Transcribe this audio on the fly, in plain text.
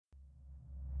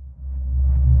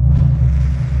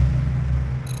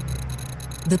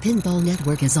The Pinball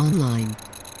Network is online.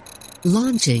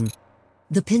 Launching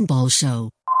The Pinball Show.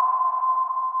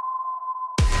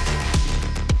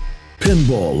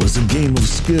 Pinball is a game of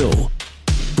skill.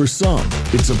 For some,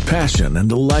 it's a passion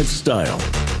and a lifestyle.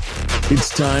 It's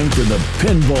time for The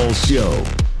Pinball Show.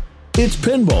 It's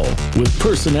pinball with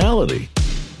personality.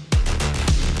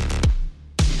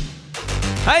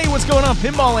 Hey, what's going on,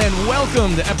 Pinball, and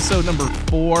welcome to episode number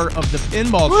 4 of The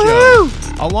Pinball Show.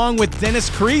 Along with Dennis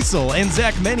Kriesel and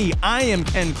Zach Meny, I am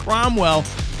Ken Cromwell.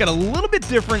 Got a little bit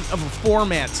different of a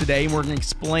format today, and we're going to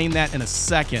explain that in a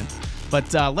second.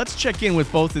 But let's check in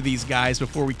with both of these guys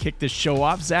before we kick this show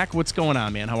off. Zach, what's going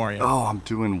on, man? How are you? Oh, I'm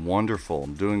doing wonderful.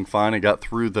 I'm doing fine. I got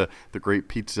through the great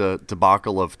pizza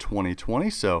debacle of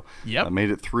 2020, so I made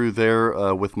it through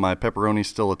there with my pepperoni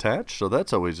still attached. So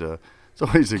that's always a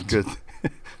good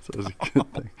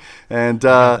thing. And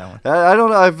I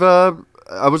don't know.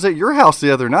 I was at your house the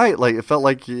other night. Like it felt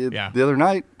like the other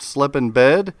night. Slept in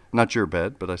bed, not your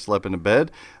bed, but I slept in a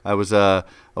bed. I was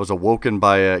awoken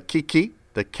by Kiki,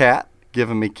 the cat,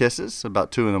 giving me kisses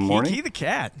about 2 a.m. Kiki the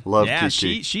cat. Love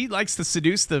Kiki. She likes to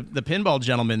seduce the pinball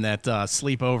gentlemen that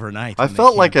sleep overnight. I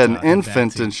felt like an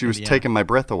infant, and she was taking my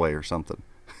breath away or something.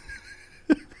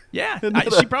 Yeah,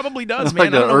 she probably does,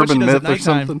 Like man. I don't know urban what she does myth or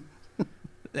something.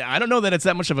 I don't know that it's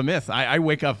that much of a myth. I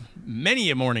wake up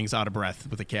many mornings out of breath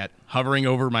with a cat hovering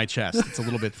over my chest. It's a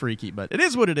little bit freaky, but it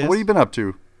is what it is. What have you been up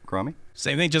to, Crommy?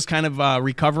 Same thing, just kind of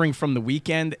recovering from the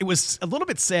weekend. It was a little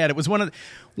bit sad. It was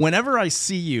whenever I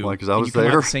see you, because I was you come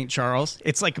there. out to St. Charles,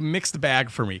 it's like a mixed bag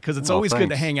for me because it's always good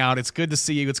to hang out. It's good to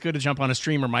see you. It's good to jump on a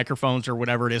stream or microphones or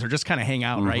whatever it is, or just kind of hang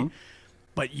out, right?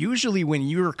 But usually when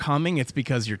you're coming, it's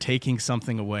because you're taking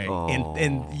something away. Oh.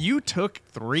 And you took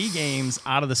 3 games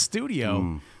out of the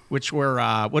studio, which were,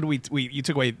 you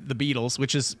took away the Beatles,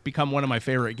 which has become one of my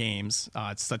favorite games.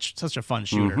 It's such a fun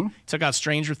shooter. Took out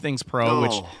Stranger Things Pro,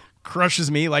 which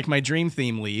crushes me like my dream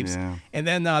theme leaves. Yeah. And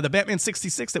then the Batman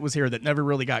 66 that was here that never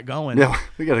really got going. Yeah,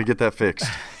 we got to get that fixed.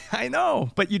 I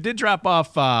know, but you did drop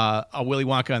off a Willy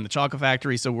Wonka and the Chocolate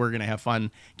Factory, so we're going to have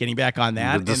fun getting back on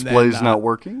that. The display's not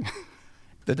working?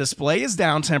 The display is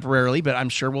down temporarily, but I'm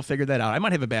sure we'll figure that out. I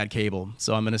might have a bad cable,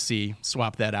 so I'm going to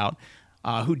swap that out.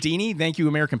 Houdini, thank you,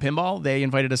 American Pinball. They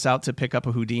invited us out to pick up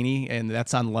a Houdini, and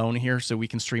that's on loan here, so we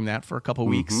can stream that for a couple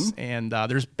weeks. And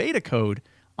there's beta code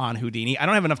on Houdini. I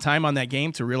don't have enough time on that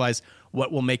game to realize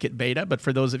what will make it beta, but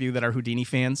for those of you that are Houdini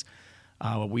fans,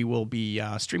 we will be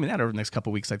streaming that over the next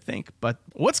couple weeks, I think. But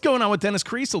what's going on with Dennis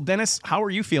Kriesel? Dennis, how are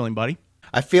you feeling, buddy?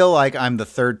 I feel like I'm the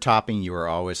third topping you were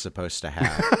always supposed to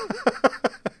have.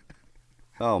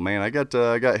 Oh man, I got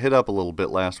hit up a little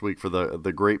bit last week for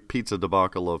the great pizza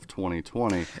debacle of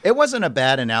 2020. It wasn't a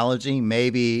bad analogy.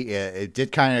 Maybe it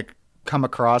did kind of come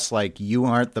across like you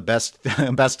aren't the best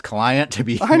client to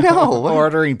be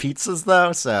ordering pizzas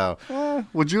though. So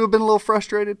would you have been a little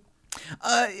frustrated?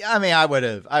 I mean, I would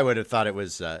have thought it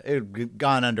was it had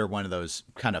gone under one of those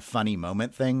kind of funny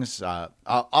moment things.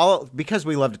 Because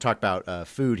we love to talk about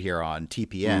food here on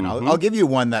TPN. I'll give you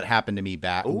one that happened to me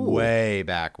way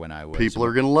back when I was. People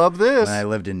are gonna love this. When I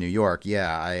lived in New York,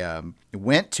 I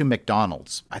went to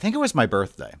McDonald's. I think it was my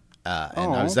birthday,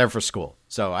 and I was there for school,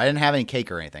 so I didn't have any cake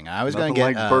or anything. I was going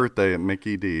to get birthday at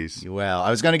Mickey D's. Well, I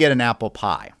was going to get an apple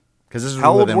pie because this was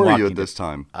how old were you at this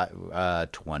time?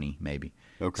 20 maybe.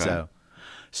 Okay.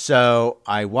 So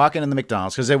I walk into the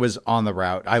McDonald's because it was on the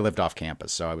route. I lived off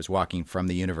campus, so I was walking from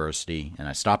the university, and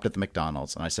I stopped at the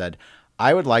McDonald's, and I said,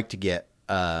 I would like to get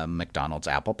a McDonald's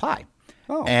apple pie.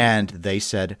 Oh. And they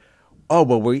said, oh,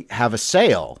 well, we have a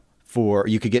sale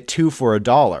you could get 2 for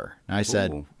 $1. And I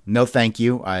said, no, thank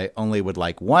you. I only would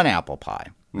like 1 apple pie.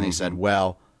 And they said,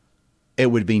 well, it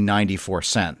would be 94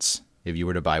 cents if you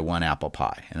were to buy 1 apple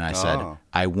pie. And I said,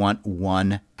 I want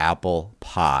 1 apple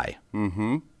pie.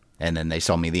 And then they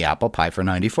sold me the apple pie for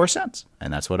 94 cents.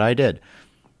 And that's what I did.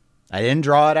 I didn't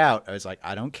draw it out. I was like,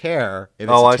 I don't care if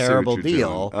it's a terrible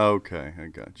deal. Doing. Okay, I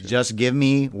got you. Just give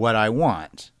me what I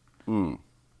want.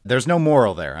 There's no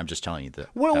moral there. I'm just telling you that.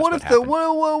 What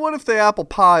if the apple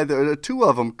pie, the 2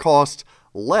 of them cost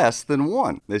less than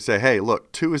 1? They say, hey,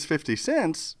 look, 2 is 50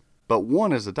 cents, but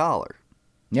 1 is $1.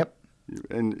 Yep.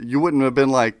 And you wouldn't have been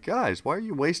like, guys, why are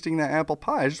you wasting that apple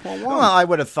pie? I just want 1. Well, I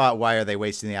would have thought, why are they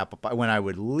wasting the apple pie when I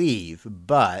would leave?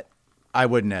 But I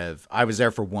wouldn't have. I was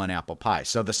there for 1 apple pie.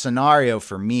 So the scenario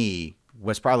for me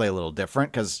was probably a little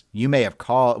different because you may have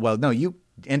called. Well, no, you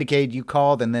indicated you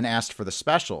called and then asked for the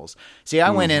specials. See,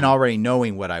 I went in already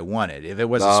knowing what I wanted. If it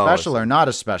was a special or not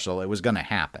a special, it was going to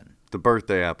happen. The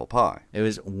birthday apple pie. It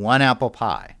was 1 apple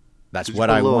pie. That's what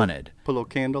I wanted. Put a little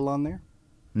candle on there?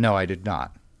 No, I did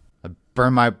not.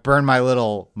 burn my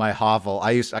hovel.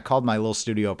 I called my little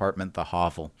studio apartment the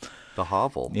hovel. The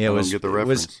hovel. Yeah, I don't get the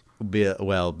reference. Because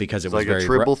it It's was like very a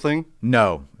tribble thing.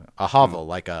 No, a hovel,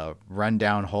 like a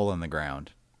rundown hole in the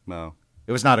ground. No.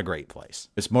 It was not a great place.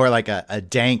 It's more like a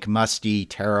dank, musty,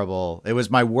 terrible. It was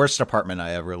my worst apartment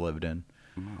I ever lived in.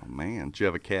 Oh man, did you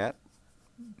have a cat?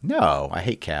 No, I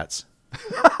hate cats.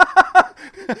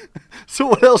 So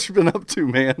what else you been up to,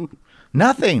 man?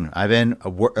 Nothing. I've been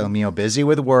busy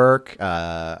with work.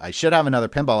 I should have another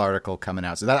pinball article coming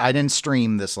out. So that I didn't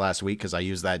stream this last week because I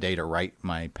used that day to write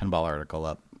my pinball article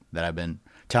up that I've been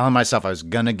telling myself I was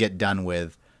gonna get done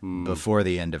with before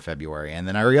the end of February, and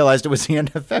then I realized it was the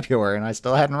end of February, and I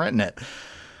still hadn't written it.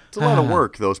 It's a lot of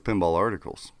work, those pinball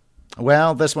articles.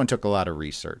 Well, this one took a lot of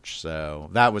research, so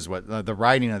that was what the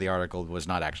writing of the article was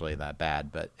not actually that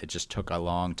bad, but it just took a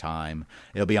long time.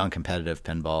 It'll be on competitive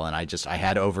pinball, and I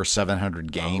had over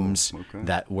 700 games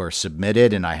that were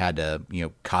submitted, and I had to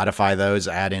codify those,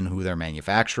 add in who their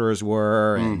manufacturers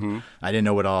were, and I didn't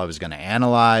know what all I was going to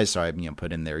analyze, so I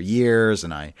put in their years,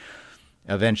 and I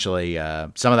eventually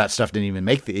some of that stuff didn't even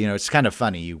make the it's kind of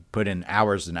funny, you put in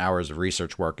hours and hours of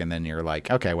research work and then you're like,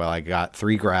 okay, well, I got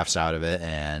 3 graphs out of it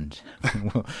and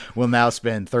we'll now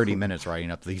spend 30 minutes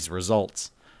writing up these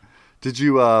results. Did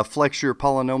you flex your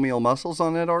polynomial muscles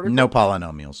on that article? No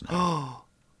polynomials, no.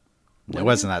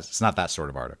 It's not that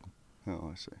sort of article. Oh,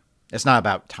 I see. It's not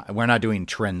about time. We're not doing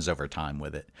trends over time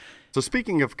with it. So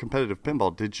speaking of competitive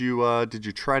pinball, did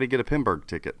you try to get a Pinburg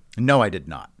ticket? No, I did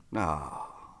not.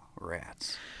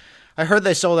 Rats. I heard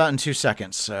they sold out in 2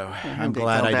 seconds, so I'm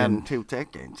glad I didn't. In 2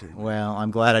 seconds. Well,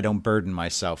 I'm glad I don't burden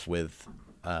myself with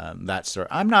that sort.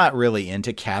 I'm not really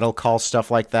into cattle call stuff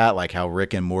like that, like how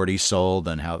Rick and Morty sold,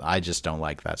 and how I just don't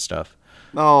like that stuff.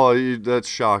 Oh, that's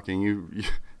shocking.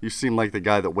 You seem like the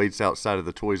guy that waits outside of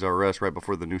the Toys R Us right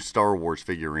before the new Star Wars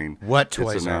figurine. What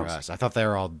Toys R Us? I thought they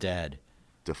were all dead.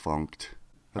 Defunct.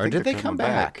 Or did they come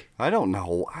back? I don't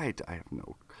know. I have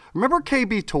no. Remember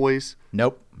KB Toys?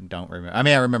 Nope, don't remember. I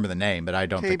mean, I remember the name, but I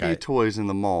don't think KB Toys in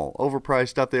the mall. Overpriced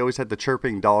stuff. They always had the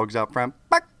chirping dogs out front.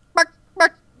 Back, back,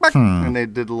 back, back. And they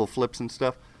did little flips and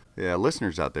stuff. Yeah,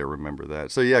 listeners out there remember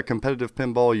that. So, yeah, competitive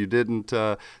pinball, you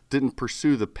didn't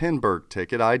pursue the Pinburg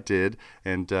ticket. I did,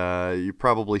 and you're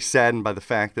probably saddened by the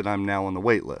fact that I'm now on the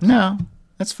wait list. No,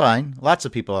 that's fine. Lots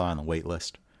of people are on the wait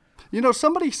list.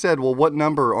 Somebody said, well, what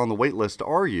number on the wait list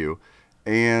are you?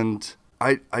 And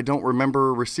I don't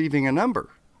remember receiving a number.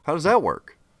 How does that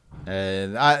work?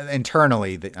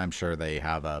 Internally, I'm sure they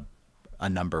have a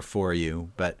number for you,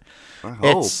 but I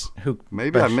hope.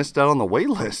 Maybe I missed out on the wait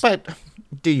list. But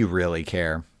do you really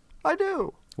care? I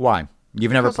do. Why?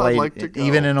 You've never played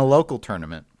even in a local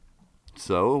tournament.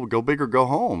 So go big or go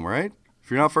home, right? If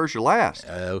you're not first, you're last.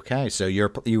 Okay, so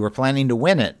you were planning to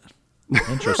win it.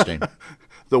 Interesting.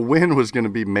 The win was going to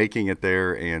be making it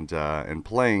there and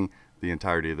playing the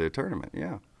entirety of the tournament.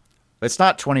 Yeah. It's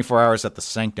not 24 hours at the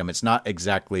Sanctum. It's not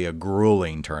exactly a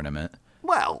grueling tournament.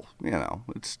 Well,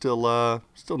 it's still not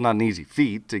an easy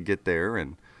feat to get there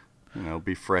and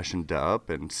be freshened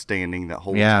up and standing that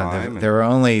whole time. Yeah, there are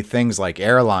only things like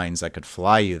airlines that could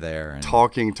fly you there. And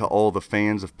talking to all the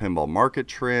fans of pinball market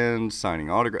trends,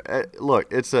 signing autographs.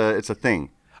 Look, it's a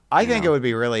thing. I think it would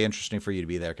be really interesting for you to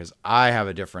be there because I have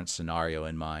a different scenario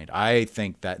in mind. I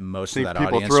think that most of that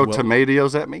audience people throw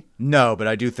tomatoes at me? No, but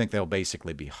I do think they'll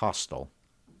basically be hostile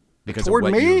because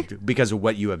of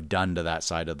what you have done to that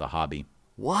side of the hobby.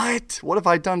 What? What have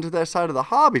I done to that side of the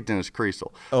hobby, Dennis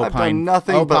Kriesel? I've done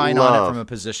nothing but love. On it from a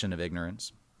position of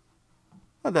ignorance.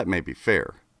 Well, that may be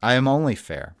fair. I am only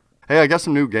fair. Hey, I got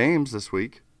some new games this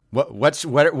week. What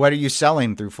are you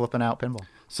selling through Flipping Out Pinball?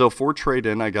 So for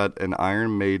trade-in, I got an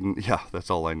Iron Maiden. Yeah, that's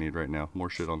all I need right now. More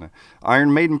shit on that.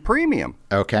 Iron Maiden Premium.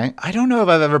 Okay. I don't know if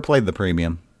I've ever played the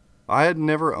Premium. I had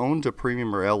never owned a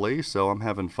Premium or LE, so I'm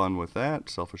having fun with that,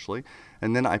 selfishly.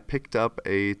 And then I picked up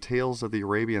a Tales of the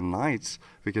Arabian Nights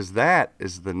because that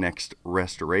is the next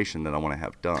restoration that I want to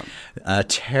have done. A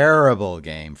terrible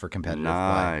game for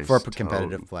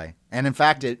competitive play. And in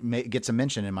fact, it gets a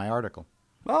mention in my article.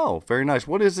 Oh, very nice.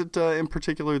 What is it in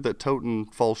particular that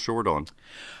Toten falls short on?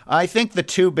 I think the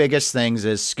two biggest things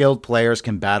is skilled players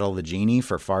can battle the genie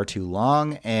for far too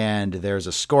long, and there's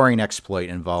a scoring exploit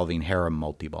involving harem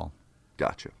multi-ball.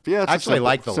 Gotcha. Yeah, it's actually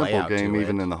like the simple layout game, to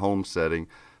even it. in the home setting.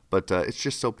 But it's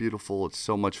just so beautiful. It's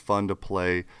so much fun to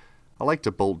play. I like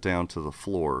to bolt down to the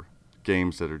floor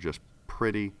games that are just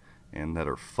pretty and that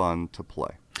are fun to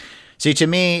play. See, to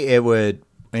me, it would...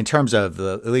 In terms of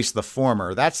at least the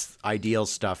former, that's ideal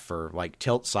stuff for like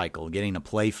Tilt Cycle, getting a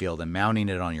play field and mounting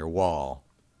it on your wall.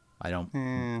 I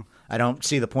I don't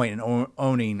see the point in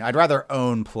owning. I'd rather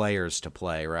own players to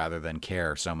play rather than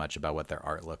care so much about what their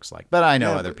art looks like. But I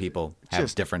know other people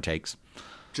have different takes.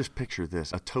 Just picture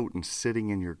this, a totem sitting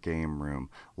in your game room,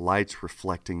 lights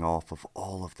reflecting off of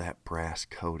all of that brass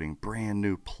coating, brand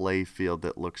new play field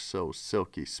that looks so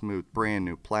silky smooth, brand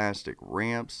new plastic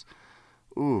ramps.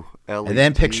 Ooh, LEDs. And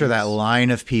then picture that line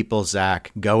of people,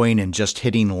 Zach, going and just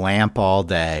hitting lamp all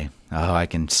day. Oh, I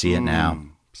can see it now.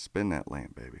 Spin that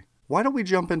lamp, baby. Why don't we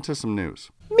jump into some news?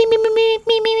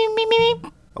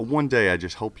 One day, I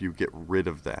just hope you get rid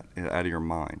of that out of your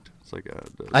mind. It's like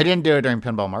I didn't do it during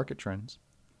Pinball Market Trends.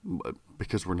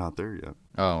 Because we're not there yet.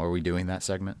 Oh, are we doing that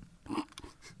segment?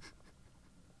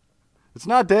 It's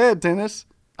not dead, Dennis.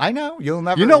 I know. You'll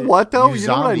never. You know what, though? You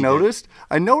know what I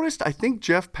zombied noticed? I think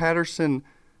Jeff Patterson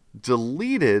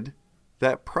deleted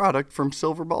that product from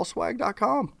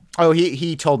silverballswag.com. Oh,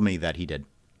 he told me that he did.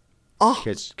 Oh.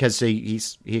 Because he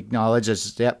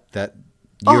acknowledges that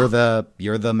you're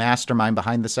the mastermind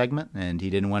behind the segment, and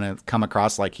he didn't want to come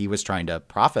across like he was trying to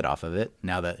profit off of it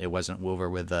now that it wasn't over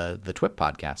with the TWIP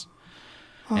podcast.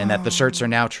 And that the shirts are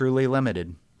now truly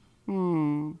limited.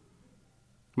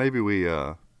 Maybe we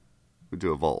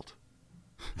do a vault.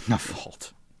 A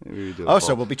vault. Maybe we do a vault. So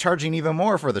vault. we'll be charging even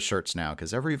more for the shirts now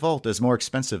because every vault is more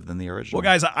expensive than the original.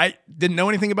 Well, guys, I didn't know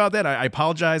anything about that. I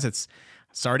apologize.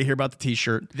 Sorry to hear about the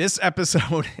T-shirt. This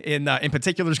episode in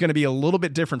particular is going to be a little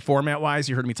bit different format-wise.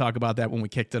 You heard me talk about that when we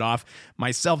kicked it off.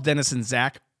 Myself, Dennis, and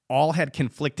Zach all had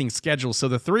conflicting schedules, so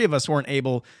the three of us weren't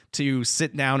able to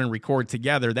sit down and record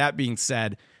together. That being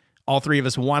said, all three of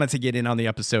us wanted to get in on the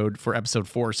episode for episode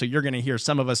 4, so you're going to hear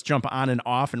some of us jump on and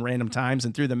off in random times,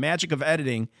 and through the magic of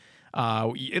editing,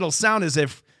 it'll sound as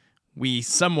if we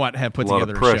somewhat have put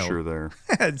together a show. A lot of pressure there.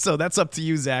 So that's up to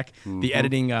you, Zach, the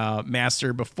editing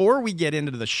master. Before we get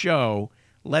into the show,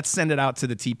 let's send it out to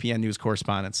the TPN News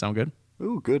correspondent. Sound good?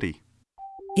 Ooh, goody.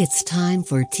 It's time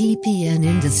for TPN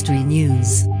Industry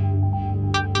News.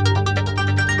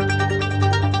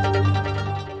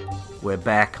 We're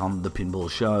back on the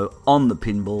Pinball Show on the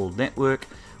Pinball Network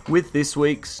with this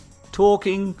week's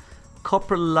Talking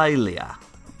Coprolalia.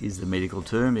 Is the medical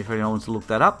term. If anyone wants to look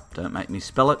that up, don't make me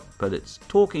spell it, but it's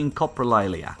Talking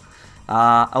Coprolalia.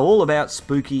 All about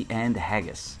Spooky and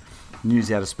haggis.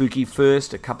 News out of Spooky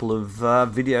first. A couple of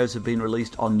videos have been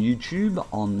released on YouTube,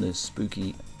 on the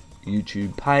Spooky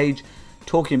YouTube page,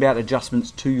 talking about adjustments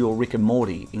to your Rick and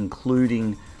Morty,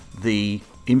 including the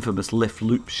infamous left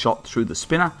loop shot through the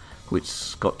spinner, which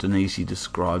Scott Denisi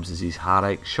describes as his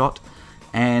heartache shot,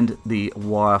 and the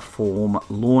wire form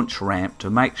launch ramp to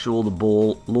make sure the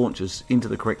ball launches into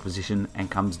the correct position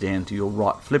and comes down to your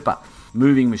right flipper.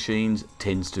 Moving machines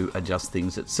tends to adjust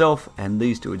things itself, and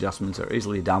these two adjustments are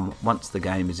easily done once the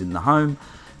game is in the home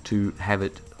to have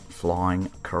it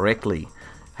flying correctly.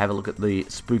 Have a look at the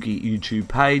Spooky YouTube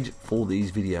page for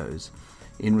these videos.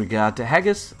 In regard to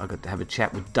haggis, I got to have a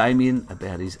chat with Damien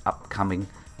about his upcoming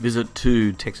visit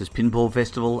to Texas Pinball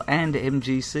Festival and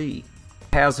MGC.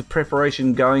 How's the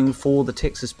preparation going for the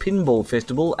Texas Pinball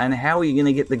Festival, and how are you going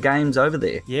to get the games over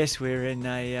there? Yes, we're in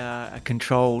a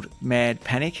controlled mad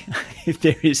panic, if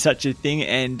there is such a thing,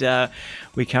 and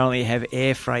we currently have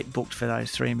air freight booked for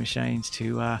those 3 machines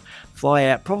to fly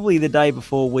out probably the day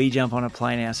before we jump on a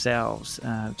plane ourselves,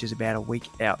 which is about a week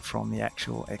out from the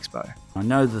actual expo. I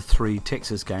know the 3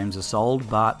 Texas games are sold,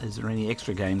 but is there any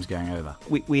extra games going over?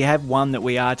 We have one that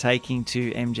we are taking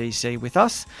to MGC with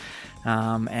us.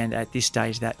 And at this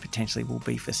stage that potentially will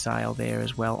be for sale there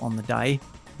as well on the day.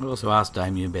 We also asked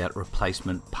Damien about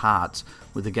replacement parts.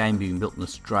 With the game being built in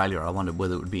Australia, I wondered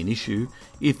whether it would be an issue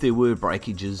if there were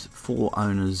breakages for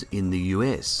owners in the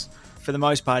US. For the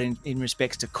most part, in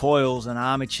respects to coils and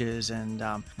armatures and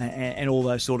all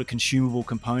those sort of consumable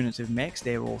components of mechs,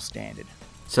 they're all standard.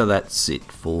 So that's it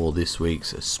for this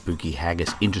week's Spooky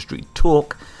Haggis Industry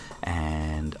Talk.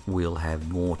 And we'll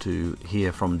have more to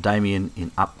hear from Damien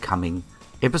in upcoming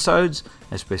episodes,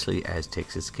 especially as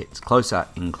Texas gets closer,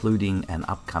 including an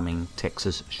upcoming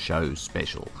Texas show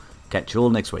special. Catch you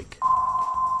all next week.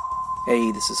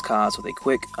 Hey, this is Kaz with a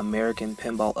quick American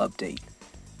Pinball update.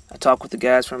 I talked with the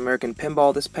guys from American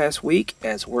Pinball this past week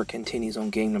as work continues on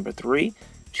game number 3.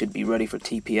 Should be ready for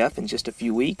TPF in just a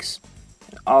few weeks.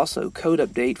 And also, code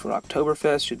update for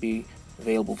Oktoberfest should be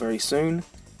available very soon.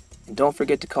 And don't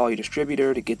forget to call your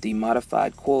distributor to get the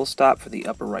modified coil stop for the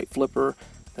upper right flipper.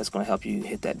 That's going to help you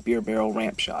hit that beer barrel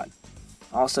ramp shot.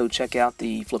 Also, check out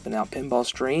the Flippin' Out Pinball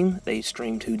stream. They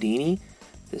streamed Houdini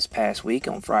this past week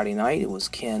on Friday night. It was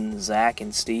Ken, Zach,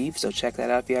 and Steve, so check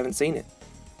that out if you haven't seen it.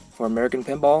 For American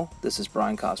Pinball, this is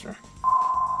Brian Costner.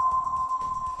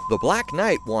 The Black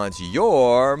Knight wants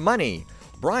your money.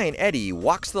 Brian Eddy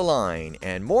walks the line,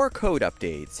 and more code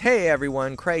updates. Hey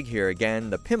everyone, Craig here again,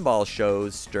 the Pinball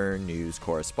Show's Stern News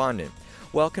correspondent.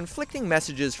 Well, conflicting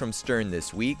messages from Stern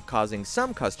this week, causing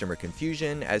some customer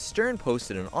confusion, as Stern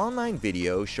posted an online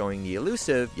video showing the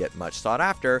elusive, yet much sought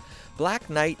after, Black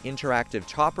Knight interactive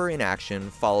chopper in action,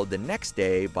 followed the next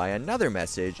day by another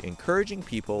message encouraging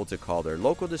people to call their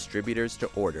local distributors to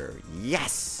order.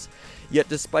 Yes! Yet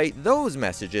despite those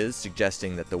messages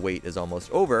suggesting that the wait is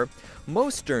almost over,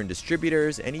 most Stern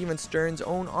distributors and even Stern's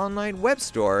own online web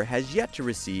store has yet to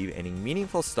receive any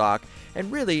meaningful stock and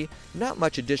really not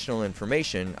much additional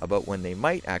information about when they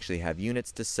might actually have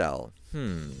units to sell.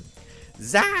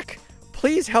 Zach,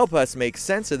 please help us make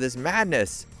sense of this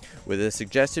madness. With a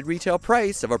suggested retail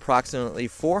price of approximately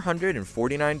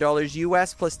 $449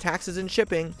 US plus taxes and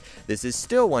shipping, this is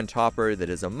still one topper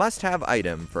that is a must-have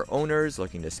item for owners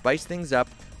looking to spice things up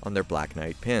on their Black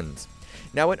Knight pins.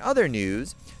 Now in other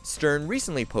news, Stern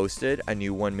recently posted a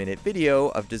new 1-minute video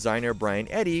of designer Brian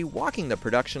Eddy walking the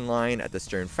production line at the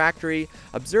Stern factory,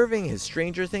 observing his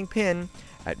Stranger Thing pin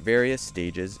at various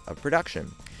stages of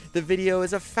production. The video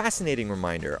is a fascinating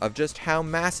reminder of just how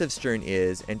massive Stern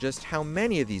is and just how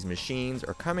many of these machines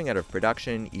are coming out of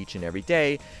production each and every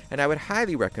day, and I would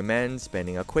highly recommend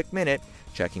spending a quick minute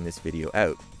checking this video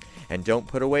out. And don't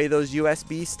put away those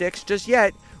USB sticks just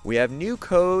yet. We have new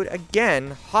code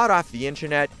again, hot off the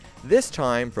internet, this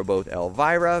time for both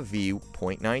Elvira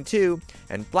V.92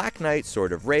 and Black Knight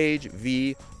Sword of Rage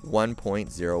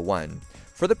V1.01.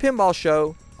 For the Pinball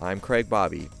Show, I'm Craig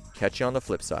Bobby. Catch you on the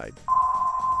flip side.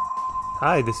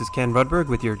 Hi, this is Ken Rudberg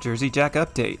with your Jersey Jack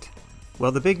update.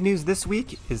 Well, the big news this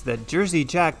week is that Jersey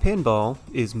Jack Pinball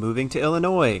is moving to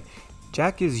Illinois.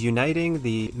 Jack is uniting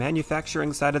the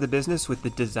manufacturing side of the business with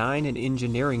the design and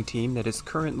engineering team that is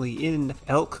currently in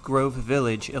Elk Grove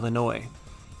Village, Illinois.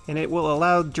 And it will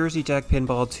allow Jersey Jack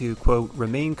Pinball to, quote,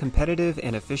 remain competitive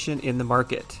and efficient in the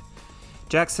market.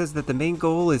 Jack says that the main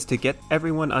goal is to get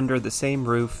everyone under the same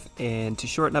roof and to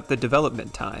shorten up the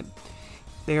development time.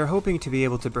 They are hoping to be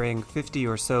able to bring 50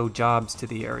 or so jobs to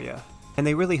the area, and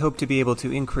they really hope to be able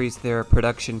to increase their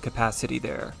production capacity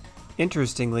there.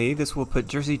 Interestingly, this will put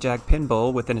Jersey Jack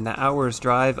Pinball within an hour's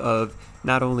drive of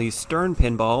not only Stern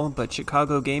Pinball, but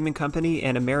Chicago Gaming Company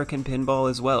and American Pinball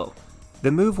as well. The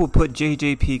move will put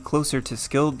JJP closer to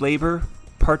skilled labor,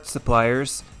 parts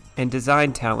suppliers, and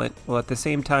design talent, while at the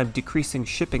same time decreasing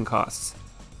shipping costs.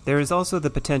 There is also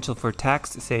the potential for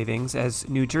tax savings, as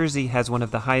New Jersey has one of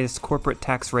the highest corporate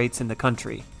tax rates in the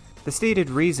country. The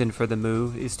stated reason for the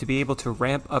move is to be able to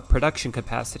ramp up production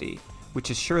capacity,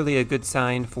 which is surely a good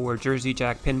sign for Jersey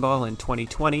Jack Pinball in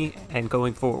 2020 and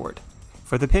going forward.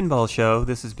 For the Pinball Show,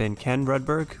 this has been Ken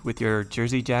Rudberg with your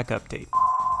Jersey Jack update.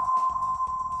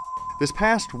 This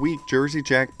past week, Jersey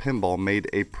Jack Pinball made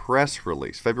a press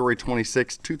release, February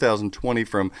 26, 2020,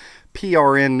 from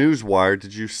PRN Newswire.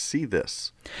 Did you see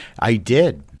this? I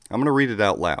did. I'm going to read it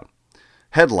out loud.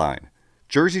 Headline: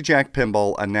 Jersey Jack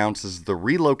Pinball announces the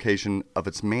relocation of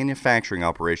its manufacturing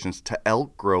operations to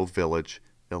Elk Grove Village,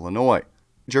 Illinois.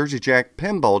 Jersey Jack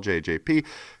Pinball, JJP,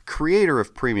 creator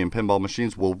of premium pinball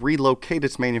machines, will relocate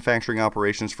its manufacturing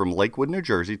operations from Lakewood, New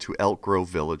Jersey to Elk Grove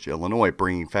Village, Illinois,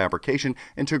 bringing fabrication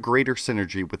into greater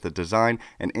synergy with the design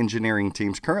and engineering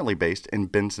teams currently based in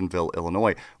Bensonville,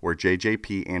 Illinois, where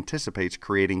JJP anticipates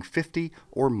creating 50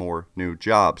 or more new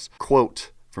jobs.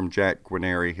 Quote from Jack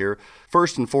Guarneri here: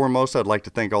 first and foremost, I'd like to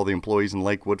thank all the employees in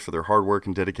Lakewood for their hard work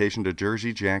and dedication to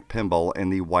Jersey Jack Pinball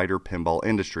and the wider pinball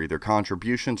industry. Their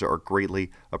contributions are greatly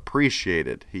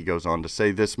appreciated. He goes on to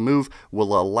say this move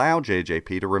will allow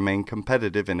JJP to remain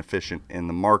competitive and efficient in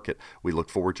the market. We look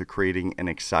forward to creating an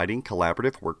exciting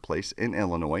collaborative workplace in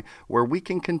Illinois where we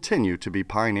can continue to be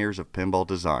pioneers of pinball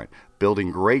design,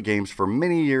 building great games for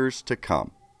many years to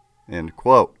come. End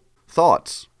quote.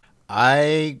 Thoughts?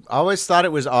 I always thought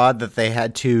it was odd that they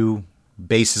had two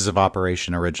bases of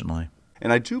operation originally.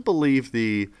 And I do believe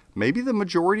maybe the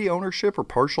majority ownership or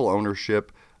partial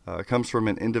ownership comes from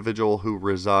an individual who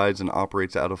resides and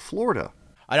operates out of Florida.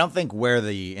 I don't think where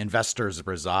the investors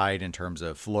reside in terms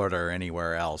of Florida or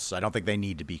anywhere else, I don't think they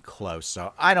need to be close.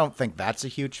 So I don't think that's a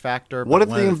huge factor. What if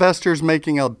the investor's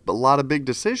making a lot of big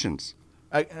decisions?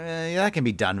 That can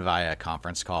be done via a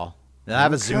conference call. They'll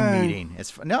have a Zoom meeting.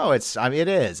 It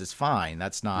is. It's fine.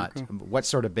 That's not what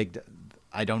sort of big.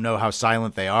 I don't know how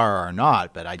silent they are or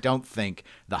not, but I don't think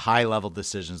the high level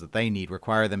decisions that they need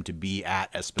require them to be at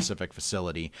a specific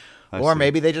facility. Or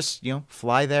maybe they just,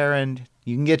 fly there and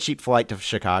you can get a cheap flight to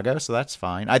Chicago, so that's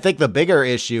fine. I think the bigger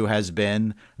issue has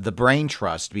been the brain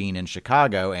trust being in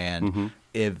Chicago, and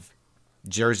if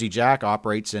Jersey Jack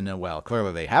operates in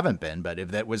clearly they haven't been, but if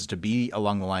that was to be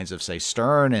along the lines of, say,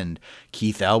 Stern and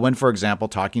Keith Elwin, for example,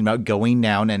 talking about going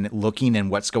down and looking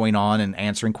and what's going on and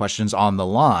answering questions on the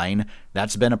line,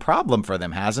 that's been a problem for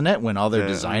them, hasn't it? When all their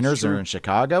designers are in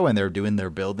Chicago and they're doing their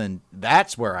build, and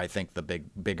that's where I think the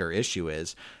bigger issue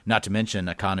is, not to mention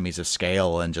economies of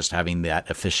scale and just having that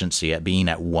efficiency at being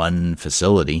at one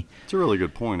facility. It's a really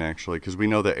good point, actually, because we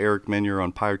know that Eric Menier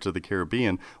on Pirates of the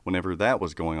Caribbean, whenever that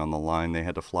was going on the line, they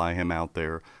had to fly him out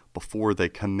there before they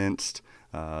commenced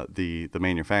the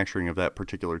manufacturing of that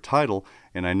particular title.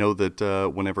 And I know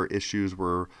that whenever issues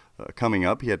were coming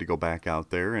up, he had to go back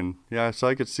out there. And yeah, so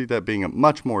I could see that being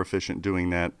much more efficient doing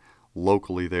that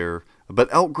locally there. But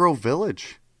Elk Grove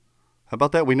Village, how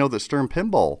about that? We know that Stern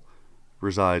Pinball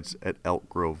resides at Elk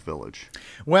Grove Village.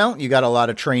 Well, you got a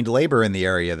lot of trained labor in the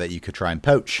area that you could try and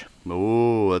poach.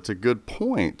 Oh, that's a good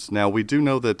point. Now, we do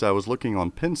know that I was looking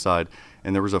on Pinside,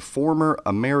 and there was a former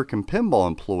American Pinball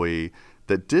employee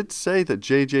that did say that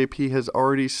JJP has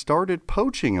already started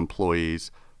poaching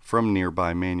employees from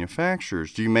nearby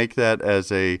manufacturers. Do you make that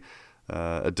as a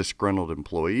disgruntled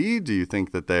employee? Do you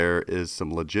think that there is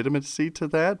some legitimacy to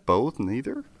that? Both?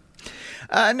 Neither?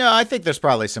 No, I think there's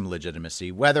probably some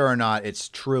legitimacy. Whether or not it's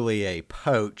truly a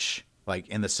poach, like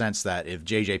in the sense that if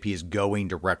JJP is going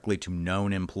directly to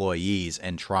known employees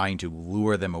and trying to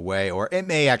lure them away, or it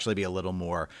may actually be a little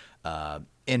more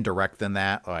indirect than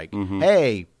that. Like,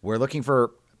 hey, we're looking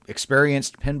for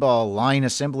experienced pinball line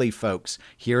assembly folks.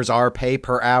 Here's our pay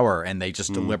per hour. And they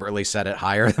just deliberately set it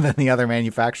higher than the other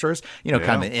manufacturers.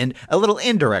 Kind of a little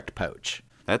indirect poach.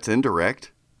 That's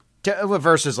indirect.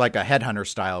 Versus like a headhunter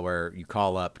style where you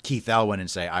call up Keith Elwin and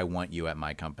say, I want you at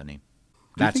my company.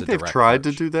 That's do you think they've tried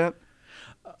to do that?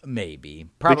 Maybe.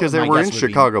 Because they were in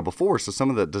Chicago before, so some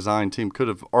of that design team could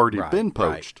have already been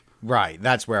poached. Right.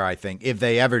 That's where I think if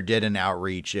they ever did an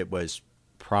outreach, it was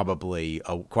probably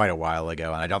quite a while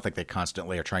ago. And I don't think they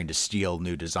constantly are trying to steal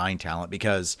new design talent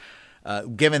because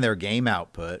given their game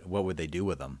output, what would they do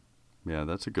with them? Yeah,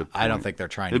 that's a good point. I don't think they're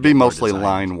trying It'd to be mostly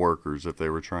line workers if they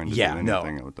were trying to do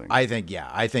anything, I would think.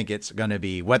 I think it's going to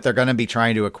be what they're going to be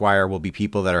trying to acquire will be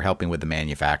people that are helping with the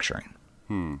manufacturing.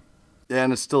 Yeah,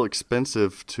 and it's still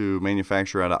expensive to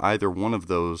manufacture out of either one of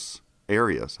those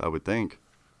areas, I would think.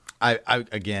 I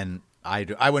wouldn't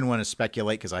want to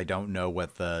speculate because I don't know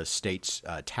what the state's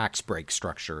tax break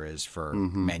structure is for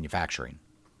manufacturing.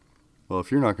 Well, if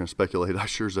you're not going to speculate, I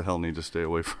sure as hell need to stay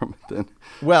away from it then.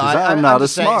 Well, I'm not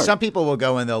as smart. Some people will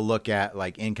go and they'll look at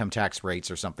like income tax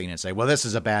rates or something and say, well, this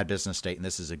is a bad business state and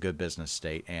this is a good business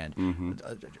state. And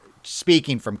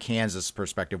speaking from Kansas'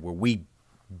 perspective, where we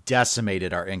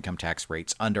decimated our income tax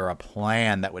rates under a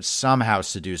plan that would somehow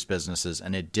seduce businesses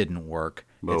and it didn't work.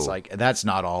 Whoa. It's like that's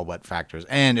not all what factors.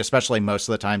 And especially most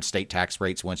of the time, state tax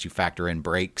rates, once you factor in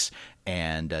breaks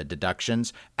and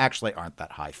deductions, actually aren't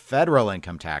that high. Federal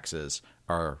income taxes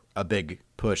are a big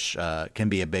push, can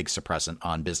be a big suppressant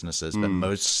on businesses, but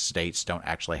most states don't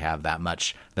actually have that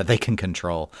much that they can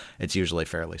control. It's usually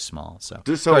fairly small. So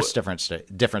of course, different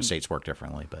states work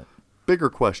differently. But bigger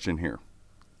question here.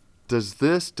 Does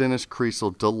this Dennis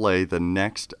Kriesel delay the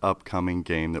next upcoming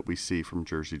game that we see from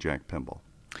Jersey Jack Pinball?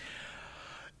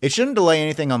 It shouldn't delay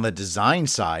anything on the design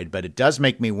side, but it does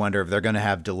make me wonder if they're going to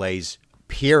have delays,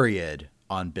 period,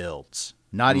 on builds.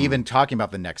 Not even talking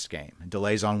about the next game.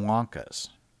 Delays on Wonkas.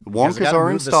 Wonkas are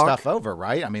in move stock. The stuff over,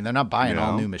 right? I mean, they're not buying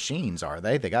all new machines, are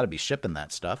they? They got to be shipping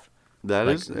that stuff.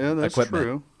 That's equipment.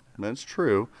 True. That's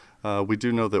true. We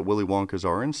do know that Willy Wonkas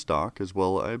are in stock as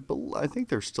well. I think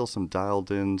there's still some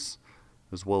dialed-ins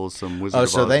as well as some Wizard of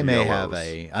Oz so they may yellows.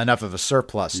 have enough of a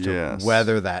surplus to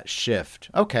weather that shift.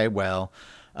 Okay, well,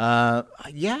 I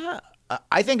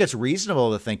think it's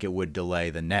reasonable to think it would delay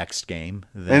the next game.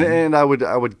 And I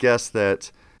would guess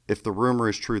that if the rumor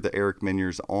is true that Eric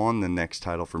Menier's on the next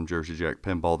title from Jersey Jack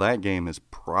Pinball, that game has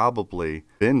probably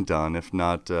been done, if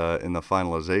not in the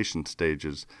finalization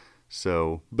stages.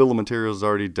 So bill of materials is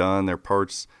already done. Their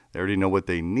parts, they already know what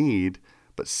they need.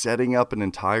 But setting up an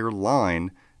entire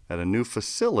line at a new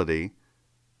facility,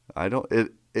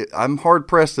 I'm hard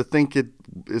pressed to think it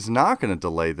is not going to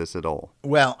delay this at all.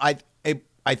 Well,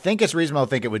 I think it's reasonable to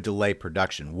think it would delay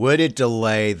production. Would it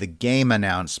delay the game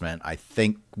announcement? I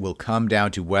think will come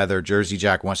down to whether Jersey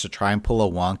Jack wants to try and pull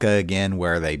a Wonka again,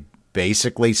 where they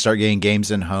basically start getting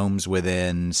games in homes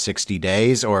within 60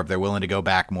 days, or if they're willing to go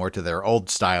back more to their old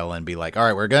style and be like, all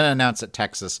right, we're going to announce at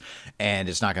Texas, and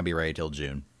it's not going to be ready till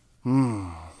June.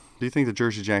 Do you think the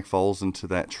Jersey Jack falls into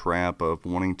that trap of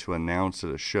wanting to announce at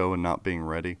a show and not being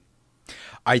ready?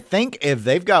 I think if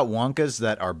they've got Wonkas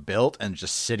that are built and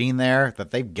just sitting there,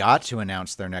 that they've got to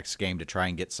announce their next game to try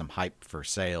and get some hype for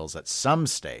sales at some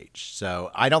stage. So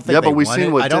I don't think I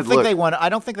don't think they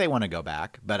want to go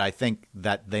back, but I think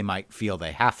that they might feel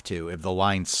they have to if the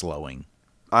line's slowing.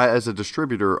 As a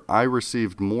distributor, I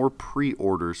received more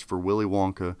pre-orders for Willy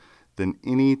Wonka than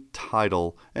any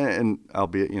title, and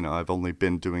albeit, I've only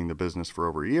been doing the business for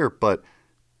over a year, but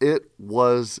it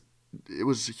was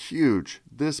huge.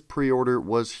 This pre-order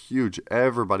was huge.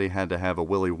 Everybody had to have a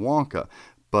Willy Wonka,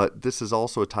 but this is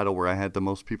also a title where I had the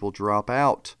most people drop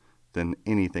out than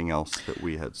anything else that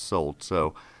we had sold.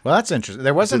 So, well, that's interesting.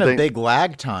 There wasn't a big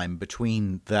lag time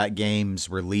between that game's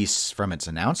release from its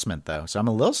announcement, though, so I'm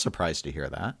a little surprised to hear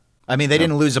that. I mean, they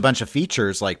didn't lose a bunch of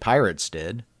features like Pirates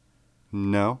did.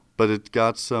 No, but it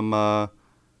got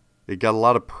it got a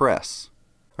lot of press.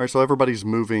 All right, so everybody's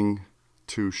moving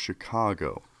to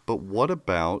Chicago. But what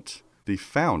about the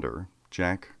founder,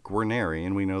 Jack Guarneri,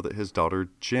 and we know that his daughter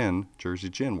Jen, Jersey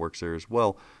Jen, works there as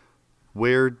well.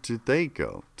 Where did they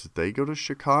go? Did they go to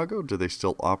Chicago? Do they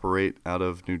still operate out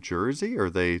of New Jersey?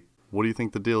 What do you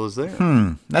think the deal is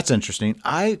there? That's interesting.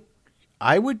 I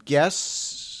would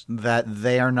guess that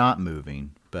they are not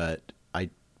moving, but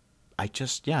I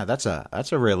just that's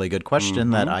a really good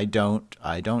question that I don't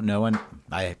know, and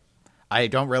I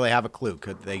don't really have a clue.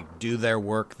 Could they do their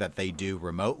work that they do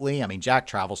remotely? I mean, Jack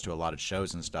travels to a lot of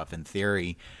shows and stuff. In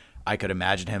theory, I could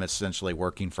imagine him essentially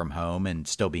working from home and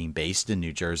still being based in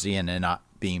New Jersey and then not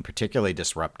being particularly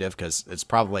disruptive, because it's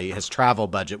probably his travel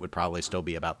budget would probably still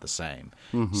be about the same.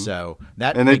 Mm-hmm. So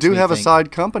that and they do have a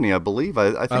side company, I believe.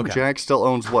 I think Jack still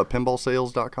owns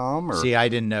pinballsales.com. See, I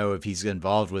didn't know if he's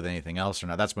involved with anything else or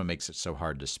not. That's what makes it so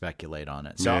hard to speculate on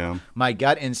it. So my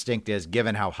gut instinct is,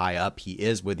 given how high up he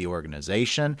is with the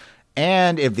organization,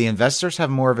 and if the investors have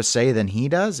more of a say than he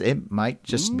does, it might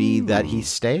just be that he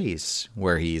stays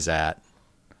where he's at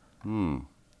and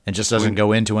just doesn't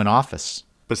go into an office.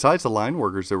 Besides the line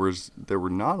workers, there were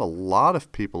not a lot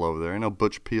of people over there. I know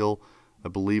Butch Peel, I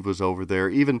believe, was over there.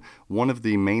 Even one of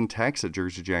the main techs at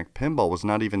Jersey Jack Pinball was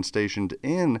not even stationed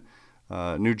in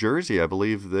New Jersey. I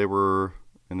believe they were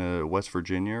in West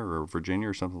Virginia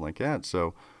or something like that.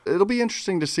 So it'll be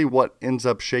interesting to see what ends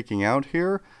up shaking out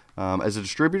here. As a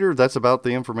distributor, that's about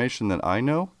the information that I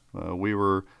know. We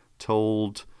were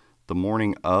told the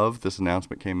morning of this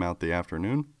announcement came out the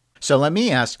afternoon. So let me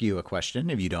ask you a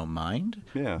question, if you don't mind.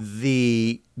 Yeah.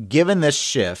 Given this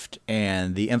shift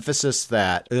and the emphasis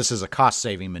that this is a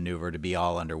cost-saving maneuver to be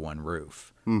all under one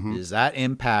roof, does that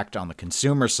impact on the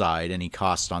consumer side any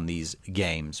cost on these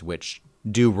games, which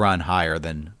do run higher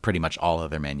than pretty much all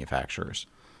other manufacturers?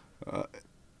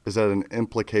 Is that an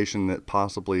implication that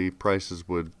possibly prices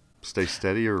would stay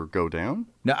steady or go down?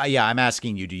 No, yeah, I'm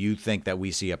asking you, do you think that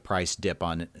we see a price dip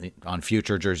on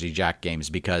future Jersey Jack games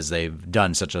because they've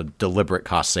done such a deliberate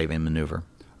cost-saving maneuver?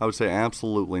 I would say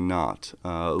absolutely not.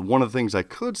 One of the things I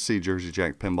could see Jersey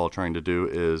Jack Pinball trying to do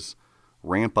is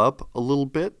ramp up a little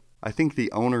bit. I think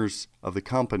the owners of the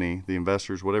company, the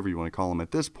investors, whatever you want to call them at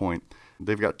this point,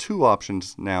 they've got two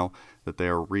options now that they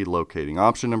are relocating.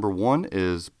 Option number one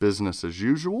is business as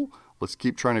usual. Let's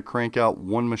keep trying to crank out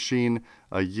one machine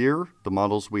a year. The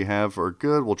models we have are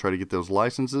good. We'll try to get those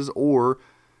licenses. Or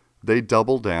they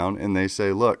double down and they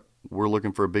say, look, we're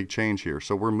looking for a big change here.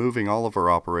 So we're moving all of our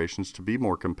operations to be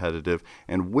more competitive.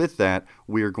 And with that,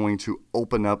 we are going to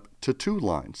open up to 2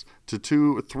 lines, to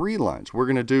 2 or 3 lines. We're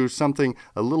going to do something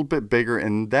a little bit bigger.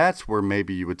 And that's where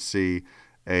maybe you would see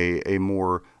a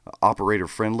more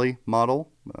operator-friendly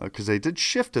model, because they did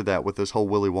shift to that with this whole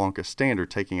Willy Wonka standard,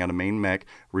 taking out a main mech,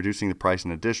 reducing the price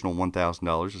an additional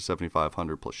 $1,000 to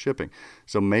 $7,500 plus shipping.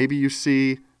 So maybe you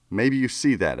see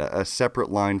that, a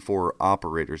separate line for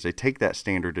operators. They take that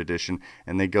standard edition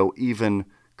and they go even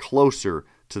closer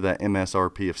to that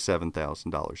MSRP of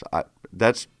 $7,000.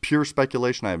 That's pure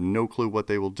speculation. I have no clue what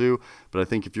they will do, but I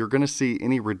think if you're going to see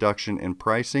any reduction in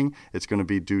pricing, it's going to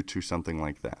be due to something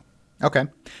like that. Okay.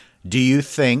 Do you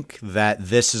think that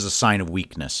this is a sign of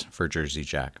weakness for Jersey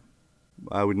Jack?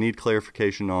 I would need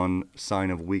clarification on sign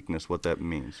of weakness, what that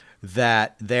means.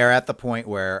 That they're at the point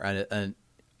where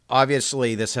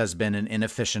obviously this has been an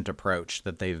inefficient approach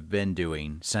that they've been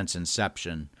doing since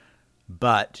inception,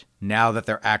 but now that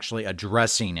they're actually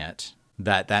addressing it,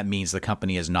 that means the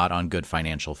company is not on good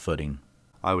financial footing.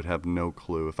 I would have no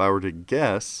clue. If I were to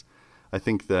guess, I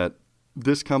think that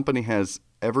this company has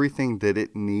everything that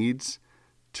it needs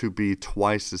to be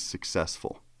twice as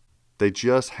successful. They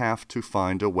just have to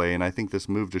find a way, and I think this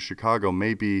move to Chicago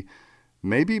may be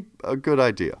a good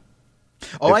idea.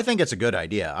 I think it's a good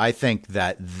idea. I think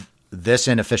that this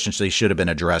inefficiency should have been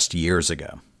addressed years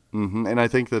ago. Mm-hmm. And I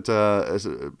think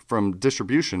that from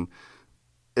distribution,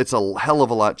 it's a hell of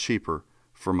a lot cheaper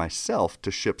for myself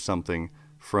to ship something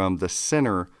from the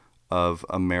center of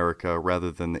America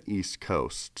rather than the East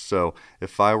Coast. So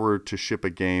if I were to ship a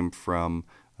game from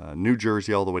New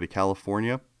Jersey all the way to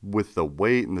California, with the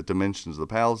weight and the dimensions of the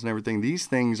pallets and everything, these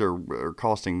things are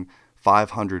costing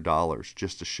 $500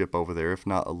 just to ship over there, if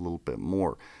not a little bit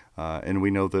more. And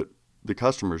we know that the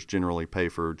customers generally pay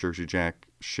for Jersey Jack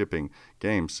shipping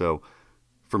games. So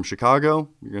from Chicago,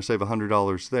 you're going to save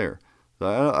 $100 there.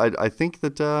 So I think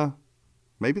that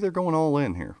maybe they're going all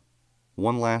in here.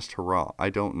 One last hurrah. I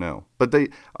don't know. But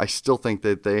I still think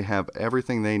that they have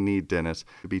everything they need, Dennis,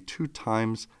 to be 2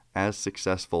 times as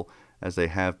successful as they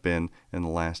have been in the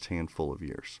last handful of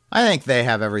years. I think they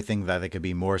have everything that they could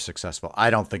be more successful. I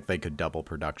don't think they could double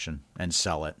production and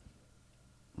sell it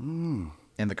in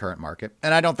the current market.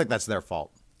 And I don't think that's their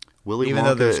fault. Willy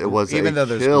Wonka, it was a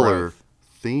killer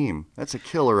theme. That's a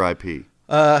killer IP.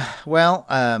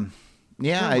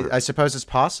 Yeah, I suppose it's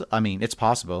possible. I mean, it's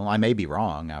possible. I may be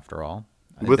wrong, after all.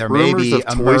 With there may rumors be of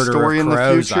a Toy murder Story of in the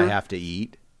crows future. I have to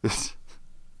eat.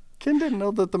 Ken didn't know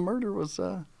that the murder was...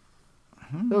 That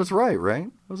was right?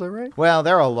 Was I right? Well,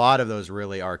 there are a lot of those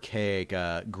really archaic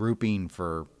grouping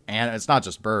for... And it's not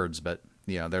just birds, but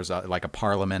there's like a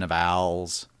parliament of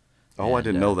owls. Oh, I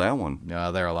didn't know that one.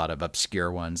 No, there are a lot of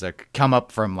obscure ones that come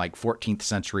up from like 14th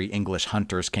century English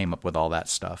hunters came up with all that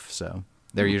stuff, so...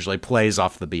 They're usually plays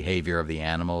off the behavior of the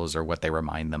animals or what they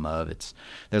remind them of.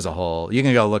 There's a whole... You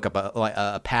can go look up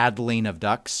a paddling of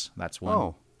ducks. That's one.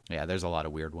 Oh. Yeah, there's a lot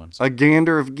of weird ones. A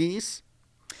gander of geese?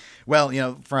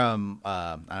 Well, from...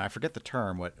 I forget the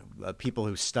term. What people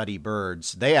who study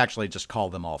birds, they actually just call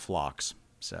them all flocks.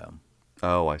 So...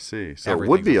 Oh, I see. So it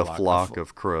would be a flock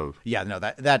of crows. Yeah, no,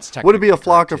 that's technically... Would it be a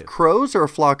flock of crows or a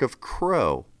flock of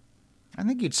crow? I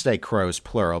think you'd say crows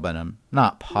plural, but I'm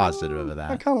not positive of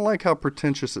that. I kind of like how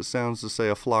pretentious it sounds to say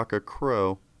a flock of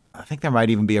crow. I think there might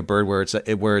even be a bird where it's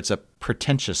a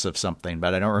pretentious of something,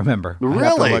 but I don't remember.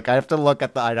 Really? I'd have to look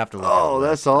at the list. Oh,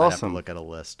 that's awesome. I'd have to look at a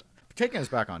list. Taking us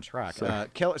back on track.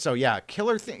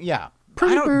 Killer thing. Yeah.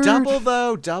 Pretty bird.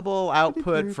 Double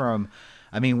output from...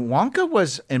 I mean, Wonka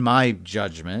was, in my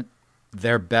judgment,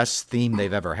 their best theme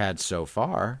they've ever had so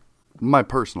far. My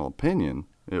personal opinion.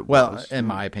 In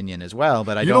my opinion as well,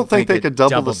 but I don't think they could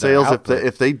double the sales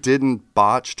if they didn't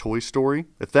botch Toy Story.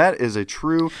 If that is a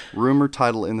true rumor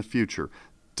title in the future,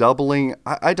 doubling,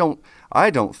 I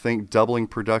don't think doubling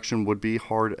production would be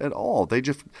hard at all.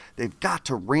 They've got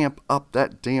to ramp up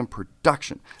that damn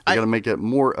production. They got to make it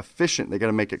more efficient. They got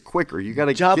to make it quicker. You got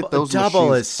to get those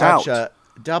machines out.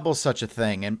 Double's such a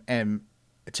thing,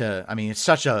 it's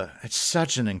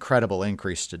such an incredible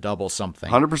increase to double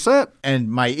something. 100%. And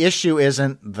my issue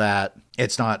isn't that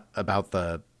it's not about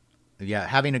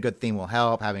having a good theme will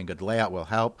help, having a good layout will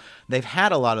help. They've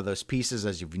had a lot of those pieces,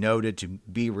 as you've noted, to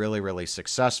be really, really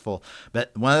successful.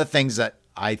 But one of the things that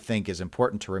I think is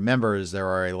important to remember is there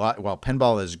are a lot, while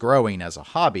pinball is growing as a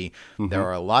hobby, there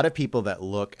are a lot of people that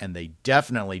look and they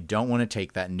definitely don't want to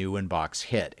take that new in-box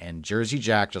hit. And Jersey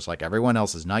Jack, just like everyone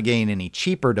else, is not getting any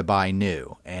cheaper to buy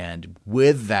new. And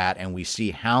with that, and we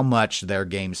see how much their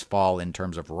games fall in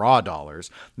terms of raw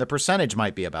dollars, the percentage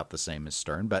might be about the same as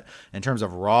Stern, but in terms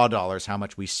of raw dollars, how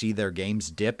much we see their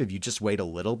games dip if you just wait a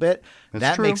little bit,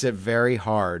 that makes it very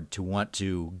hard to want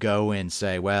to go and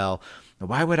say, well,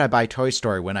 why would I buy Toy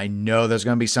Story when I know there's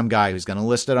going to be some guy who's going to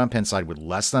list it on Pinside with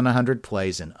less than 100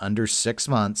 plays in under 6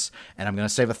 months, and I'm going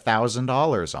to save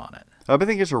 $1,000 on it? I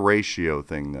think it's a ratio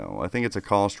thing, though. I think it's a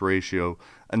cost ratio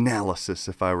analysis,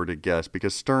 if I were to guess,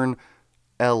 because Stern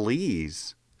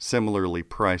LE's similarly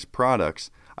priced products,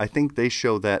 I think they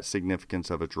show that significance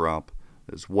of a drop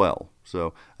as well.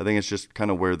 So I think it's just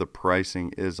kind of where the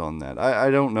pricing is on that.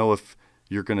 I don't know if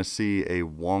you're going to see a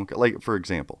Wonka, like, for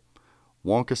example,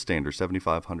 Wonka Standard,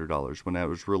 $7,500 when that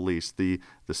was released. The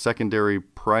secondary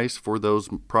price for those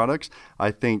products, I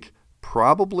think,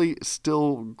 probably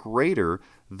still greater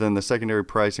than the secondary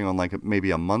pricing on like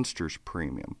maybe a Munsters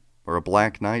Premium or a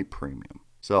Black Knight Premium.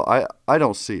 So I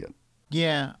don't see it.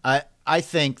 Yeah, I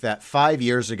think that 5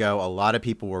 years ago, a lot of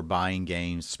people were buying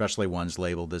games, especially ones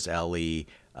labeled as LE,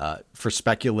 for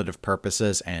speculative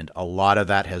purposes, and a lot of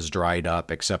that has dried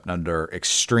up except under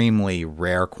extremely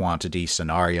rare quantity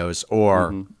scenarios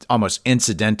or almost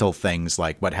incidental things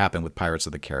like what happened with Pirates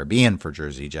of the Caribbean for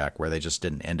Jersey Jack, where they just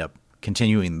didn't end up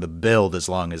continuing the build as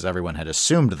long as everyone had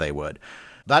assumed they would.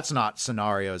 That's not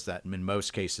scenarios that in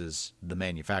most cases the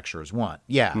manufacturers want.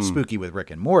 Yeah, Spooky with Rick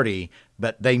and Morty,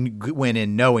 but they went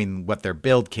in knowing what their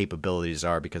build capabilities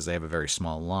are because they have a very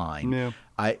small line. Yeah.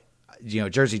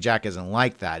 Jersey Jack isn't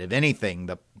like that. If anything,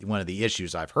 one of the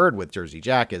issues I've heard with Jersey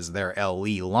Jack is their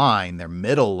LE line, their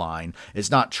middle line,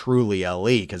 is not truly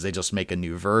LE because they just make a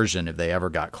new version if they ever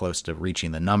got close to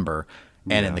reaching the number.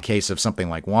 And in the case of something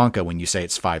like Wonka, when you say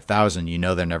it's 5,000,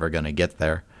 they're never going to get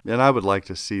there. And I would like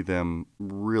to see them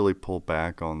really pull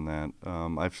back on that.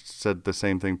 I've said the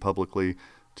same thing publicly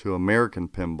to American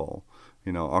Pinball.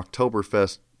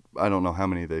 Oktoberfest, I don't know how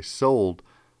many they sold,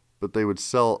 but they would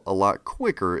sell a lot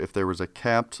quicker if there was a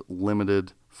capped,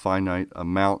 limited, finite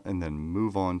amount and then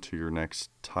move on to your next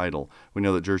title. We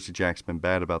know that Jersey Jack's been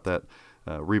bad about that,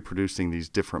 reproducing these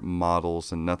different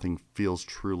models, and nothing feels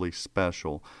truly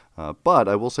special. But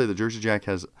I will say that Jersey Jack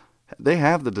they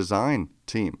have the design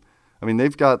team. I mean,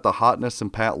 they've got the hotness in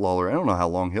Pat Lawler. I don't know how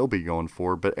long he'll be going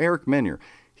for, but Eric Menier,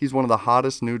 he's one of the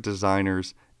hottest new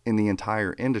designers in the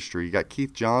entire industry. You got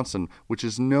Keith Johnson, which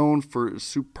is known for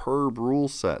superb rule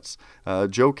sets.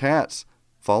 Joe Katz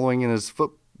following in his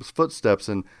footsteps,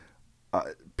 and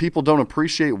people don't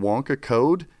appreciate Wonka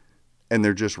code, and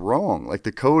they're just wrong. Like,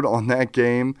 the code on that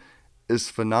game is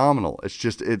phenomenal. It's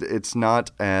just it's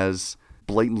not as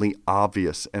blatantly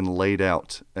obvious and laid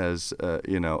out as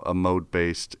a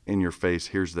mode-based, in-your-face,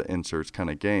 here's the inserts kind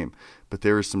of game. But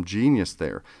there is some genius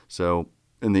there. So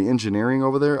in the engineering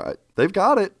over there, they've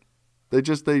got it.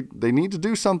 They need to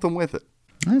do something with it.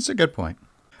 That's a good point.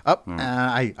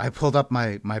 I pulled up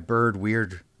my Bird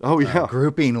Weird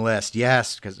grouping list.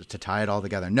 Yes, because to tie it all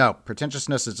together. No,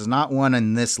 pretentiousness is not one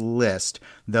in this list,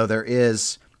 though there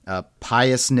is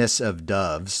piousness of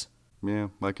doves. Yeah,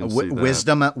 I can see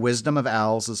that. Wisdom of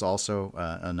owls is also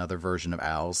another version of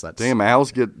owls. Damn,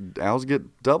 owls get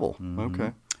double. Mm-hmm.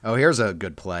 Okay. Oh, here's a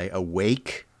good play. A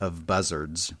wake of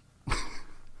buzzards.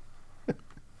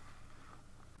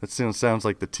 That sounds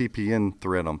like the TPN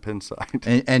thread on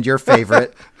Pinside. And your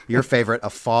favorite, a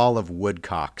fall of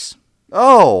woodcocks.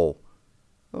 Oh,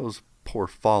 those poor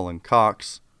fallen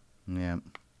cocks. Yeah,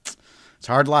 it's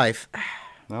hard life. I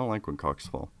don't like when cocks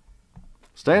fall.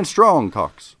 Stand strong,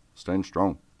 cocks. Stand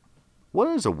strong. What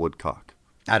is a woodcock?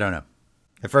 I don't know.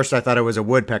 At first, I thought it was a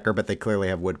woodpecker, but they clearly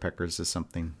have woodpeckers as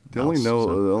something. The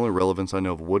only relevance I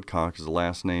know of woodcock is the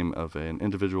last name of an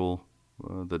individual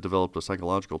that developed a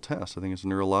psychological test. I think it's a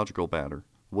neurological batter.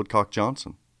 Woodcock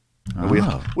Johnson.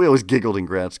 Oh. We always giggled in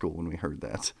grad school when we heard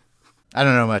that. I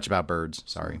don't know much about birds.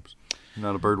 Sorry. You're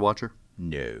not a bird watcher?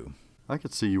 No. I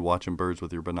could see you watching birds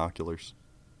with your binoculars.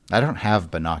 I don't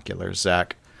have binoculars,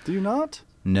 Zach. Do you not?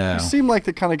 No. You seem like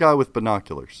the kind of guy with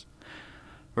binoculars.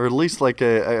 Or at least like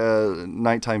a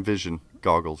nighttime vision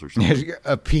goggles or something.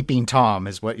 A peeping Tom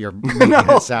is what you're making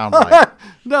it sound like.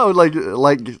 No,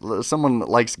 like someone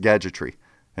likes gadgetry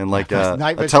and like a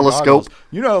telescope.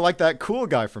 Goggles. Like that cool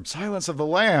guy from Silence of the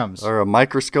Lambs. Or a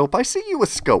microscope. I see you with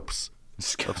scopes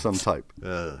of some type.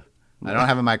 I don't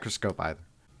have a microscope either.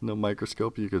 No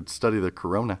microscope? You could study the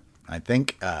corona. I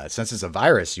think since it's a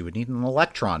virus, you would need an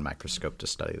electron microscope to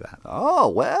study that. Oh,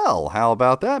 well, how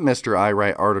about that, Mr. I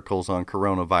write articles on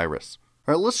coronavirus.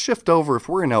 All right, let's shift over. If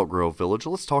we're in Elk Grove Village,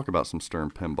 let's talk about some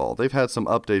Stern Pinball. They've had some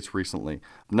updates recently.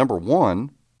 Number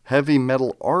one, heavy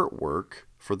metal artwork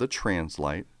for the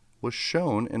Translite was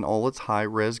shown in all its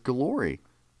high-res glory.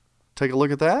 Take a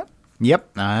look at that.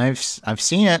 Yep, I've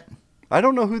seen it. I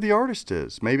don't know who the artist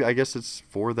is. Maybe, I guess it's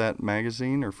for that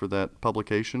magazine or for that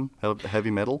publication,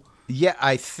 Heavy Metal. Yeah,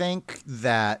 I think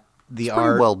that the it's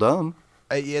art... pretty well done.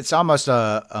 It's almost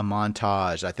a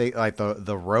montage. I think like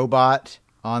the robot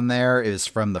on there is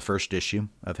from the first issue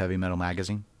of Heavy Metal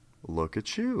magazine. Look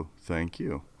at you. Thank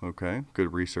you. Okay,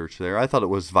 good research there. I thought it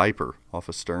was Viper off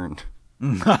of Stern.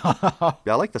 Yeah,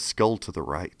 I like the skull to the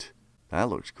right. That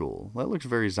looks cool. That looks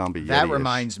very zombie. That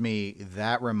reminds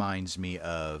me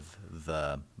of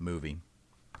the movie.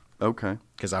 Okay.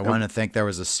 Because I want to think there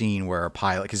was a scene where a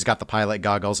pilot, because he's got the pilot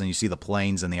goggles and you see the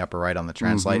planes in the upper right on the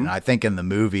Translite. Mm-hmm. And I think in the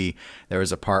movie there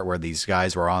was a part where these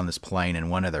guys were on this plane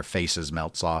and one of their faces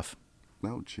melts off.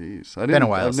 Oh, jeez. Been a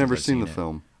while. I've never seen the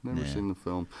film. Never seen the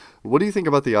film. What do you think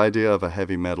about the idea of a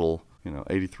Heavy Metal,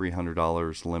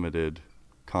 $8,300 limited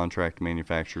contract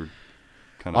manufactured?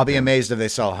 I'll be amazed if they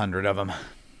sell 100 of them.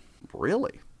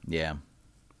 Really? Yeah.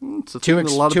 It's too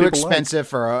expensive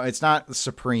for it's not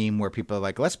Supreme where people are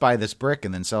like, let's buy this brick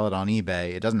and then sell it on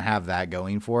eBay. It doesn't have that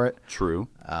going for it. True.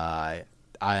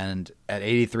 And at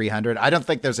 8,300, I don't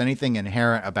think there's anything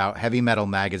inherent about Heavy Metal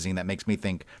magazine that makes me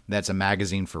think that's a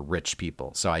magazine for rich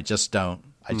people. So I just don't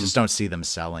see them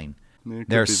selling.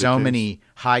 There are so many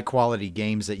high quality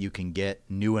games that you can get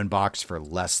new in box for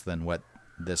less than what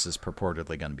this is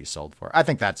purportedly going to be sold for. I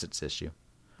think that's its issue.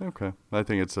 Okay. I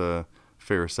think it's a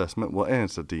fair assessment. Well, and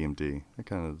it's a DMD. It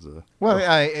kind of is a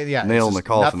yeah, nail in the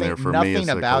coffin there for me as a Nothing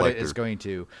about collector. it is going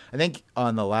to. I think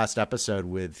on the last episode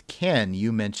with Ken,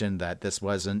 you mentioned that this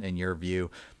wasn't, in your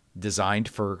view, designed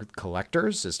for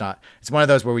collectors. It's not. It's one of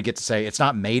those where we get to say it's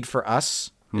not made for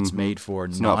us. It's made for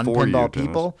non-pinball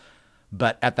people.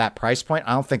 But at that price point,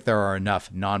 I don't think there are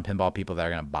enough non-pinball people that are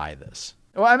going to buy this.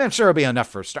 Well, I'm sure it'll be enough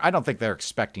for. I don't think they're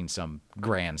expecting some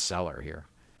grand seller here.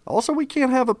 Also, we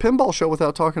can't have a pinball show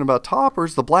without talking about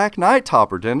toppers. The Black Knight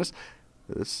topper, Dennis,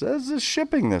 it says it's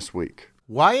shipping this week.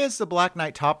 Why is the Black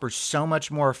Knight topper so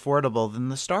much more affordable than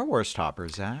the Star Wars topper,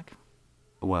 Zach?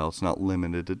 Well, it's not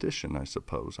limited edition, I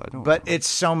suppose. I don't. But know. It's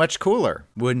so much cooler,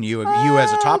 wouldn't you? You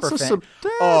as a topper fan.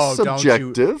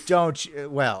 Subjective. Don't you?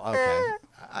 Well, okay.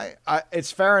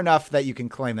 It's fair enough that you can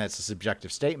claim that's a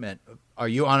subjective statement. Are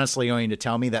you honestly going to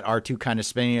tell me that R2 kind of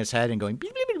spinning his head and going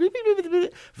beep, beep, beep, beep, beep,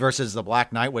 beep, versus the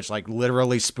Black Knight, which like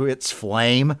literally spits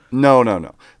flame? No.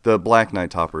 The Black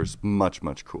Knight topper is much,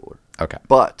 much cooler. Okay.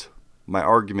 But my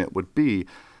argument would be,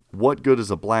 what good is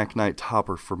a Black Knight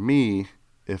topper for me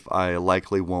if I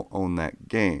likely won't own that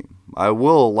game? I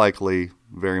will likely,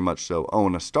 very much so,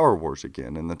 own a Star Wars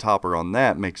again, and the topper on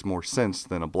that makes more sense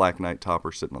than a Black Knight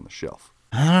topper sitting on the shelf.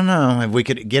 I don't know. If we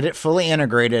could get it fully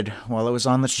integrated while it was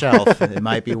on the shelf, it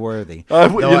might be worthy. I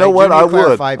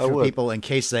would. For people, in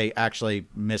case they actually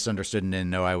misunderstood and didn't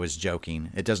know I was joking,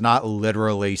 it does not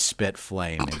literally spit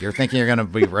flame. If you're thinking you're going to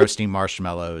be roasting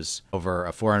marshmallows over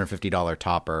a $450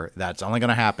 topper, that's only going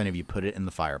to happen if you put it in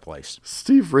the fireplace.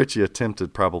 Steve Ritchie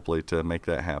attempted probably to make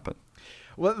that happen.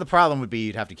 Well, the problem would be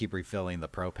you'd have to keep refilling the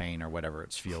propane or whatever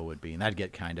its fuel would be, and that'd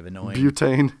get kind of annoying.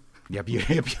 Butane. Yeah,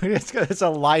 it's a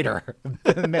lighter.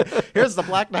 Here's the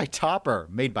Black Knight topper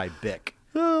made by Bic.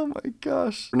 Oh my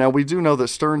gosh. Now, we do know that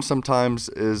Stern sometimes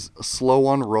is slow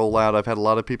on rollout. I've had a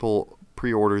lot of people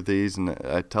pre-order these, and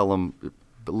I tell them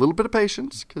a little bit of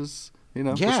patience because,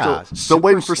 we're still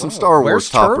waiting for some Star Wars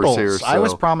toppers Turtles? here. So. I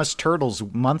was promised Turtles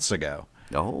months ago.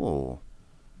 Oh,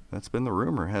 that's been the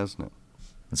rumor, hasn't it?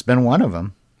 It's been one of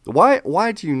them.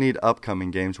 Why do you need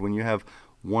upcoming games when you have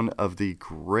one of the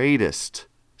greatest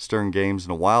Stern games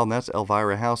in a while, and that's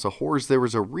Elvira House of Horrors? There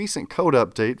was a recent code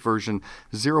update, version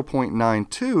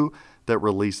 0.92, that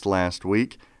released last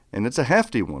week, and it's a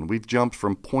hefty one. We've jumped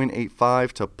from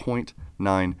 0.85 to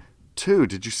 0.92.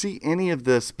 Did you see any of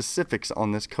the specifics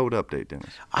on this code update,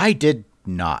 Dennis? I did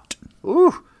not.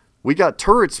 Ooh. We got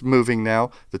turrets moving now.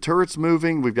 The turret's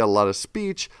moving. We've got a lot of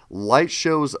speech. Light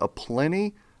shows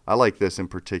aplenty. I like this in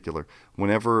particular.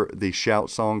 Whenever the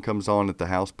shout song comes on at the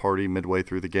house party midway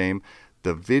through the game,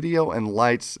 the video and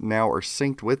lights now are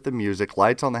synced with the music.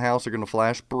 Lights on the house are going to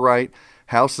flash bright.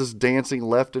 Houses dancing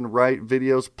left and right.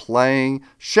 Videos playing.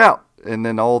 Shout. And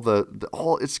then all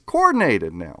it's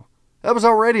coordinated now. That was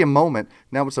already a moment.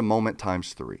 Now it's a moment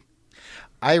times 3.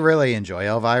 I really enjoy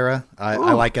Elvira. I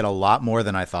like it a lot more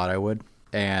than I thought I would.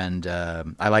 And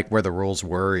I like where the rules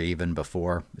were even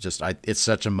before. It's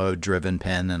such a mode-driven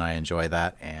pen, and I enjoy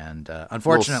that. And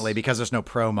unfortunately, because there's no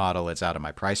pro model, it's out of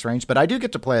my price range. But I do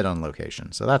get to play it on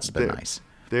location, so that's been nice.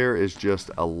 There is just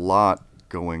a lot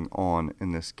going on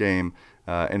in this game.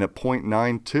 And at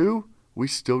 0.92, we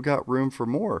still got room for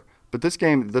more. But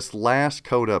this last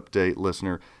code update,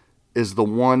 listener, is the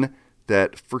one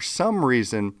that, for some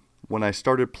reason, when I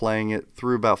started playing it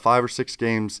through about 5 or 6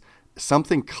 games,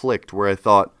 something clicked where I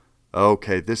thought,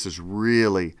 okay, this is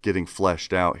really getting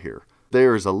fleshed out here.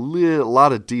 There's a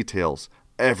lot of details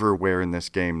everywhere in this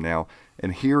game now,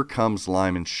 and here comes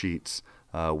Lyman Sheets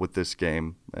with this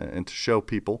game. And to show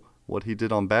people what he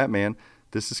did on Batman,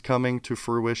 this is coming to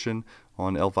fruition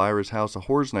on Elvira's House of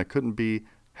Horrors, and I couldn't be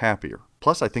happier.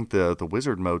 Plus, I think the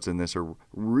wizard modes in this are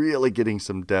really getting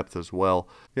some depth as well.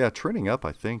 Yeah, trending up,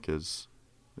 I think, is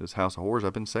House of Horrors.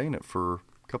 I've been saying it for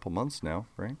a couple months now,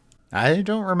 right? I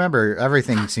don't remember.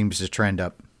 Everything seems to trend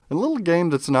up. A little game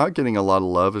that's not getting a lot of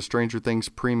love is Stranger Things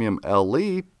Premium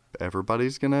LE.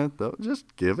 Everybody's going to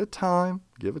just give it time.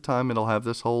 Give it time. It'll have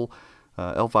this whole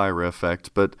Elvira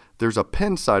effect. But there's a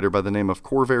Pinsider by the name of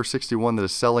Corvair61 that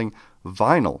is selling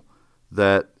vinyl.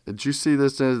 Did you see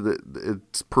this?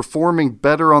 It's performing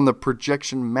better on the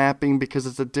projection mapping because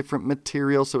it's a different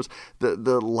material. So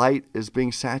the light is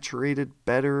being saturated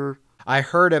better. I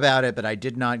heard about it, but I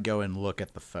did not go and look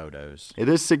at the photos. It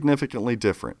is significantly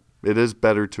different. It is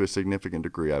better to a significant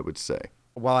degree, I would say.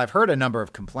 Well, I've heard a number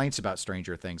of complaints about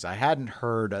Stranger Things. I hadn't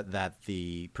heard that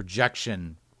the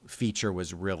projection feature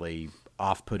was really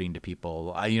off-putting to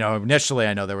people. Initially,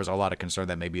 I know there was a lot of concern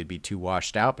that maybe it'd be too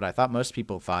washed out, but I thought most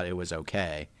people thought it was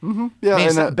okay. Mm-hmm.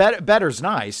 Yeah, better's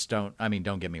nice. Don't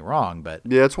get me wrong, but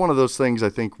yeah, it's one of those things I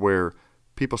think where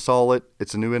People saw it.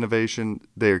 It's a new innovation.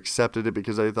 They accepted it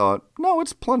because they thought, no,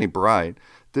 it's plenty bright.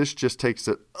 This just takes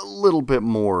it a little bit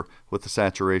more with the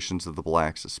saturations of the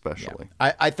blacks especially.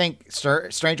 Yeah. I think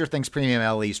Stranger Things Premium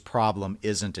LE's problem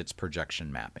isn't its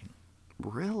projection mapping.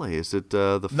 Really? Is it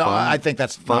the fun? No, I think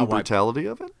that's fun brutality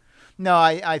of it? No,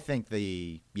 I think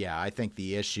the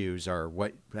issues are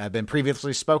what have been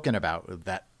previously spoken about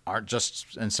that aren't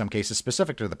just in some cases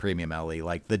specific to the Premium LE,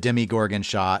 like the Demigorgon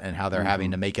shot and how they're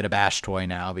having to make it a bash toy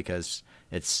now because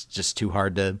it's just too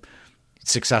hard to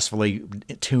successfully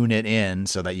tune it in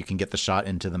so that you can get the shot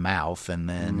into the mouth. And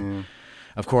then,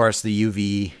 of course, the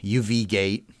UV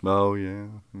gate. Oh, yeah.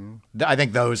 I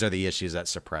think those are the issues that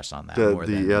suppress on that.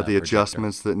 The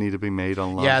adjustments that need to be made on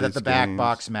a lot of that these the back games.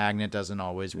 box magnet doesn't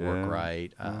always work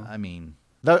right. I mean,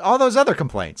 all those other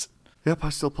complaints. Yep, I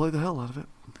still play the hell out of it.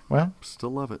 Well,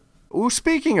 still love it. Oh,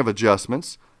 speaking of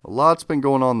adjustments, a lot's been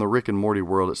going on in the Rick and Morty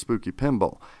world at Spooky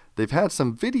Pinball. They've had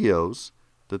some videos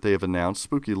that they have announced.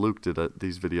 Spooky Luke did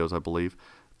these videos, I believe.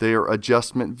 They are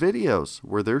adjustment videos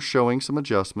where they're showing some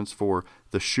adjustments for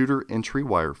the shooter entry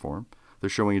wireform. They're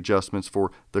showing adjustments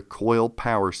for the coil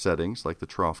power settings, like the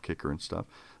trough kicker and stuff.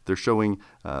 They're showing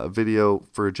a video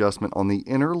for adjustment on the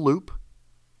inner loop.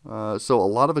 So a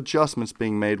lot of adjustments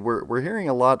being made. We're hearing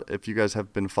a lot, if you guys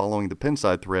have been following the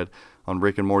Pinside thread on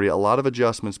Rick and Morty, a lot of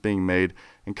adjustments being made,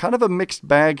 and kind of a mixed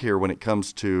bag here when it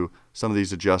comes to some of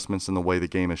these adjustments and the way the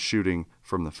game is shooting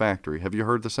from the factory. Have you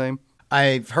heard the same?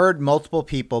 I've heard multiple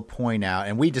people point out,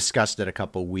 and we discussed it a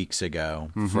couple weeks ago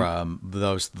from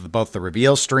both the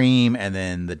reveal stream and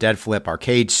then the Dead Flip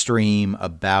arcade stream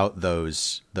about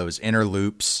those inner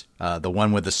loops, the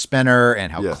one with the spinner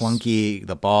and how clunky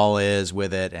the ball is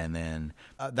with it, and then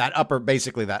that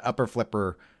upper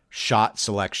flipper shot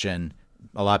selection.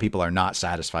 A lot of people are not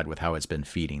satisfied with how it's been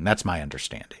feeding. That's my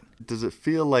understanding. Does it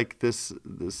feel like this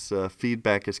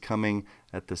feedback is coming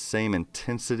at the same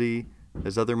intensity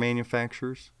as other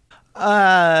manufacturers?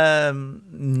 No,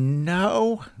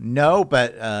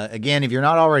 but again, if you're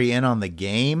not already in on the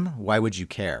game, why would you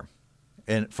care?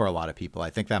 And for a lot of people, I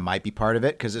think that might be part of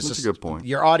it because it's a good point.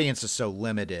 Your audience is so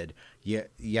limited. You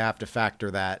have to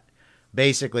factor that.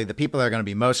 Basically, the people that are going to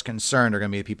be most concerned are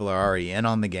going to be the people that are already in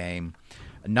on the game.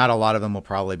 Not a lot of them will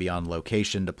probably be on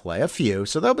location to play. A few.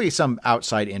 So there'll be some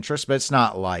outside interest, but it's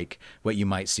not like what you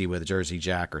might see with Jersey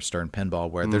Jack or Stern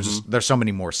Pinball where there's so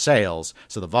many more sales.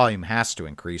 So the volume has to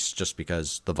increase just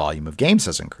because the volume of games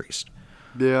has increased.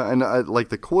 Yeah, and like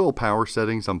the coil power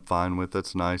settings, I'm fine with.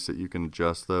 That's nice that you can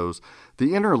adjust those.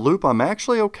 The inner loop, I'm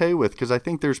actually okay with because I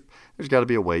think there's got to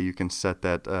be a way you can set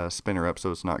that spinner up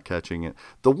so it's not catching it.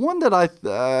 The one that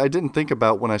I didn't think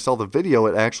about when I saw the video,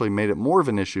 it actually made it more of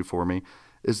an issue for me,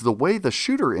 is the way the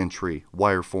shooter entry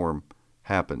wireform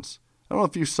happens. I don't know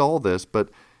if you saw this, but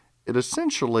it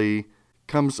essentially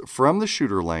comes from the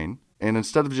shooter lane, and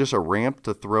instead of just a ramp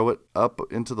to throw it up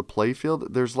into the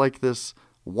playfield, there's like this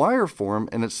wireform,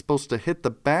 and it's supposed to hit the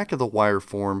back of the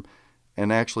wireform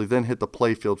and actually then hit the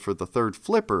playfield for the third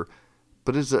flipper.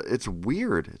 But it's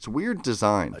weird. It's weird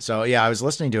design. So, yeah, I was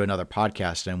listening to another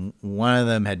podcast, and one of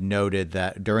them had noted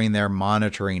that during their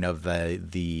monitoring of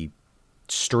the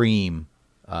stream,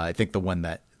 I think the one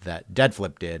that Dead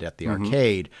Flip did at the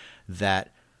arcade,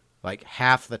 that like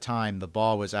half the time the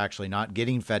ball was actually not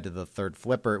getting fed to the third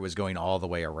flipper. It was going all the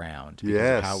way around.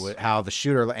 Yes. How the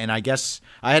shooter, and I guess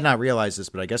I had not realized this,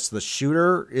 but I guess the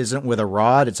shooter isn't with a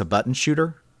rod. It's a button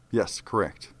shooter. Yes,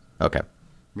 correct. Okay.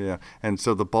 Yeah, and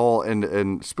so the ball,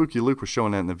 and Spooky Luke was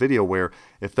showing that in the video where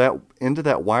if that end of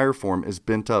that wireform is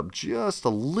bent up just a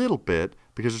little bit,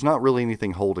 because there's not really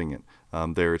anything holding it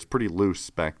there. It's pretty loose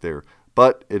back there.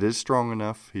 But it is strong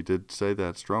enough. He did say that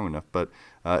it's strong enough. But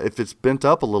if it's bent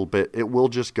up a little bit, it will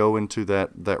just go into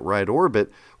that right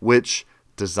orbit, which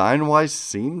design-wise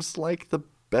seems like the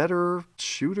better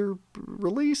shooter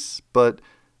release. But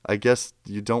I guess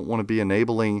you don't want to be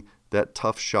enabling that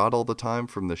tough shot all the time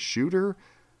from the shooter.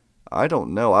 I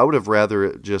don't know. I would have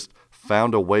rather just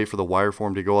found a way for the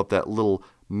wireform to go up that little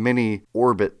mini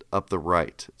orbit up the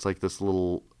right. It's like this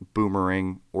little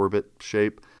boomerang orbit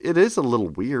shape. It is a little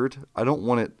weird. I don't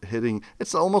want it hitting.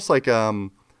 It's almost like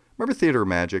remember Theater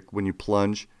Magic when you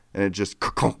plunge and it just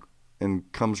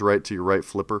and comes right to your right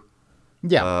flipper?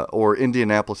 Yeah. Or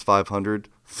Indianapolis 500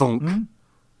 thunk. Mm-hmm.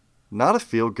 Not a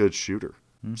feel good shooter.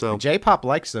 Mm-hmm. So J-Pop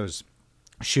likes those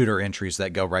shooter entries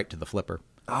that go right to the flipper.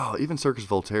 Oh, even Circus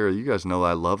Voltaire, you guys know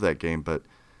I love that game, but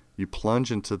you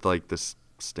plunge into like this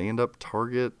stand-up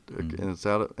target, and it's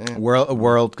out of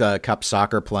World Cup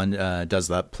soccer plunge does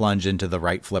that plunge into the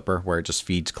right flipper where it just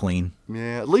feeds clean.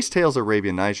 Yeah, at least Tales of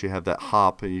Arabian Nights, you have that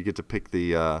hop, and you get to pick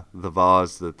the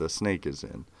vase that the snake is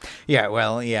in. Yeah,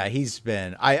 well, yeah, he's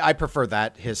been. I prefer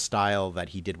his style that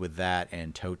he did with that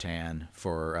and Totan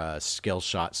for skill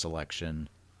shot selection.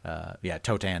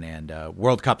 Totan and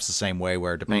World Cup's the same way,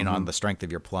 where depending on the strength of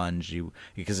your plunge,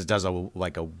 because it does a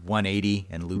 180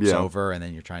 and loops over, and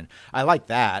then you're trying. I like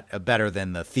that better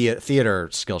than the theater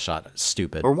skill shot.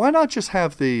 Stupid. Or why not just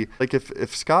have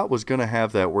if Scott was going to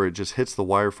have that where it just hits the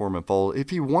wire form and falls,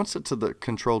 if he wants it to the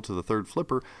control to the third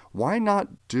flipper, why not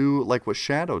do like what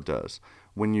Shadow does?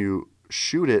 When you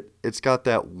shoot it, it's got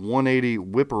that 180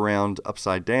 whip around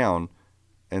upside down,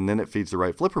 and then it feeds the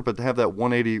right flipper. But to have that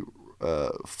 180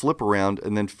 flip around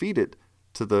and then feed it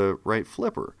to the right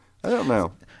flipper. I don't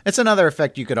know. It's another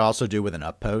effect you could also do with an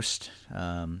up post.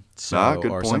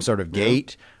 Or some sort of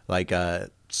gate, like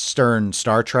a Stern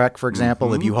Star Trek, for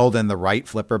example. If you hold in the right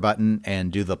flipper button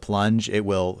and do the plunge, it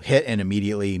will hit and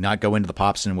immediately not go into the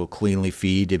pops and will cleanly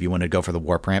feed. If you want to go for the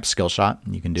warp ramp skill shot,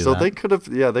 you can do that. So they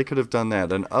could have done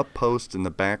that. An up post in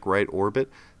the back right orbit,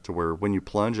 to where when you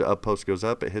plunge, the up post goes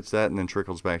up, it hits that, and then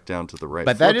trickles back down to the right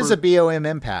But flipper. that is a BOM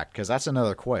impact, because that's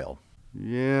another coil.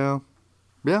 Yeah.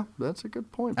 Yeah, that's a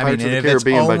good point. I mean, Pirates of the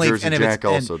Caribbean by Jersey Jack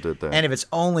also did that. And if it's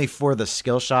only for the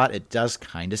skill shot, it does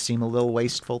kind of seem a little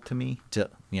wasteful to me.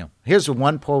 Here's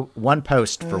one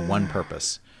post for one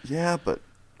purpose. Yeah, but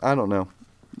I don't know.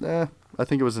 I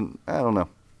think it was I don't know.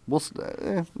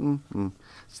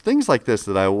 It's things like this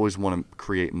that I always want to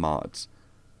create mods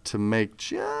to make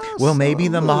just. Well, maybe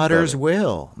the modders better.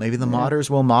 will. Maybe the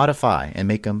modders will modify and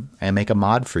make a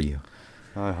mod for you.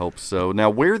 I hope so. Now,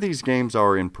 where these games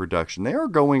are in production, they are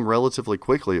going relatively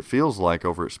quickly, it feels like,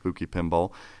 over at Spooky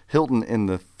Pinball. Hilton, in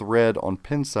the thread on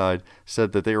Pinside,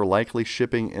 said that they are likely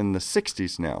shipping in the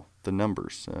 60s now, the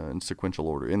numbers in sequential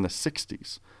order, in the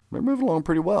 60s. They're moving along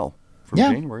pretty well from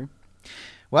January.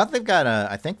 Well, they've got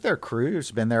I think their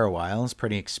crew's been there a while. It's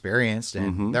pretty experienced,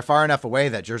 and they're far enough away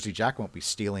that Jersey Jack won't be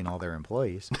stealing all their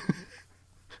employees.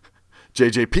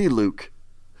 JJP Luke.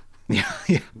 Yeah,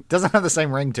 doesn't have the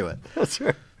same ring to it. That's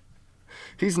right.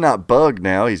 He's not Bug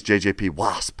now. He's JJP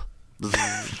Wasp.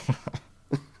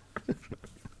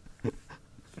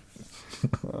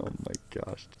 Oh my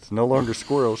gosh! It's no longer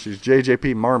Squirrel. She's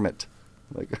JJP Marmot.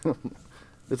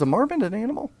 Is a marmot an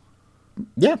animal?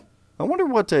 Yeah. I wonder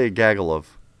what a gaggle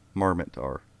of marmot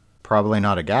are. Probably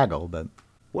not a gaggle, but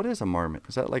what is a marmot?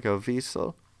 Is that like a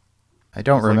visa? I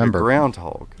don't remember. Like a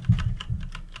groundhog.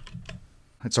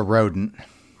 It's a rodent.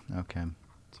 Okay.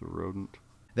 It's a rodent.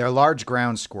 They're large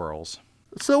ground squirrels.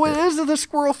 So it is the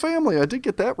squirrel family. I did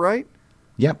get that right.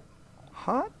 Yep.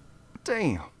 Hot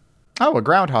damn. Oh, a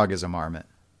groundhog is a marmot.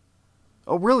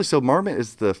 Oh, really? So marmot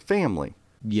is the family?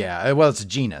 Yeah. Well, it's a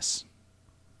genus.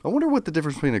 I wonder what the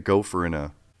difference between a gopher and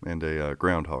a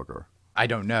groundhog are. I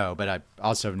don't know, but I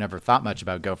also have never thought much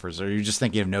about gophers. Are you just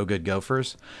thinking of No Good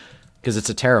Gophers? Because it's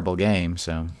a terrible game,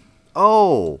 so.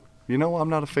 Oh, I'm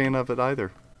not a fan of it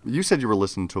either. You said you were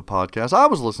listening to a podcast. I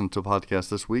was listening to a podcast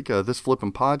this week. This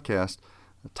Flippin' Podcast,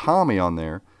 Tommy on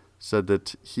there said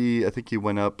that I think he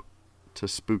went up to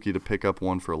Spooky to pick up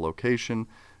one for a location,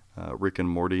 Rick and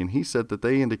Morty, and he said that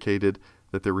they indicated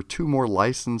that there were 2 more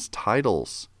licensed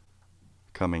titles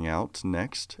coming out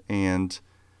next, and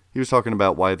he was talking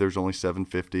about why there's only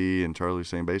 750, and Charlie was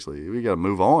saying basically we got to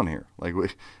move on here. Like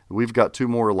we've got 2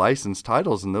 more licensed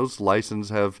titles, and those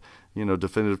licenses have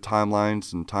definitive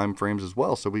timelines and time frames as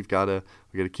well. So we got to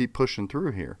keep pushing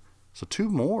through here. So 2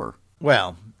 more.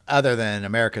 Well, other than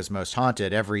America's Most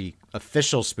Haunted, every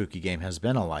official Spooky game has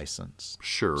been a license.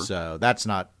 Sure. So that's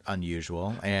not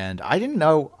unusual. And I didn't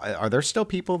know, are there still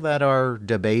people that are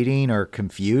debating or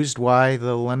confused why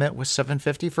the limit was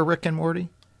 750 for Rick and Morty?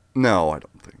 No, I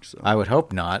don't think so. I would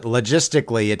hope not.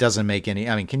 Logistically, it doesn't make any...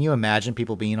 I mean, can you imagine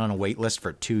people being on a wait list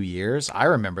for 2 years? I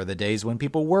remember the days when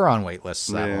people were on wait lists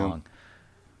that long.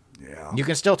 Yeah. You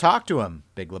can still talk to them,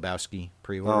 Big Lebowski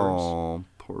pre-orders. Oh,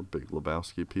 poor Big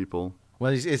Lebowski people.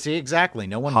 Well, see, exactly.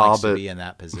 No one Hobbit. likes to be in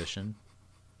that position.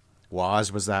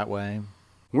 Woz was that way.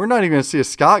 We're not even going to see a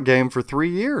Scott game for 3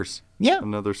 years. Yeah.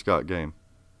 Another Scott game.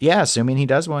 Yeah, assuming he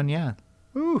does one, yeah.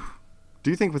 Ooh. Do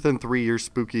you think within 3 years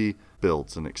Spooky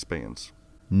builds and expands?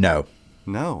 No.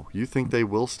 No. You think they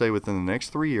will stay within the next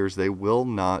 3 years? They will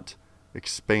not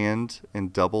expand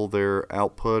and double their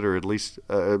output, or at least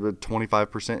a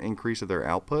 25% increase of their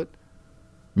output?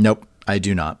 Nope, I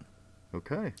do not.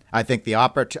 Okay. I think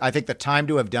the time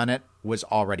to have done it was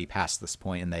already past this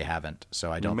point, and they haven't.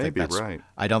 So I don't think that's right.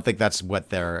 I don't think that's what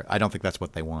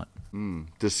they want.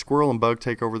 Does Squirrel and Bug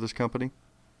take over this company?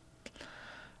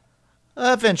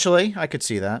 Eventually, I could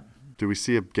see that. Do we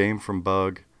see a game from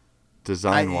Bug,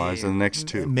 design-wise, in the next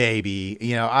 2?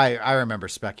 Maybe. I remember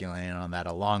speculating on that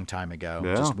a long time ago,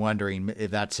 just wondering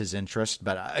if that's his interest.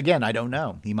 But again, I don't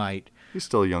know. He might. He's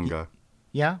still a young guy.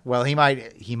 Yeah, well, he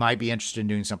might be interested in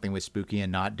doing something with Spooky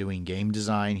and not doing game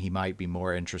design. He might be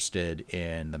more interested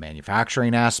in the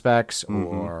manufacturing aspects,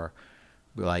 or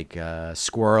like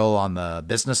Squirrel on the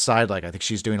business side. Like I think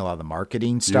she's doing a lot of the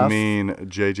marketing stuff. You mean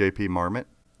JJP Marmot?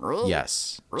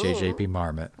 Yes, JJP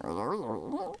Marmot.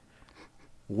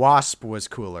 Wasp was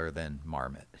cooler than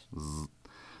Marmot.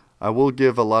 I will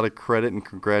give a lot of credit and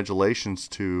congratulations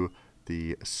to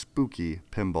the Spooky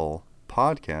Pinball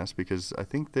podcast, because I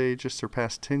think they just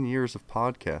surpassed 10 years of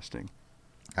podcasting.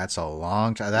 That's a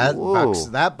long time.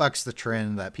 That bucks the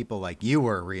trend that people like you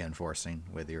were reinforcing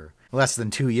with your less than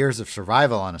 2 years of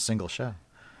survival on a single show.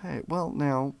 Hey, well,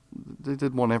 now they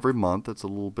did one every month. That's a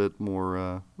little bit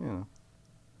more,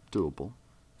 doable.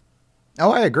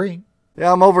 Oh, I agree.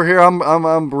 Yeah, I'm over here.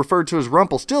 I'm referred to as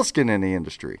Rumpelstiltsden in the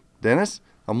industry, Dennis.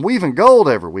 I'm weaving gold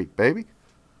every week, baby.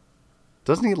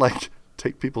 Doesn't he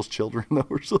take people's children though,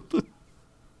 or something?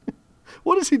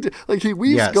 What does he do? He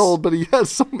weaves gold, but he has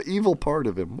some evil part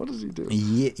of him. What does he do?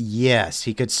 Yes,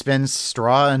 he could spin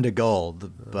straw into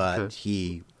gold, but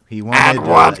he wanted. At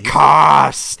what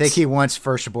cost? I think he wants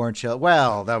firstborn children.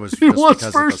 Well, that was he wants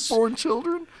firstborn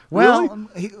children. Well,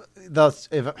 really?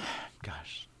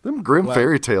 Them grim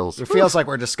fairy tales. It feels like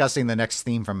we're discussing the next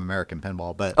theme from American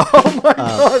Pinball, but oh my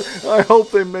god! I hope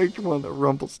they make one of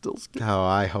Rumpelstiltskin. Oh,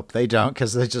 I hope they don't,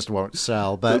 because they just won't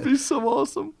sell. But that'd be so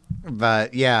awesome.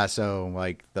 But yeah, so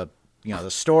the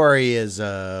story is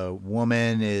a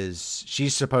woman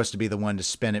she's supposed to be the one to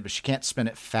spin it, but she can't spin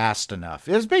it fast enough.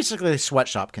 It was basically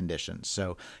sweatshop conditions.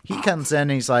 So he comes in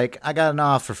and he's like, "I got an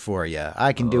offer for you.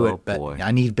 I can do it, but I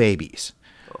need babies."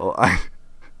 Oh,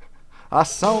 I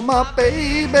saw my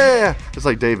baby. It's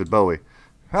like David Bowie.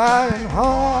 Crying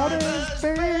hard as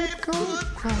babe could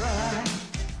cry.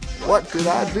 What did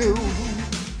I do?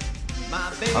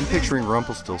 I'm picturing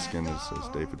Rumpelstiltskin as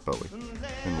David Bowie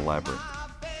in the Labyrinth.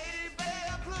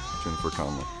 Jennifer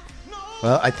Connelly.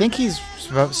 Well, I think he's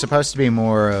supposed to be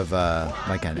more of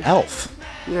like an elf.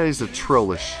 Yeah, he's a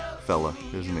trollish fella,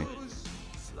 isn't he?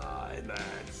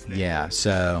 Yeah,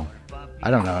 so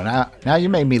I don't know. Now you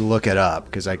made me look it up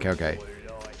because okay.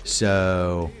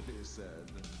 So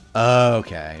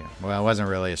okay. Well, it wasn't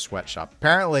really a sweatshop.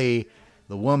 Apparently,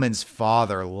 the woman's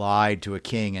father lied to a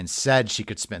king and said she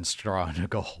could spin straw into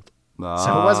gold.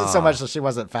 So it wasn't so much that she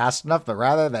wasn't fast enough, but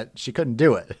rather that she couldn't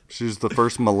do it. She's the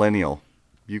first millennial.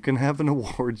 You can have an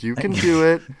award. You can do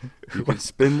it. You can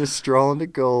spin the straw into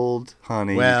gold,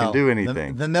 honey. Well, you can do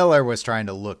anything. The miller was trying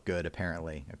to look good,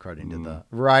 apparently, according to the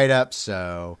write-up.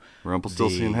 So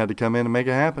Rumpelstiltskin had to come in and make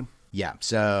it happen. Yeah.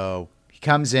 So he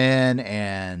comes in,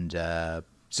 and so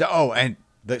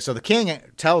the king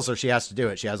tells her she has to do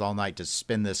it. She has all night to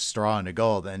spin this straw into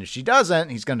gold, and if she doesn't,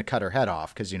 he's going to cut her head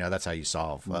off because that's how you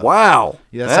solve. Wow.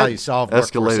 That's how you solve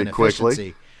workforce escalated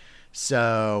inefficiency. Quickly.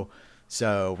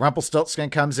 So Rumpelstiltskin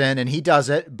comes in and he does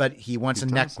it, but he wants a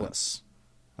necklace.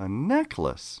 A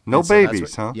necklace? No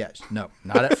babies, huh? Yes, no,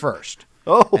 not at first.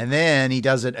 Oh. And then he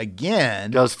does it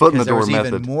again. Does foot in the door there was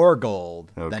method. even more gold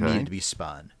that needed to be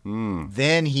spun.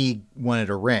 Then he wanted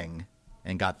a ring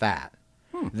and got that.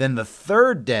 Then the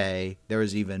third day, there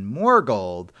was even more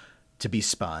gold to be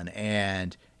spun,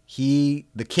 and the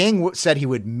king said he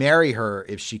would marry her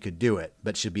if she could do it,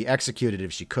 but she'd be executed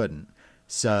if she couldn't.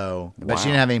 But she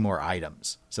didn't have any more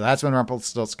items. So that's when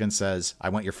Rumpelstiltskin says, "I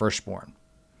want your firstborn."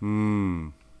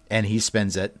 And he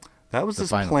spins it. That was his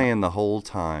plan the whole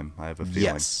time, I have a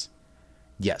feeling.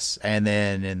 Yes. And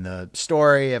then in the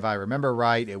story, if I remember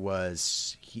right, it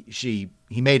was he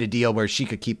made a deal where she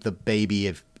could keep the baby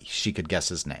if she could guess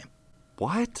his name.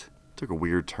 What? Took a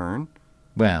weird turn.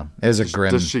 Well, it was a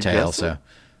grim tale, so.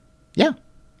 Yeah.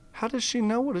 How does she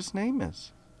know what his name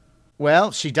is?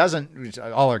 Well, she doesn't.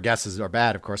 All her guesses are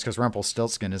bad, of course, because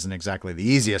Rumpelstiltskin isn't exactly the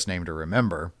easiest name to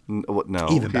remember. No,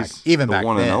 even back the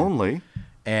one then. And only.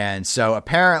 And so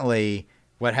apparently,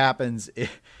 what happens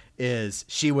is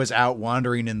she was out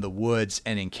wandering in the woods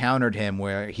and encountered him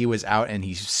where he was out and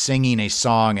he's singing a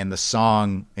song, and the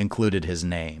song included his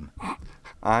name.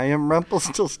 I am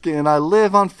Rumpelstiltskin. I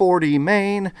live on 40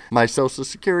 Main. My social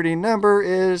security number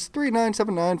is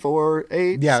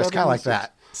 3979487. Yeah, it's kind of like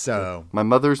that. So my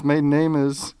mother's maiden name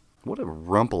is, what a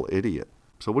Rumple idiot.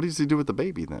 So what does he do with the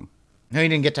baby then? No, he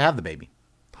didn't get to have the baby.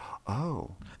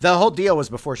 Oh. The whole deal was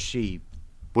before she...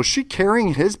 Was she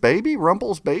carrying his baby?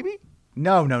 Rumple's baby?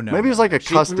 No. Maybe it was like a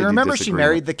custody Remember, she disagreement.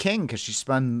 married the king because she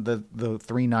spun the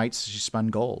 3 nights she spun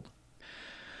gold.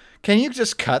 Can you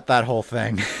just cut that whole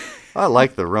thing? I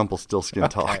like the Rumpelstiltskin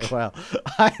talk. Well,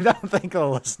 I don't think the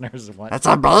listeners want. That's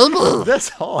a baby. This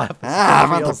whole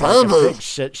episode feels like a big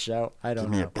shit show. I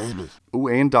don't know. Baby. Ooh,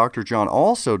 and Dr. John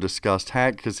also discussed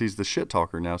because he's the shit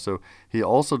talker now. So he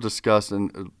also discussed,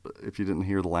 and if you didn't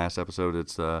hear the last episode,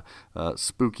 it's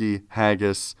spooky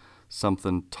haggis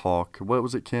something talk. What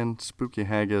was it, Ken? Spooky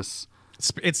haggis.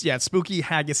 It's Spooky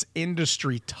Haggis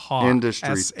Industry Talk.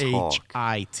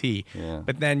 SHIT. Yeah.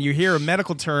 But then you hear a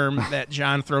medical term that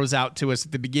John throws out to us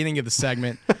at the beginning of the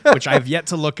segment, which I've yet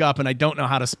to look up, and I don't know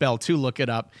how to spell to look it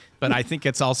up. But I think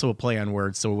it's also a play on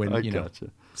words. So when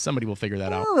somebody will figure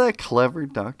that out. Oh, that clever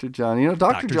Dr. John.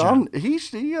 Dr. John, he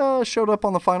showed up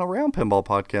on the Final Round Pinball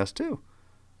podcast too.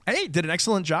 Hey, did an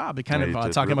excellent job. He kind of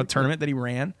talking really about a tournament that he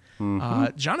ran.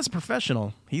 Mm-hmm. John is a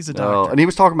professional. He's a doctor. And he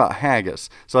was talking about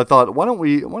haggis. So I thought, why don't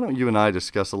you and I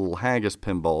discuss a little haggis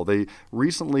pinball? They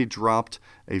recently dropped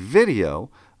a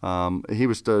video.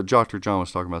 Dr. John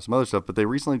was talking about some other stuff, but they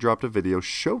recently dropped a video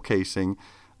showcasing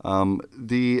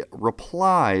the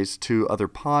replies to other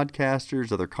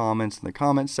podcasters, other comments in the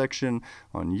comment section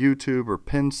on YouTube or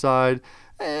Pinside.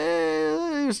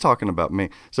 He was talking about me.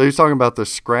 So he was talking about the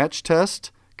scratch test.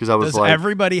 Does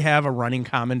everybody have a running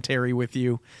commentary with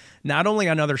you? Not only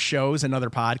on other shows and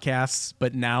other podcasts,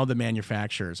 but now the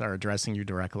manufacturers are addressing you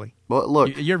directly. Well,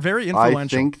 look, you're very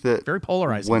influential. I think that very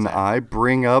polarizing. When I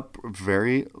bring up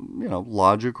very,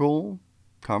 logical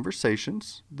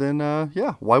conversations, then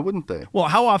why wouldn't they? Well,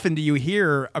 how often do you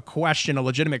hear a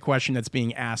legitimate question that's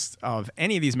being asked of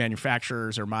any of these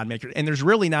manufacturers or mod makers, and there's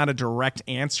really not a direct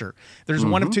answer? There's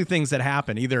one of two things that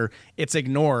happen. Either it's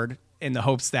ignored in the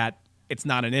hopes that it's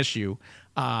not an issue,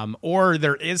 or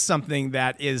there is something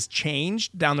that is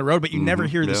changed down the road, but you never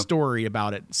hear the story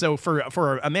about it. So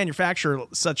for a manufacturer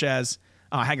such as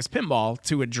Haggis Pinball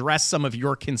to address some of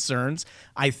your concerns,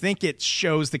 I think it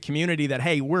shows the community that,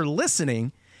 hey, we're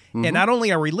listening, and not only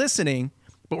are we listening,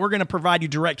 but we're going to provide you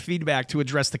direct feedback to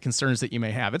address the concerns that you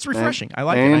may have. It's refreshing. I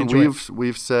like it. I enjoy it.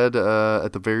 We've said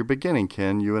at the very beginning,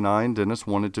 Ken, you and I and Dennis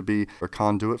wanted to be a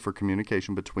conduit for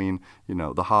communication between, the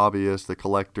hobbyists, the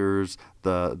collectors,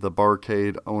 the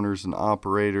barcade owners and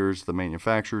operators, the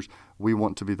manufacturers. We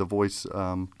want to be the voice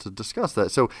to discuss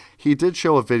that. So he did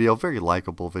show a video, very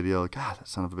likable video. God, that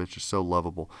son of a bitch is so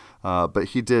lovable. But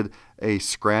he did a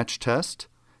scratch test.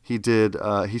 He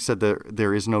said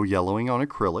there is no yellowing on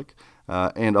acrylic.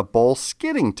 And a ball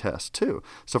skidding test, too.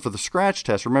 So for the scratch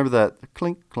test, remember that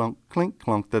clink,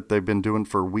 clunk that they've been doing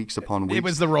for weeks upon weeks? It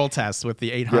was the roll test with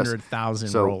the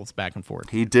 800,000 rolls back and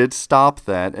forth. He did stop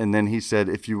that, and then he said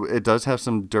it does have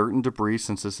some dirt and debris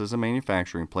since this is a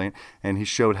manufacturing plant, and he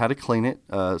showed how to clean it,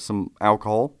 some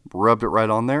alcohol, rubbed it right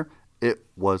on there. It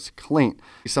was clean.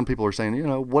 Some people are saying,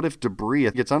 what if debris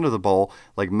gets under the ball,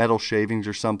 like metal shavings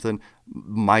or something?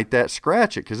 Might that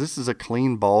scratch it? Because this is a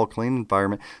clean ball, clean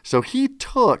environment. So he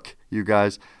took, you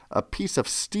guys, a piece of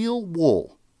steel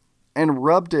wool and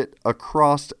rubbed it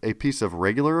across a piece of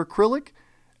regular acrylic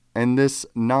and this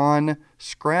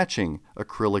non-scratching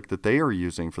acrylic that they are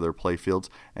using for their playfields.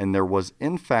 And there was,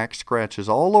 in fact, scratches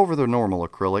all over the normal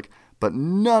acrylic, but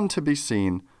none to be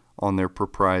seen on their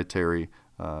proprietary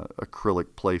acrylic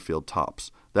playfield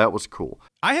tops. That was cool.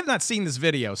 I have not seen this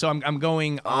video, so I'm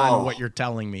going on what you're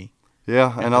telling me.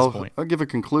 Yeah, and I'll give a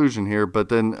conclusion here, but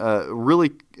then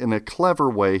really in a clever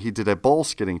way, he did a ball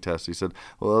skidding test. He said,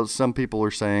 well, some people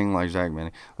are saying, like Zach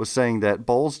Manning was saying, that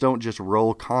balls don't just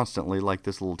roll constantly like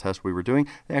this little test we were doing.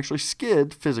 They actually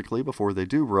skid physically before they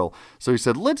do roll. So he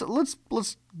said, let's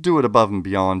do it above and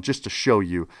beyond just to show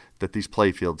you that these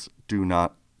playfields do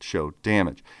not show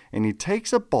damage. And he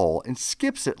takes a ball and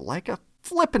skips it like a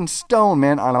flipping stone,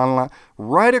 man,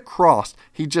 right across.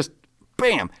 He just,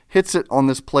 bam, hits it on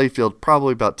this playfield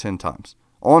probably about 10 times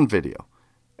on video.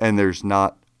 And there's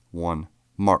not one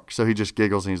mark. So he just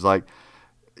giggles and he's like,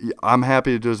 I'm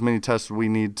happy to do as many tests as we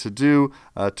need to do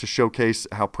to showcase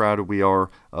how proud we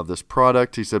are of this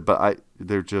product. He said, but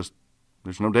there's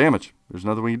no damage. There's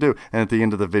nothing we can do. And at the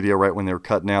end of the video, right when they were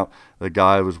cutting out, the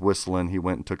guy was whistling. He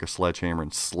went and took a sledgehammer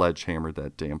and sledgehammered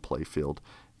that damn playfield.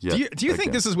 Do you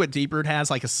think this is what Deepbird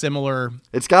has, like a similar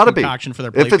it's gotta concoction be. For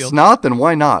their playfield? If it's not, then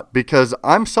why not? Because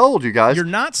I'm sold, you guys. You're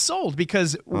not sold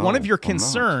because one of your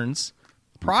concerns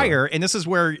prior, and this is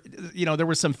where there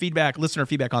was some listener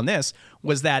feedback on this,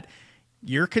 was that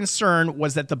your concern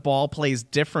was that the ball plays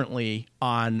differently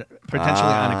on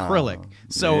acrylic.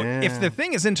 So if the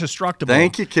thing is indestructible.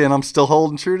 Thank you, Ken. I'm still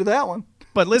holding true to that one.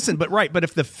 But listen, but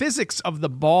if the physics of the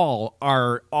ball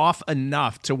are off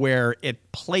enough to where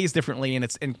it plays differently and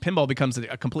pinball becomes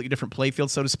a completely different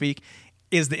playfield, so to speak,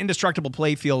 is the indestructible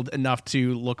playfield enough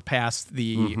to look past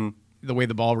the way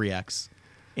the ball reacts?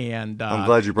 And I'm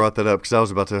glad you brought that up because I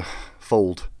was about to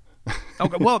fold.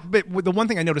 Okay, well, but the one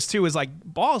thing I noticed too is like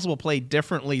balls will play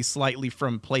differently slightly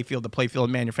from playfield to playfield,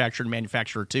 manufacturer to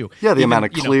manufacturer too. Yeah, the amount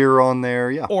of clear on there,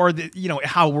 yeah. Or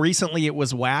how recently it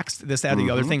was waxed, this, that, or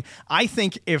the other thing. I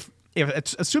think if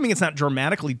it's, assuming it's not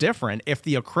dramatically different, if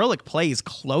the acrylic plays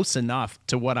close enough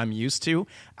to what I'm used to,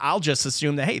 I'll just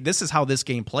assume that, hey, this is how this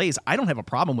game plays. I don't have a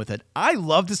problem with it. I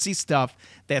love to see stuff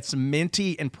that's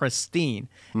minty and pristine.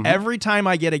 Every time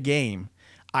I get a game,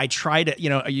 I try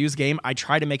to, a used game, I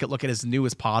try to make it look as new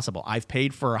as possible. I've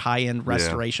paid for a high-end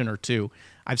restoration or two.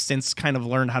 I've since kind of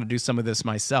learned how to do some of this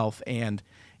myself, and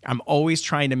I'm always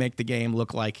trying to make the game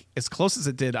look like as close as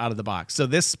it did out of the box. So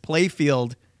this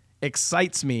playfield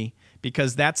excites me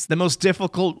because that's the most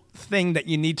difficult thing that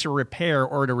you need to repair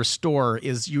or to restore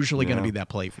is usually going to be that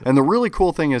playfield. And the really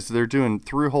cool thing is they're doing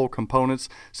through-hole components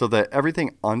so that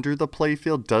everything under the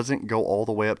playfield doesn't go all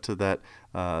the way up to that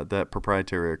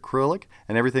proprietary acrylic,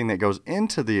 and everything that goes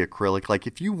into the acrylic, like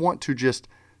if you want to just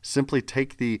simply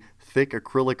take the thick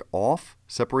acrylic off,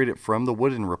 separate it from the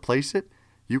wood and replace it,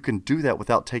 you can do that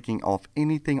without taking off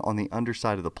anything on the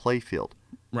underside of the playfield.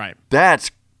 Right. That's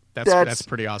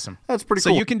pretty awesome. That's pretty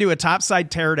cool. So you can do a topside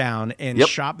teardown and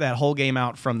shop that whole game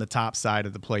out from the top side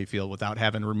of the playfield without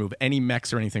having to remove any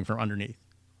mechs or anything from underneath.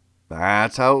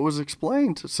 That's how it was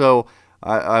explained. So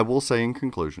I will say in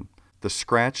conclusion, the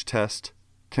scratch test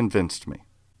convinced me.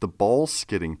 The ball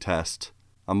skidding test,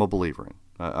 I'm a believer in.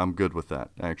 I'm good with that.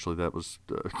 Actually, that was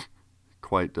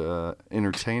quite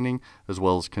entertaining as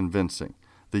well as convincing.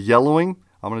 The yellowing,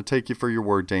 I'm going to take you for your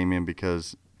word, Damien,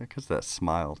 because that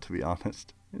smile, to be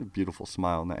honest. Beautiful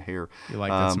smile in that hair. You like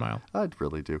that smile? I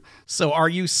really do. So are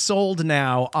you sold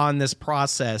now on this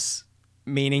process?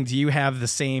 Meaning, do you have the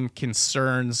same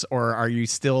concerns, or are you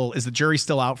still? Is the jury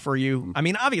still out for you? I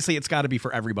mean, obviously, it's got to be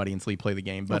for everybody until you play the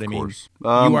game. But of course. you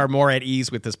are more at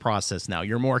ease with this process now.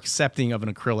 You're more accepting of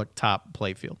an acrylic top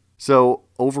playfield. So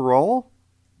overall,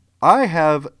 I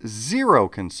have zero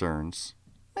concerns.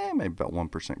 Maybe about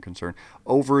 1% concern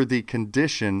over the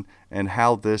condition and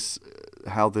how this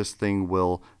thing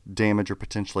will damage or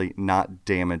potentially not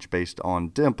damage based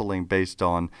on dimpling, based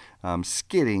on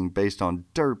skidding, based on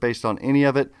dirt, based on any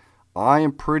of it. I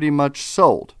am pretty much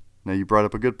sold. Now, you brought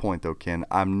up a good point, though, Ken.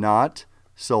 I'm not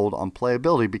sold on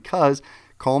playability because,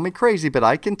 call me crazy, but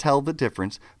I can tell the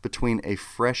difference between a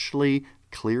freshly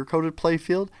clear-coated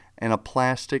playfield and a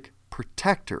plastic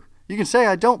protector. You can say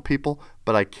I don't, people,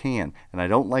 but I can. And I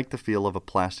don't like the feel of a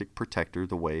plastic protector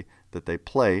the way that they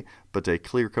play, but a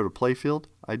clear-coated playfield,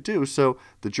 I do. So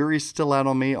the jury's still out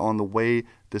on me on the way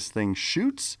this thing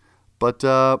shoots, but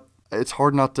it's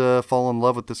hard not to fall in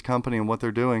love with this company and what they're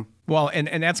doing. Well,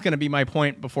 and that's going to be my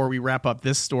point before we wrap up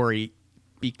this story.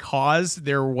 Because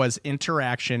there was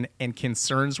interaction and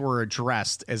concerns were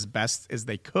addressed as best as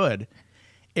they could,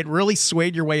 it really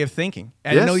swayed your way of thinking.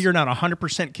 And I know you're not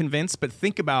 100% convinced, but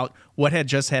think about what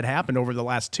had happened over the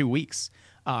last 2 weeks.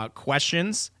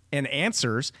 Questions and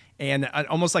answers and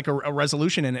almost like a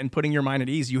resolution and putting your mind at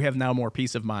ease. You have now more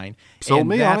peace of mind. Sold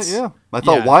me on it, yeah. I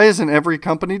thought, why isn't every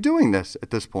company doing this at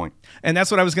this point? And that's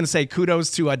what I was going to say.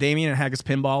 Kudos to Damien and Haggis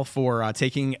Pinball for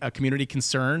taking a community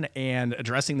concern and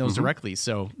addressing those directly.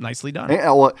 So nicely done.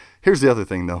 And, here's the other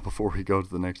thing, though, before we go to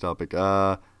the next topic.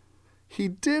 He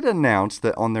did announce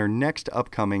that on their next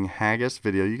upcoming Haggis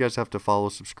video, you guys have to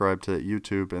subscribe to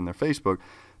YouTube and their Facebook,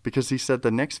 because he said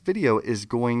the next video is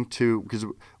going to, because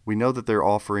we know that they're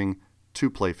offering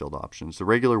 2 playfield options. The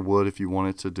regular wood, if you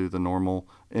wanted to do the normal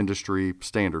industry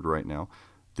standard right now.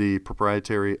 The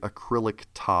proprietary acrylic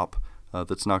top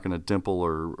that's not going to dimple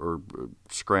or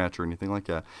scratch or anything like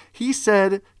that. He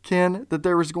said, Ken, that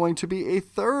there was going to be a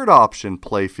 3rd option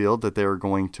playfield that they were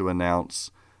going to announce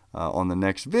on the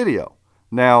next video.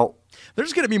 Now,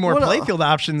 there's going to be more playfield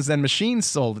options than machines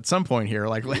sold at some point here.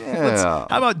 Like, how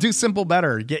about do simple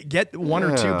better? Get one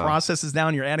or 2 processes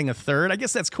down. You're adding a 3rd. I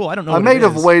guess that's cool. I don't know. I may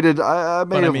have waited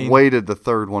the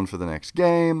 3rd one for the next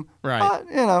game. Right.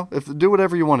 Do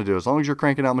whatever you want to do. As long as you're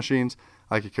cranking out machines,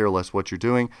 I could care less what you're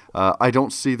doing. I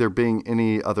don't see there being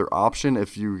any other option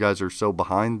if you guys are so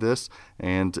behind this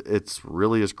and it's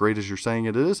really as great as you're saying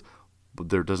it is. But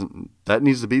that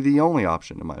needs to be the only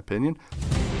option, in my opinion.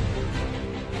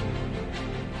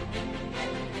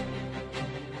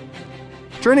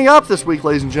 Trending up this week,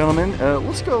 ladies and gentlemen,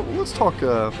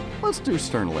 let's do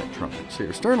Stern Electronics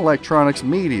here. Stern Electronics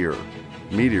Meteor.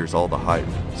 Meteor's all the hype.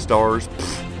 Stars, no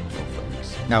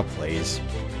thanks. No, please.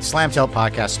 Slamtail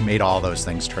Podcast made all those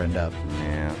things trend up.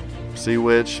 Yeah. Sea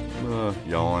Witch,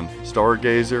 yawn.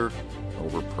 Stargazer,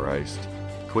 overpriced.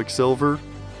 Quicksilver,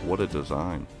 what a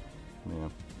design. Yeah.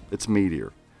 It's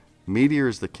Meteor. Meteor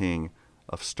is the king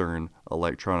of Stern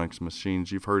Electronics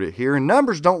machines. You've heard it here. And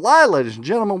numbers don't lie, ladies and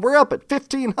gentlemen. We're up at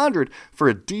 $1,500 for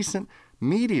a decent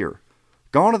Meteor.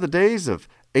 Gone are the days of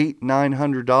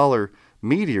 $800-900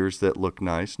 Meteors that look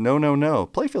nice. No.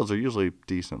 Playfields are usually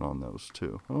decent on those,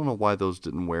 too. I don't know why those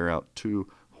didn't wear out too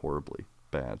horribly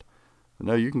bad. But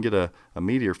no, you can get a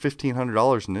Meteor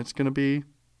 $1,500, and it's going to be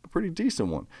a pretty decent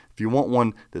one. If you want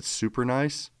one that's super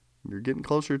nice, you're getting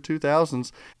closer to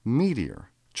 2000s. Meteor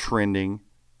trending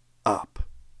up.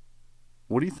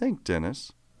 What do you think,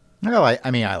 Dennis? No, I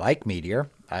mean, I like Meteor.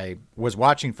 I was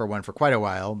watching for one for quite a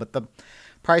while, but the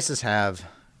prices have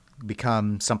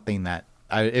become something that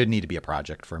it would need to be a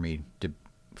project for me to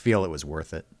feel it was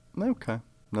worth it. Okay.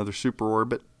 Another Super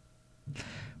Orbit.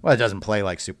 Well, it doesn't play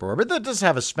like Super Orbit. It does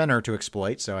have a spinner to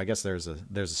exploit, so I guess there's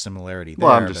a similarity there.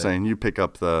 Well, I'm just saying, you pick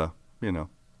up the,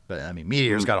 But, I mean,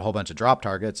 Meteor's got a whole bunch of drop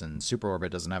targets, and Super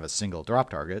Orbit doesn't have a single drop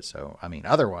target. So, I mean,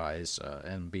 otherwise,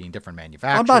 and being different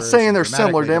manufacturers. I'm not saying they're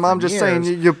similar, Dim. I'm just saying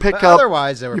you pick up.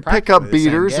 Otherwise, they were you pick up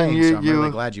beaters, game, and you. So I'm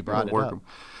really glad you brought it up. Them.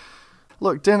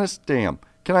 Look, Dennis, damn.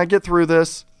 Can I get through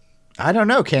this? I don't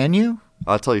know. Can you?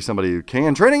 I'll tell you somebody who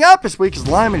can. Training up this week is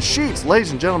Lyman Sheets.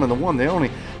 Ladies and gentlemen, the one, the only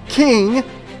King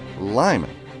Lyman.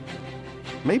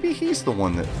 Maybe he's the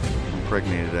one that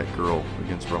impregnated that girl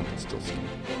against Rumpelstiltsden.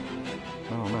 I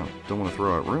don't know. Don't want to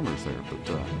throw out rumors there, but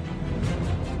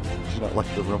it's not like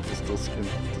the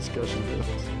Rumpelstiltsden discussion is.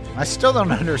 I still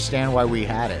don't understand why we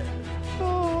had it.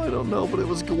 Oh, I don't know, but it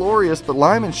was glorious. But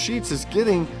Lyman Sheets is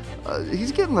getting...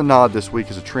 he's getting the nod this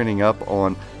week as a trending up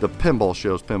on the Pinball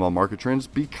Show's Pinball Market Trends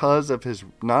because of his,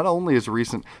 not only his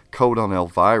recent coat on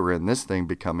Elvira and this thing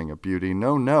becoming a beauty.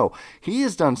 No. He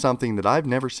has done something that I've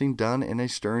never seen done in a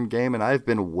Stern game, and I've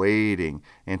been waiting,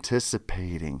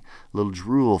 anticipating, a little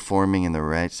drool forming in the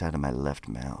right side of my left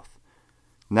mouth.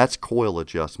 And that's coil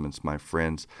adjustments, my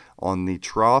friends, on the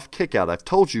trough kickout. I've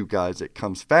told you guys it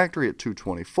comes factory at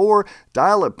 224.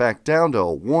 Dial it back down to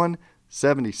a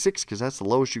 176 because that's the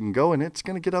lowest you can go, and it's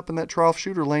going to get up in that trough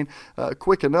shooter lane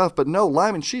quick enough. But no,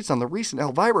 Lyman Sheets on the recent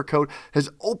Elvira code has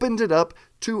opened it up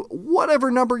to whatever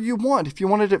number you want. If you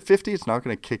want it at 50, it's not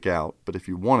going to kick out. But if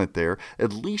you want it there,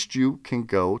 at least you can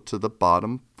go to the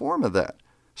bottom form of that.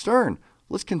 Stern,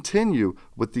 let's continue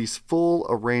with these full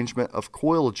arrangement of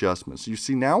coil adjustments. You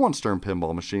see now on Stern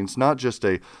pinball machines, not just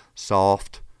a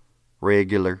soft,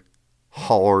 regular,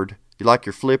 hard. You like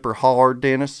your flipper hard,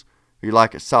 Dennis? Or you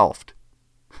like it soft?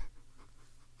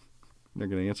 They're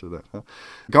going to answer that, huh?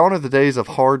 Gone are the days of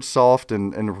hard, soft,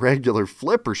 and regular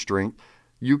flipper strength.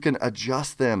 You can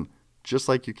adjust them just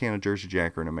like you can a Jersey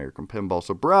Jack or an American Pinball.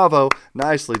 So bravo,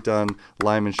 nicely done,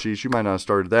 Lyman Sheets. You might not have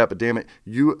started that, but damn it,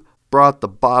 you brought the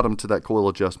bottom to that coil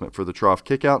adjustment for the trough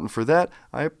kickout, and for that,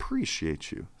 I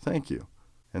appreciate you. Thank you.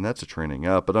 And that's a trending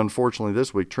up, but unfortunately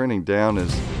this week, trending down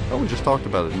is, we just talked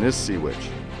about it, and is Sea-Witch.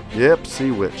 Yep,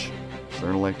 Sea-Witch.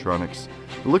 Stern Electronics.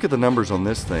 Look at the numbers on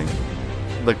this thing.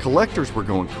 The collectors were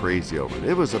going crazy over it.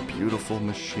 It was a beautiful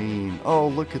machine. Oh,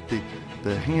 look at the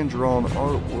hand-drawn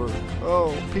artwork.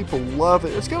 Oh, people love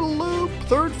it. It's got a loop.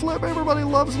 Third flip. Everybody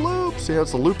loves loops. See,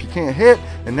 that's a loop you can't hit.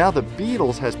 And now the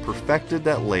Beatles has perfected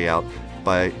that layout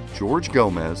by George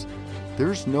Gomez.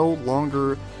 There's no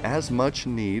longer as much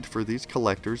need for these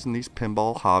collectors and these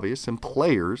pinball hobbyists and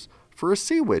players for a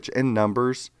Sea-Witch, and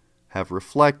numbers have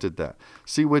reflected that.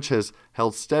 Sea-Witch has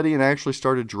held steady and actually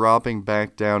started dropping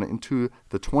back down into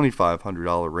the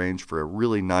 $2,500 range for a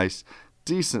really nice,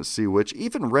 decent Sea-Witch.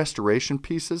 Even restoration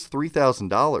pieces,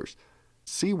 $3,000.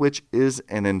 Sea-Witch is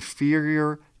an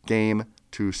inferior game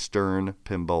to Stern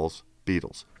Pinball's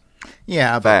Beatles.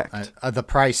 Yeah, but the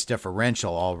price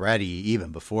differential already,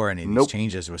 even before any of these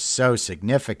changes, was so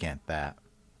significant that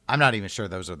I'm not even sure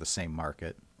those are the same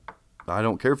market. I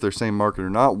don't care if they're same market or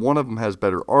not. One of them has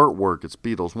better artwork, it's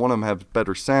Beatles. One of them has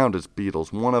better sound, it's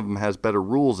Beatles. One of them has better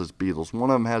rules, it's Beatles. One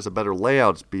of them has a better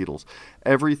layout, it's Beatles.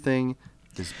 Everything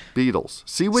is Beatles.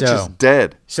 Sea-Witch is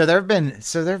dead. So there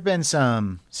have been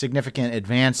some significant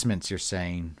advancements, you're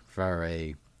saying, for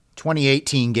a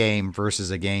 2018 game versus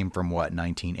a game from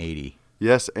 1980.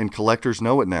 Yes, and collectors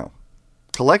know it now.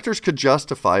 Collectors could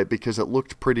justify it because it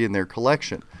looked pretty in their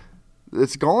collection.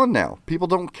 It's gone now. People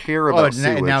don't care about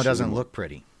Sea-Witch. It now doesn't look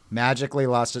pretty. Magically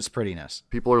lost its prettiness.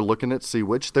 People are looking at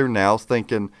Sea-Witch. They're now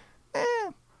thinking,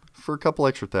 for a couple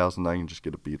extra $1,000, I can just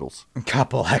get a Beatles. A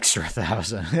couple extra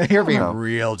 $1,000. You're being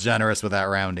real generous with that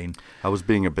rounding. I was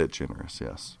being a bit generous,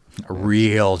 yes.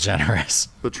 Real generous.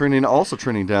 But also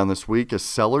trending down this week is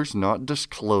sellers not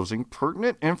disclosing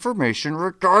pertinent information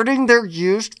regarding their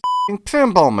used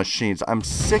pinball machines. I'm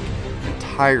sick and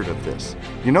tired of this.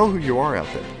 You know who you are out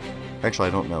there. Actually,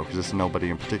 I don't know because it's nobody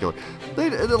in particular.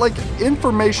 They like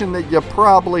information that you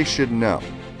probably should know.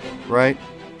 right?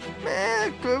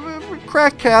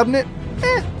 Cracked cabinet,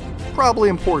 probably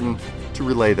important to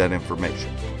relay that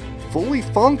information. Fully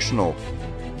functional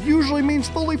usually means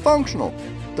fully functional.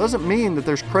 Doesn't mean that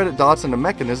there's credit dots and the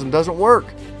mechanism doesn't work.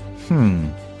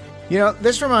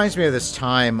 This reminds me of this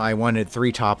time I wanted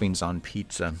 3 toppings on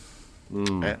pizza.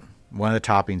 One of the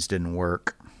toppings didn't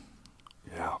work.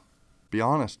 Yeah. Be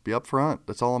honest. Be upfront.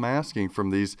 That's all I'm asking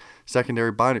from these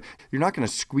secondary binders. You're not going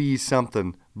to squeeze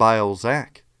something by old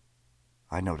Zach.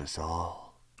 I notice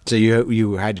all. So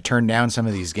you had to turn down some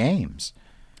of these games?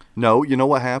 No. You know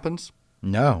what happens?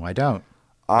 No, I don't.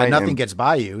 But nothing gets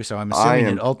by you, so I'm assuming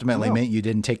it ultimately meant you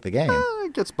didn't take the game.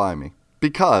 It gets by me.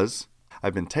 Because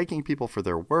I've been taking people for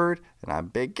their word, and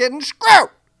I've been getting screwed.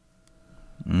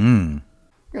 We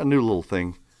got a new little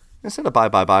thing. Instead of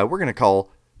buy, we're going to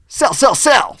call sell.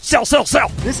 Sell.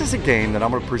 This is a game that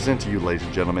I'm going to present to you, ladies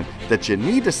and gentlemen, that you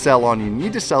need to sell on. You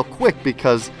need to sell quick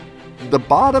because the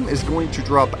bottom is going to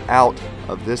drop out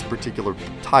of this particular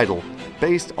title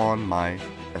based on my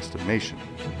estimation.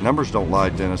 Numbers don't lie,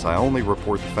 Dennis. I only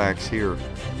report the facts here.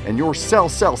 And your sell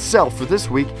for this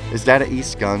week is Data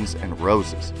East Guns N'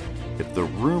 Roses. If the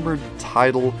rumored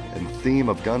title and theme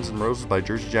of Guns N' Roses by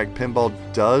Jersey Jack Pinball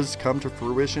does come to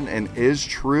fruition and is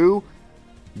true,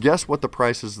 guess what the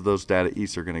prices of those Data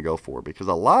East are going to go for? Because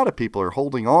a lot of people are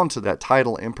holding on to that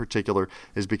title in particular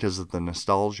is because of the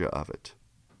nostalgia of it.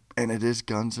 And it is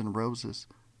Guns N' Roses.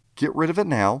 Get rid of it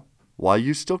now while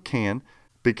you still can,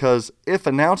 because if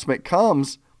announcement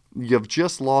comes, you've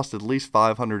just lost at least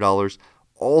 $500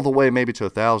 all the way maybe to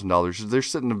 $1,000. They're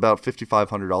sitting at about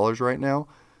 $5,500 right now.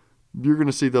 You're going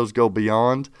to see those go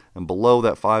beyond and below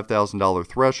that $5,000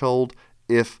 threshold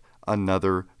if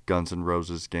another Guns N'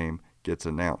 Roses game gets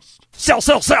announced. Sell.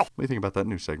 What do you think about that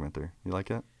new segment there? You like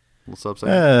that? A little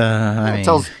subsegment?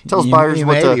 Tells buyers you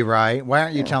what may to... be right. Why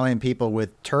aren't you telling people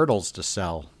with turtles to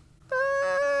sell?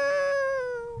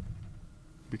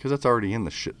 Because that's already in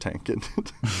the shit tank, isn't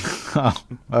it? Oh,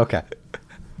 okay.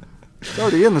 It's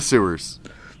already in the sewers.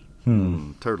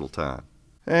 Turtle time.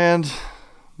 And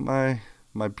my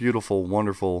beautiful,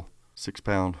 wonderful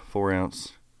 6-pound,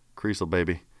 4-ounce Creasel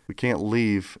baby. We can't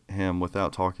leave him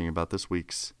without talking about this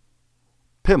week's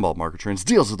Pinball Market Trends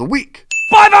Deals of the Week.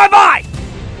 Buy!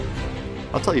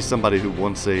 I'll tell you somebody who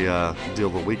wants a deal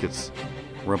of the week. It's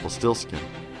Rumpelstiltsden.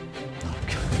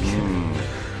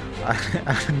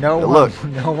 No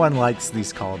one likes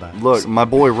these callbacks. Look, my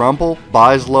boy Rumpel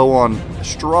buys low on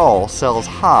straw, sells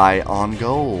high on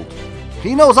gold.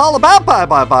 He knows all about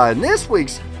buy, and this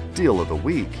week's deal of the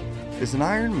week is an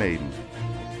Iron Maiden,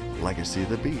 Legacy of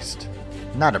the Beast.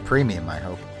 Not a premium, I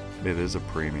hope. It is a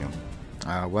premium.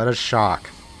 What a shock.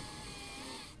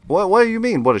 What do you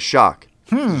mean, what a shock?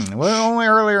 Well, only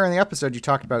earlier in the episode you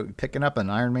talked about picking up an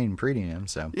Iron Maiden premium,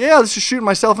 so... Yeah, this is shooting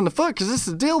myself in the foot, because this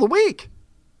is the deal of the week.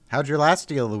 How'd your last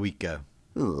deal of the week go?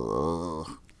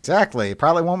 Ugh. Exactly. It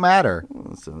probably won't matter.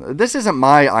 This isn't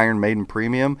my Iron Maiden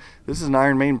premium. This is an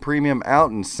Iron Maiden premium out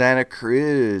in Santa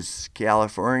Cruz,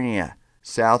 California.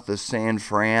 South of San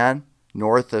Fran,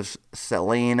 north of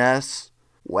Salinas,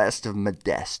 west of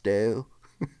Modesto.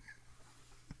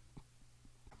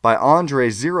 By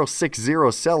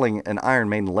Andre060 selling an Iron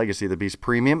Maiden Legacy of the Beast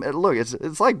premium. Look,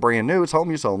 it's like brand new. It's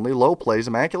home use only. Low plays,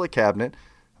 immaculate cabinet.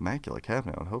 Immaculate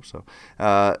cabinet, I would hope so.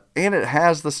 And it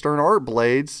has the Stern Art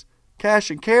blades.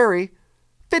 Cash and carry,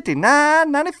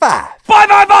 $59.95.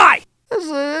 Buy! This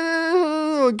is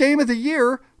a game of the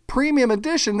year premium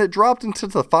edition that dropped into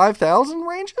the 5,000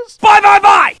 ranges.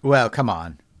 Buy! Well, come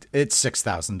on. It's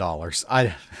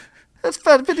 $6,000. That's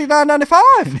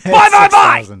 $59.95.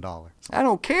 Buy! $6,000. I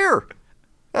don't care.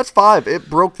 That's $5. It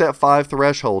broke that $5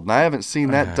 threshold, and I haven't seen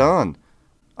that done.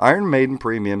 Iron Maiden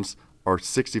premiums are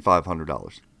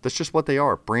 $6,500. That's just what they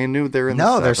are. Brand new. They're in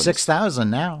the they're sevens. $6,000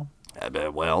 now.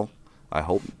 Well, I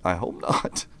hope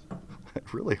not. I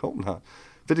really hope not.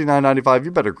 $59.95.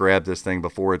 You better grab this thing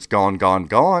before it's gone.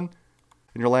 And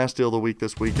your last deal of the week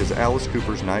this week is Alice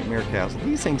Cooper's Nightmare Castle.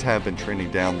 These things have been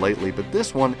trending down lately, but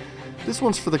this one's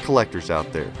for the collectors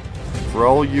out there. For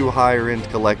all you higher-end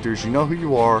collectors, you know who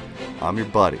you are. I'm your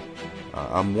buddy.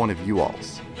 I'm one of you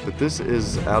alls. But this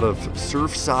is out of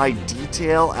Surfside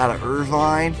Detail, out of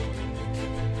Irvine,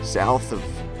 south of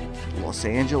Los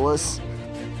Angeles,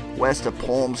 west of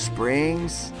Palm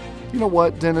Springs. You know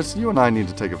what, Dennis? You and I need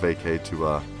to take a vacay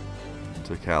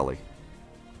to Cali.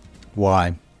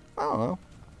 Why? I don't know.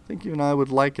 I think you and I would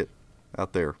like it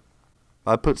out there.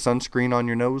 I'd put sunscreen on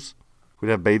your nose. We'd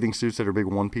have bathing suits that are big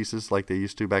one pieces like they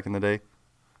used to back in the day.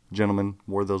 Gentlemen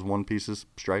wore those one pieces,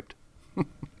 striped.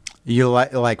 You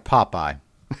like Popeye?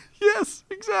 Yes,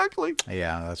 exactly.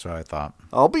 Yeah, that's what I thought.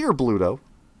 I'll be your Bluto.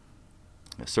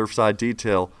 Surfside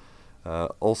Detail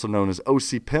also known as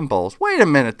OC Pinballs. Wait a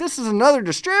minute, this is another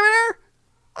distributor?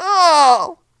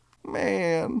 Oh,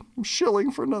 man, I'm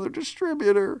shilling for another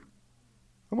distributor.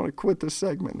 I'm going to quit this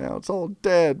segment now. It's all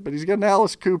dead. But he's got an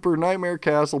Alice Cooper, Nightmare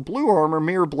Castle, Blue Armor,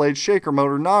 Mirror Blade, Shaker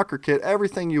Motor, Knocker Kit,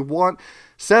 everything you want.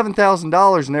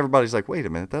 $7,000. And everybody's like, wait a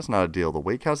minute, that's not a deal of the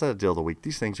week. How's that a deal of the week?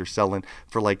 These things are selling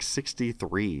for like $6,300,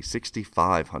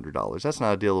 $6,500. That's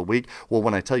not a deal of the week. Well,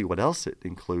 when I tell you what else it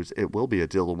includes, it will be a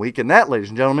deal of the week. And that, ladies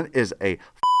and gentlemen, is a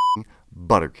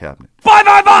butter cabinet.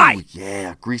 Bye! Ooh,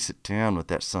 yeah, grease it down with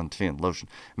that suntan lotion.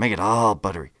 Make it all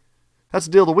buttery. That's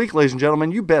the deal of the week, ladies and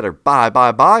gentlemen. You better buy.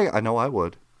 I know I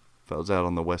would if I was out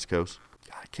on the West Coast.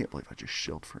 God, I can't believe I just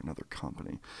shilled for another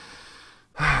company.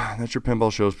 That's your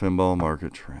Pinball Show's Pinball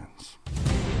Market Trends.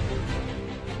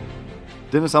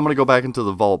 Dennis, I'm going to go back into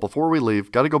the vault. Before we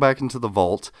leave, got to go back into the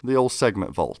vault, the old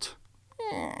segment vault.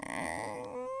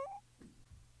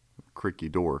 Creaky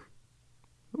door.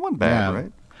 It wasn't bad,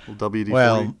 right? WD-40.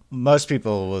 Well, most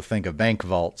people will think of bank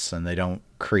vaults and they don't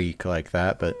creak like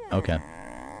that, but okay.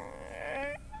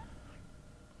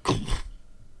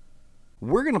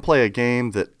 We're going to play a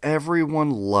game that everyone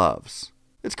loves.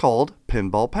 It's called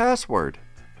Pinball Password.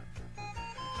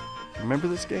 Remember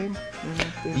this game?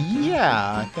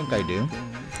 Yeah, I think I do.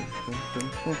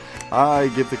 I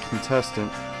give the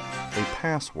contestant a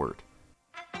password.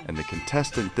 And the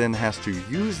contestant then has to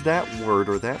use that word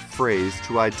or that phrase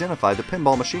to identify the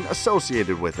pinball machine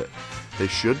associated with it. They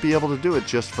should be able to do it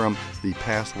just from the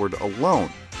password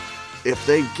alone. If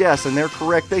they guess and they're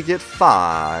correct, they get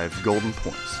 5 golden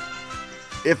points.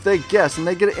 If they guess and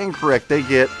they get it incorrect, they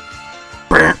get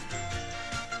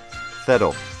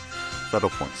Thedo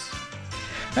points.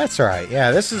 That's right.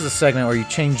 Yeah, this is a segment where you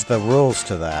change the rules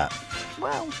to that.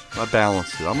 Well, I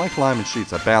balance it. I'm like Lyman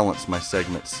Sheets. I balance my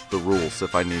segments, the rules,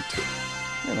 if I need to.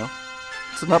 You know,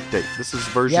 it's an update. This is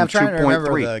version 2.3. Yeah, I'm trying to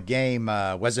remember the game.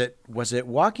 Was it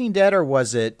Walking Dead or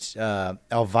was it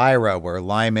Elvira where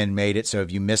Lyman made it so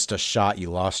if you missed a shot,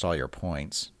 you lost all your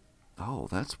points? Oh,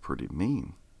 that's pretty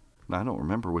mean. I don't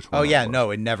remember which one. Oh, yeah,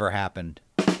 no, it never happened.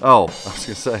 Oh, I was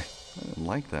going to say, I didn't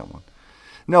like that one.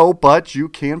 No, but you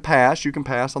can pass. You can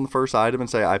pass on the first item and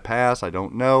say, I pass, I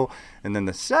don't know. And then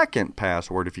the second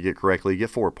password, if you get correctly, you get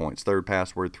 4 points. Third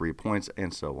password, 3 points,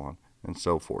 and so on and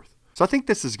so forth. So I think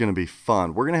this is going to be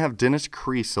fun. We're going to have Dennis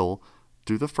Creasel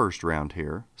do the first round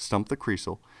here, stump the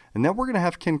Creasel. And then we're going to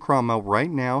have Ken Cromwell.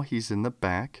 Right now, he's in the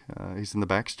back. He's in the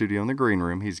back studio in the green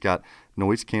room. He's got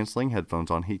noise-canceling headphones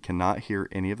on. He cannot hear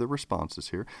any of the responses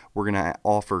here. We're going to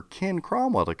offer Ken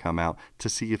Cromwell to come out to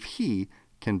see if he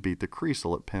can beat the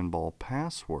Creasel at Pinball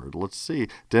Password. Let's see.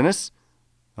 Dennis,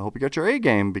 I hope you got your A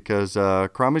game because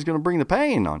Cromwell's going to bring the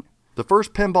pain on you. The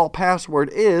first Pinball Password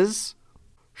is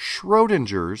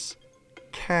Schrodinger's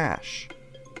Cash.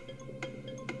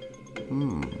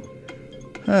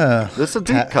 This is a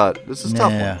deep cut. This is a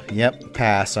tough one. Yep,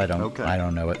 pass. I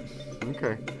don't know it.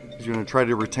 Okay. He's going to try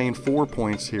to retain 4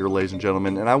 points here, ladies and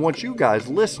gentlemen. And I want you guys,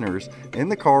 listeners, in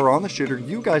the car or on the shitter,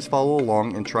 you guys follow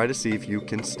along and try to see if you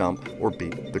can stump or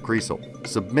beat the Creasel.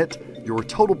 Submit your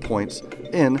total points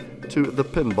in to the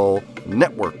Pinball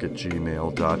Network at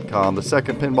gmail.com. The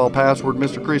second pinball password,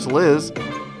 Mr. Creasel, is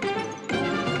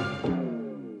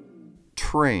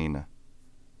train.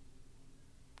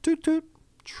 Toot toot.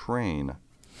 Train.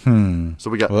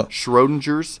 So we got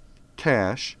Schrodinger's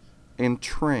Cash and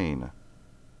Train.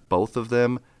 Both of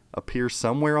them appear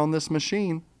somewhere on this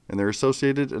machine, and they're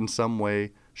associated in some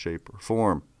way, shape, or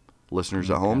form. Listeners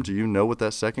at home, do you know what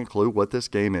that second clue, what this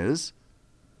game is?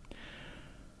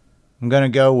 I'm going to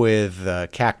go with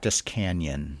Cactus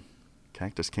Canyon.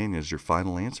 Cactus Canyon is your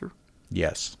final answer?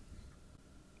 Yes.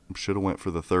 Should have went for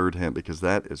the third hint because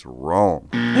that is wrong.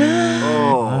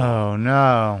 Oh,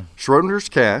 no. Schrodinger's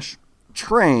Cash.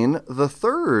 Train. The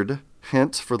third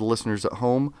hint for the listeners at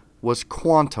home was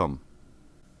Quantum.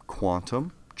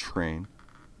 Quantum, Train,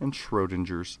 and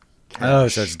Schrodinger's Cash. Oh,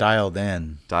 so it's dialed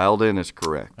in. Dialed in is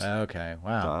correct. Okay,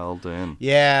 wow. Dialed in.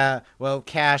 Yeah, well,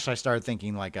 cash, I started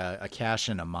thinking like a cache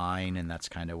in a mine, and that's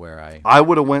kind of where I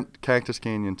would have went Cactus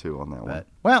Canyon, too, on that one.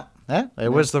 Well,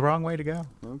 it was the wrong way to go.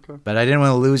 Okay. But I didn't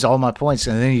want to lose all my points,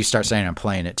 and then you start saying I'm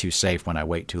playing it too safe when I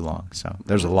wait too long. So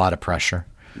there's a lot of pressure.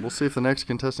 We'll see if the next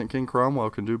contestant, King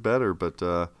Cromwell, can do better, but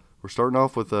we're starting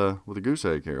off with a goose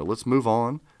egg here. Let's move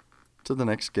on to the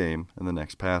next game and the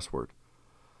next password.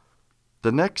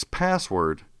 The next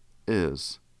password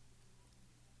is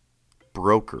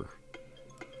broker.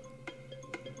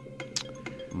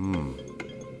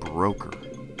 Broker.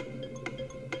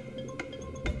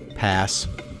 Pass.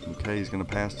 Okay, he's going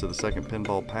to pass to the second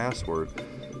pinball password.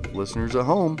 Listeners at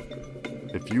home,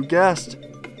 if you guessed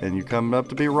and you come up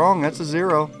to be wrong, that's a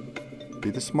 0. Be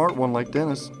the smart one like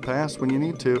Dennis. Pass when you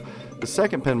need to. The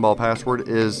second pinball password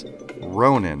is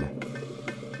Ronin.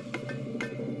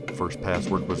 First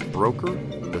password was Broker.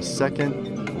 The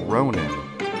second, Ronin.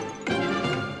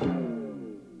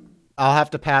 I'll have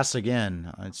to pass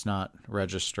again. It's not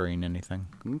registering anything.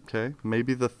 Okay,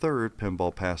 maybe the third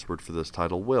pinball password for this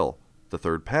title will. The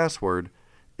third password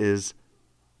is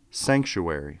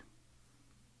Sanctuary.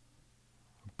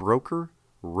 Broker,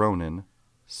 Ronin,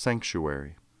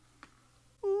 Sanctuary.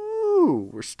 Ooh,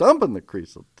 we're stumping the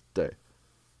crease today.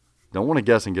 Don't want to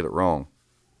guess and get it wrong.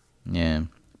 Yeah.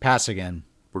 Pass again.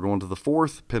 We're going to the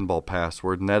fourth pinball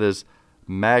password, and that is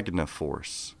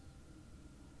Magnaforce.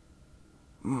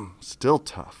 Still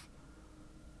tough.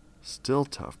 Still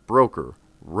tough. Broker,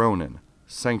 Ronin,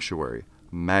 Sanctuary,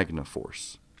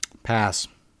 Magnaforce. Pass.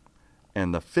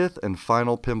 And the fifth and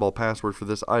final pinball password for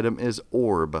this item is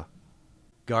Orb.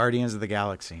 Guardians of the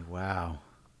Galaxy. Wow.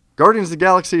 Guardians of the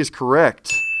Galaxy is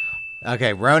correct.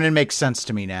 Okay, Ronin makes sense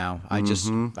to me now. I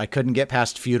couldn't get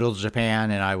past feudal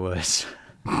Japan, and I was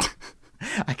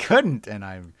I couldn't, and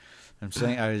I'm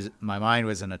saying my mind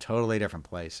was in a totally different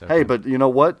place. Okay. Hey, but you know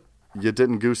what? You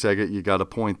didn't goose egg it. You got a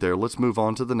point there. Let's move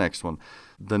on to the next one.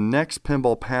 The next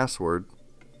pinball password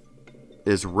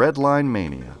is Redline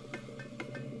Mania.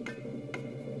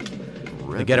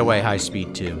 The Getaway High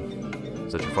Speed 2.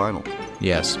 Is that your final?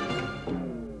 Yes.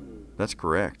 That's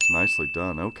correct. Nicely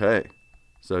done. Okay.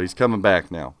 So he's coming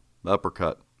back now.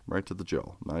 Uppercut. Right to the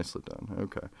jaw. Nicely done.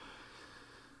 Okay.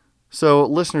 So,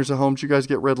 listeners at home, did you guys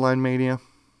get Redline Mania?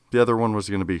 The other one was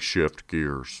going to be Shift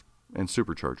Gears and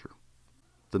Supercharger.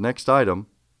 The next item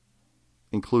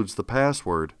includes the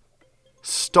password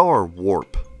Star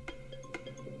Warp.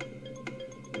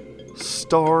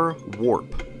 Star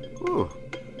Warp. Ooh,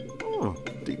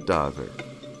 deep dive there.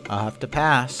 I'll have to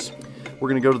pass. We're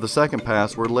going to go to the second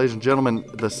password. Ladies and gentlemen,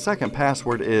 the second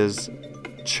password is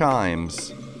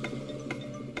Chimes.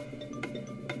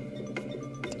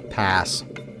 Pass.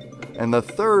 And the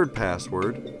third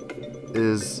password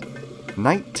is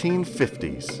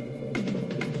 1950s.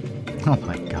 Oh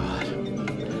my God.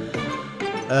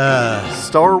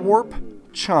 Star Warp,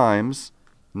 Chimes,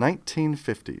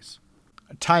 1950s.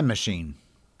 Time Machine.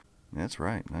 That's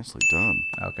right. Nicely done.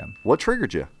 Okay. What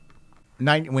triggered you?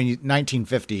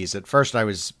 1950s. At first,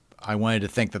 I wanted to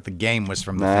think that the game was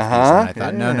from the 50s, and I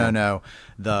thought, no.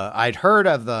 I'd heard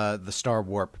of the Star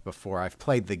Warp before. I've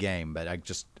played the game, but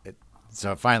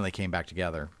so it finally came back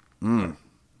together.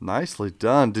 Nicely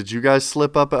done. Did you guys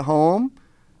slip up at home?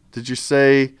 Did you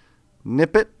say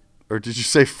nip it? Or did you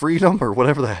say freedom? Or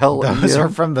whatever the hell? Those are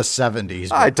from the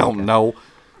 70s. I don't know.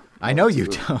 I know you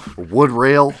don't. Wood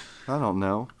rail? I don't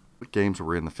know. What games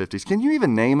were in the 50s? Can you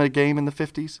even name a game in the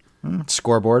 50s?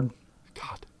 Scoreboard.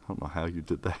 God, I don't know how you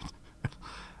did that.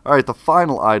 All right, the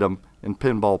final item in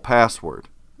Pinball Password.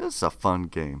 This is a fun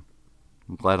game.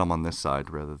 I'm glad I'm on this side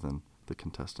rather than the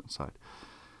contestant side.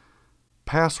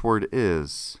 Password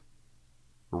is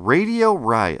Radio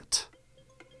Riot.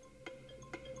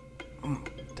 Damn,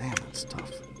 that's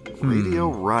tough. Radio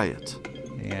Riot.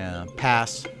 Yeah,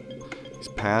 pass. He's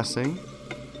passing.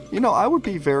 You know, I would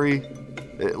be very...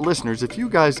 listeners, if you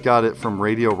guys got it from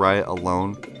Radio Riot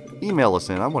alone, email us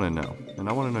in. I want to know. And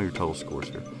I want to know your total scores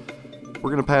here.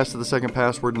 We're going to pass to the second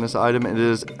password in this item. It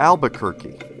is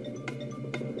Albuquerque.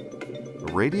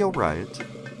 Radio Riot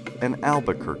and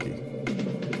Albuquerque.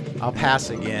 I'll pass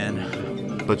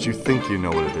again. But you think you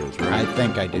know what it is, right? I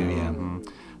think I do, yeah. Mm-hmm.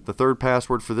 The third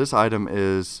password for this item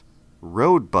is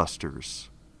Roadbusters.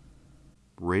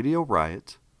 Radio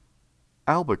Riot,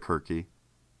 Albuquerque,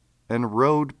 and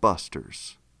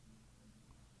Roadbusters.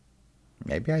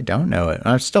 Maybe I don't know it.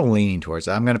 I'm still leaning towards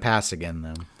it. I'm going to pass again,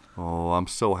 though. Oh, I'm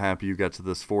so happy you got to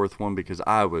this fourth one because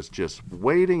I was just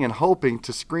waiting and hoping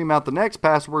to scream out the next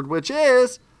password, which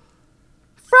is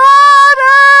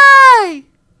Friday!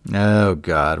 Oh,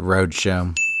 God.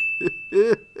 Roadshow.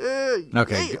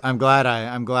 Okay, yeah. I'm glad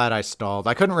I stalled.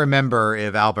 I couldn't remember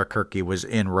if Albuquerque was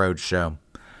in Roadshow.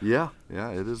 Yeah,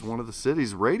 it is one of the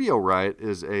cities. Radio Riot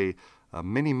is a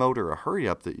mini motor, a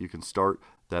hurry-up that you can start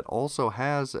that also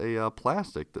has a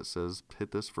plastic that says,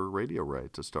 hit this for Radio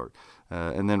Riot to start.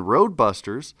 And then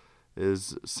Roadbusters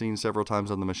is seen several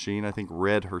times on the machine. I think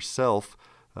Red herself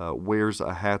wears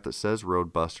a hat that says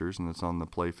Roadbusters, and it's on the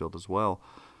playfield as well.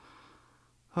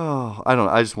 Oh, I don't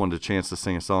know. I just wanted a chance to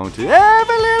sing a song to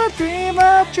every little dream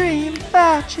about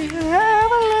you.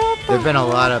 There have been a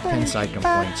lot of Pinside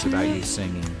complaints about you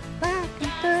singing.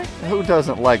 Who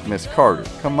doesn't like Miss Carter?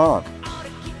 Come on.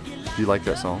 Do you like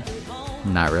that song?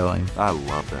 Not really. I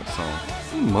love that song.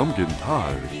 I'm getting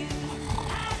tired.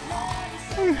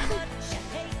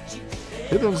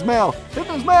 Hit him in his mouth. Hit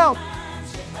him in his mouth.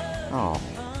 Oh,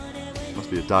 must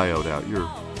be a diode out. Your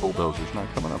bulldozer's not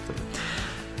coming up there.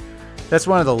 That's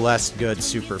one of the less good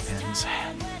super pins.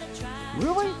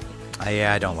 Really?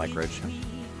 Yeah, I don't like Roadshow.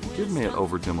 Give me it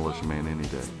over Demolition Man any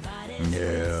day.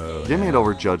 No. Give me it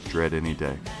over Judge Dredd any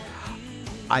day.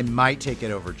 I might take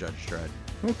it over Judge Dredd.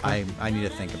 Okay. I need to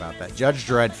think about that. Judge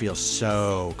Dredd feels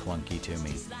so clunky to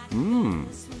me.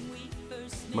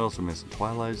 What else am I missing?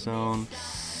 Twilight Zone.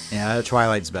 Yeah,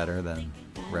 Twilight's better than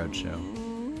Roadshow.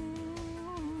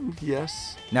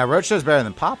 Yes. Now, Roadshow's better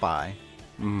than Popeye.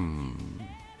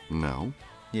 No.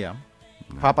 Yeah.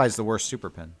 No. Popeye's the worst super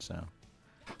pin, so.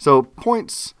 So,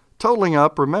 points totaling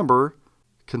up. Remember,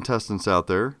 contestants out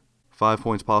there, 5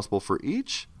 points possible for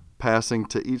each. Passing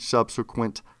to each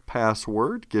subsequent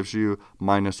password gives you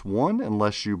 -1.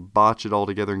 Unless you botch it all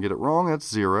together and get it wrong, that's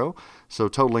 0. So,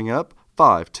 totaling up,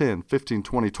 5, 10, 15,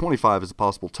 20, 25 is a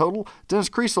possible total. Dennis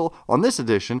Kriesel, on this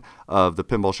edition of the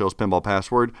Pinball Show's Pinball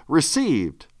Password,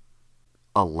 received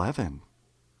 11.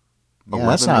 Yeah,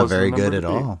 that's not very good at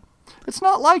all. It's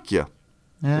not like you.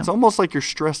 Yeah. It's almost like you're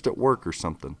stressed at work or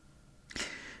something.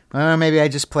 Maybe I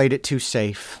just played it too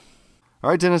safe. All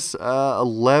right, Dennis,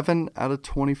 11 out of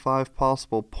 25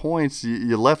 possible points.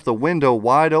 You left the window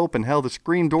wide open. Hell, the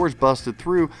screen doors busted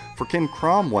through for Ken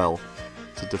Cromwell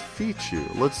to defeat you.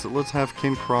 Let's have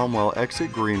Ken Cromwell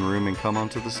exit green room and come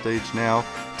onto the stage now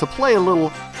to play a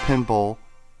little Pinball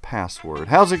Password.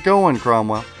 How's it going,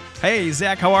 Cromwell? Hey,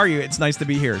 Zach, how are you? It's nice to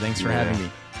be here. Thanks for having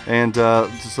me. And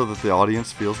so that the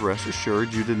audience feels rest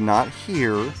assured, you did not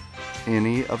hear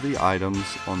any of the items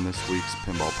on this week's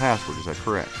Pinball Password. Is that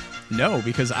correct? No,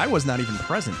 because I was not even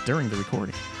present during the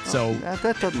recording. So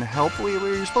that doesn't help.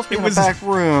 You're supposed to be in the back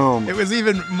room. It was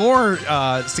even more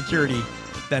security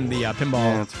than the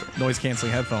pinball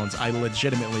noise-canceling headphones. I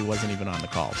legitimately wasn't even on the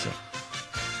call. So.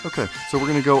 Okay, so we're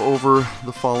going to go over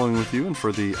the following with you. And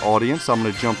for the audience, I'm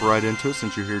going to jump right into it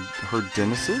since you heard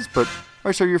Dennis's. But, all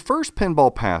right, so your first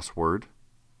Pinball Password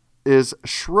is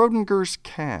Schrodinger's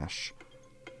Cash.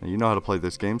 Now, you know how to play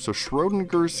this game. So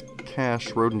Schrodinger's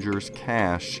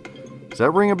Cash. Does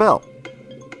that ring a bell?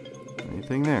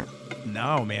 Anything there?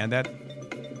 No, man.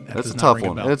 That's a tough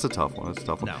one. It's a tough one.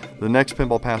 No. The next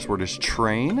Pinball Password is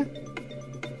Train.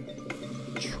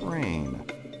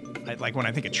 Like when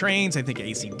I think of trains, I think of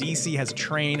AC/DC has a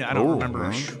train. I don't remember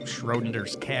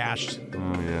Schrodinger's Cash.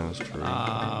 Oh yeah, that's true.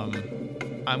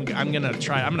 I'm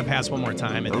gonna pass one more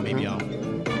time, and then maybe I'll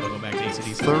go back to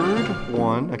AC/DC. Third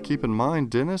one. Now keep in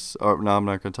mind, Dennis. No, I'm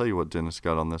not going to tell you what Dennis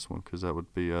got on this one because that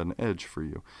would be an edge for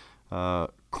you.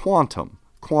 Quantum.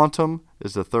 Quantum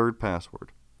is the third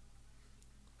password.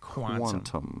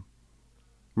 Quantum.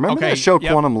 Remember that show,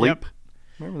 Quantum Leap?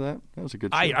 Remember that? That was a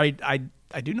good show.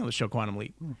 I do know the show Quantum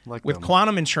Leap. With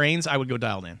Quantum and trains, I would go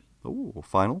dialed in. Oh,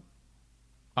 final?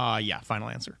 Yeah, final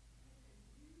answer.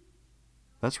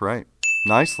 That's right.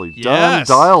 Nicely done.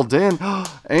 Dialed in.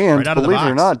 And right believe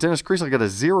it or not, Dennis Kriesel got a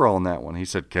 0 on that one. He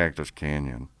said Cactus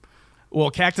Canyon. Well,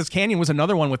 Cactus Canyon was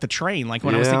another one with the train. Like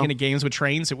when I was thinking of games with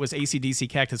trains, it was AC/DC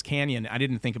Cactus Canyon. I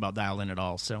didn't think about dialed in at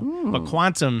all. So, But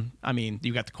Quantum, I mean,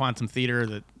 you got the Quantum Theater,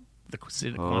 the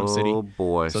Quantum City. Oh,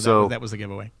 boy. So that was the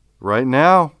giveaway. Right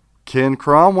now, Ken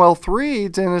Cromwell 3,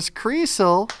 Dennis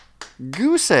Kriesel,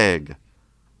 Goose Egg.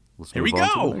 Let's Here move we on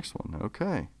go. to the next one.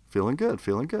 Okay. Feeling good.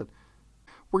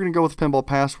 We're going to go with the Pinball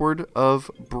Password of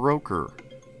Broker.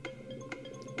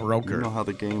 You know how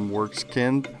the game works,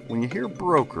 Ken. When you hear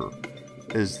Broker,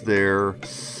 is there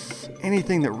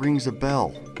anything that rings a bell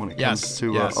when it comes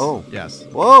to... Yes.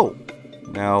 Whoa!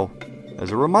 Now,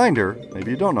 as a reminder,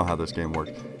 maybe you don't know how this game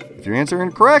works. If you answer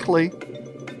incorrectly,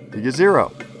 you get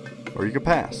 0. Or you could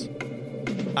pass.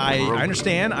 I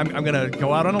understand. I'm going to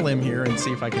go out on a limb here and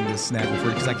see if I can just snag it for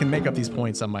you because I can make up these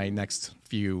points on my next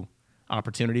few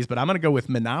opportunities, but I'm going to go with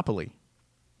Monopoly.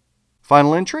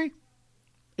 Final entry?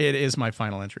 It is my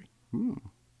final entry.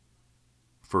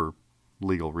 For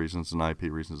legal reasons and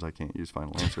IP reasons, I can't use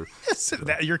final answer.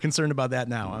 You're concerned about that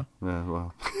now, huh? Yeah,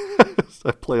 well,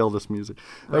 I play all this music.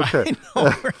 Okay.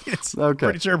 Okay.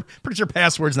 Pretty sure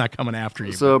password's not coming after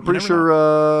you. So pretty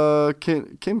sure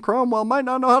Kim Cromwell might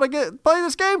not know how to play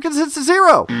this game because it's a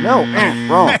 0. No,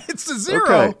 wrong. It's a 0.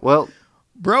 Okay, well.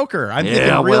 Broker. I'm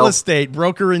thinking real estate,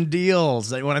 broker and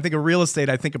deals. When I think of real estate,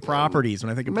 I think of properties.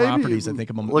 When I think of properties, I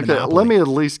think of Monopoly. Let me at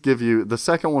least give you, the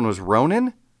second one was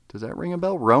Ronin. Does that ring a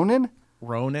bell? Ronin?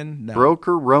 Ronin? No.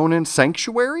 Broker, Ronin,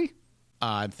 Sanctuary?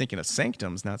 I'm thinking of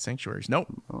sanctums, not sanctuaries. Nope.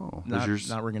 Oh, not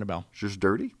ringing a bell. It's just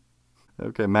dirty?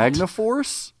 Okay,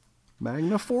 Magnaforce?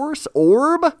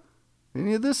 Orb?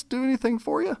 Any of this do anything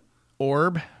for you?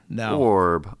 Orb? No.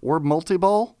 Orb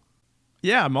multi-ball?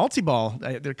 Yeah, multi-ball.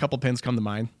 There are a couple pins come to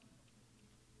mind.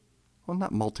 Well,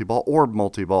 not multi-ball. Orb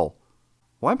multi-ball.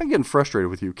 Why am I getting frustrated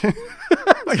with you? I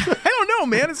don't know,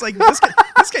 man. It's like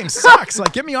this game sucks.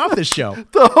 Like, get me off this show.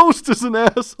 The host is an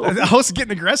asshole. The host is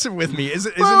getting aggressive with me. Let's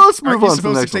move aren't you on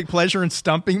supposed to to take pleasure in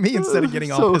stumping me instead of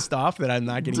getting all pissed off that I'm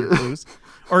not getting your clues?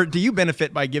 Or do you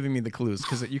benefit by giving me the clues?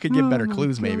 Because you could give better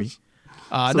clues, maybe.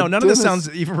 No, none of this sounds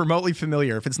even remotely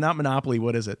familiar. If it's not Monopoly,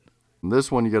 what is it?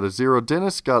 This one, you got a 0.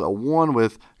 Dennis got a 1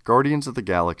 with Guardians of the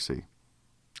Galaxy.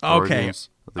 Okay.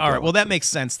 All right. Well, that makes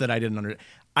sense that I didn't understand.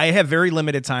 I have very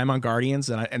limited time on Guardians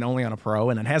and only on a pro,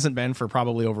 and it hasn't been for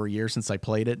probably over a year since I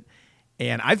played it.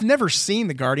 And I've never seen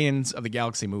the Guardians of the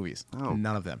Galaxy movies. Oh,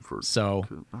 none of them.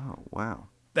 Oh, wow.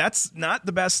 That's not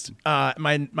the best,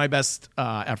 my best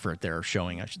effort there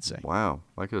showing, I should say. Wow.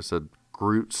 I could have said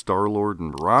Groot, Star-Lord,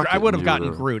 and Rocket. I would have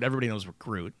gotten Groot. Everybody knows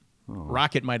Groot. Oh.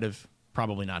 Rocket might have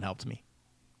probably not helped me.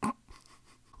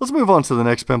 Let's move on to the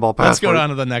next pinball password. Let's go on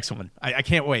to the next one. I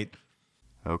can't wait.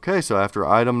 Okay, so after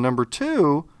item number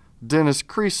 2, Dennis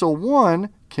Kriesel 1,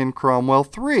 Ken Cromwell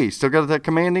 3. Still got that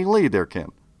commanding lead there, Ken.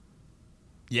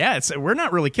 Yeah, we're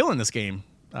not really killing this game,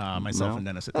 myself and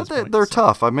Dennis at this point. They're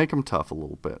tough. I make them tough a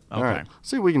little bit. Okay. All right,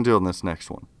 see what we can do on this next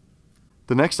one.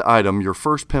 The next item, your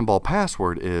first pinball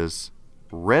password is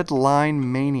Red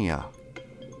Line Mania.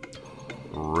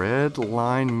 Red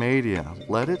Line Mania.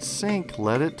 Let it sink.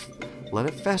 Let it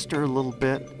fester a little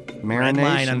bit. Marination.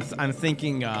 Red Line. I'm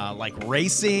thinking like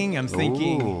racing. I'm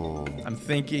thinking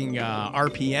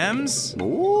RPMs.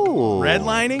 Ooh.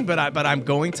 Redlining, but I'm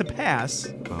going to pass.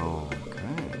 Oh, okay.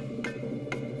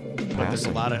 But there's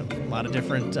a lot of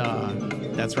different.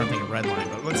 That's where I'm thinking red line.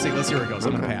 But let's see where it goes.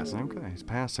 I'm gonna pass. Okay, he's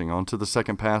passing. On to the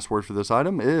second password for this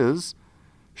item is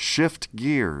shift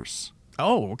gears.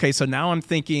 Oh, okay. So now I'm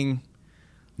thinking.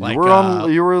 Like, you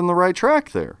were on the right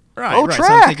track there. Right, oh, right.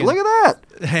 track! So thinking, look at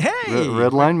that. Hey,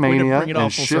 Red Line Mania bring it all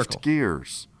and full shift circle.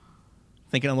 gears.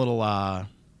 Thinking a little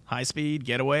high speed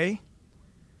getaway.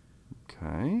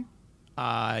 Okay.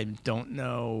 I don't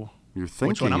know. You're thinking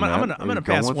which one. I'm gonna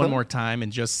pass one more time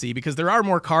and just see, because there are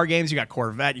more car games. You got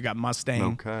Corvette, you got Mustang.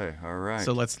 Okay, all right.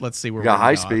 So let's see where we got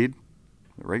high speed,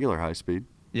 regular high speed.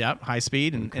 Yep, high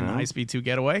speed and high speed 2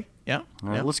 getaway. Yeah. All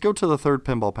right, let's go to the third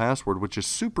pinball password, which is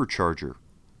supercharger.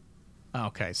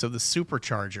 Okay, so the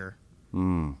supercharger.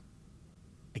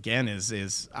 Again,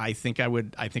 is I think I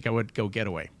would go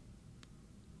getaway.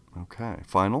 Okay,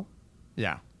 final.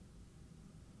 Yeah.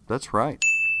 That's right.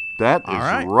 That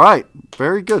is right.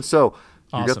 Very good. So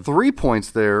you Awesome. got 3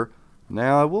 points there.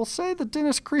 Now I will say that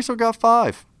Dennis Kriesel got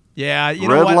 5. Yeah, you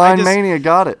know what? Red Line Mania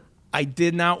got it. I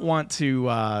did not want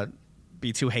to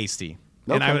be too hasty.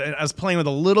 Okay. And I was playing with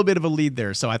a little bit of a lead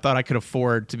there, so I thought I could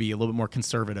afford to be a little bit more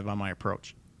conservative on my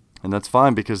approach. And that's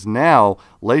fine, because now,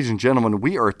 ladies and gentlemen,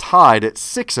 we are tied at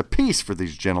 6 apiece for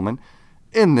these gentlemen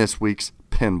in this week's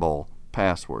pinball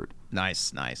password.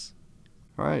 Nice.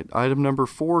 All right, item number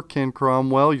 4, Ken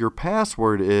Cromwell. Your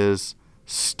password is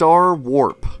Star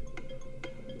Warp.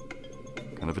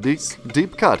 Kind of a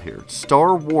deep cut here.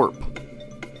 Star Warp.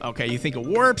 Okay, you think of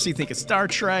warps, you think of Star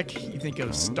Trek, you think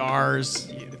of stars,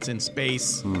 it's in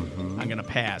space. I'm going to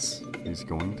pass. He's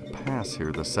going to pass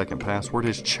here. The second password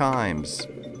is chimes.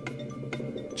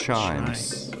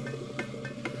 Chimes.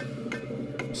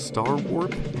 Star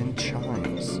Warp and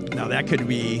chimes. Now that could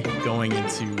be going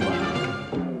into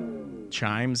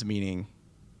chimes, meaning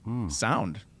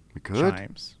sound. It could.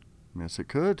 Chimes. Yes, it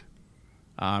could.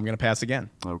 I'm going to pass again.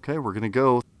 Okay, we're going to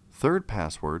go. Third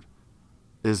password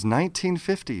is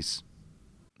 1950s.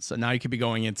 So now you could be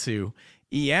going into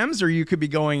EMs, or you could be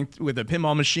going with a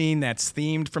pinball machine that's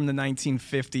themed from the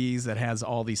 1950s that has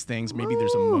all these things. Maybe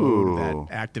there's a mode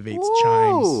that activates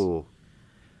chimes.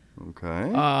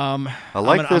 Okay. I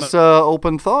like this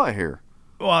open thought here.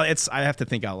 Well, I have to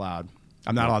think out loud.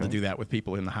 I'm not allowed to do that with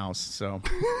people in the house. So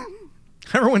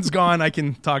everyone's gone. I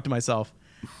can talk to myself.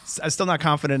 I'm still not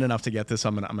confident enough to get this.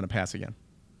 I'm gonna pass again.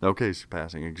 Okay, so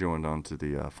passing. You're going on to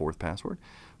the fourth password.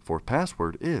 Fourth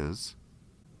password is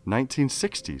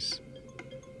 1960s.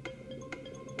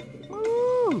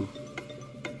 Woo!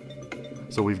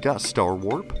 So we've got Star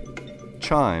Warp,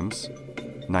 chimes,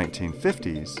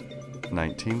 1950s,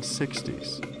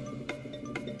 1960s.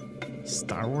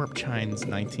 Star Warp, chimes,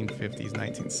 1950s,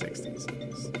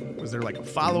 1960s. Was there like a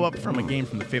follow-up from a game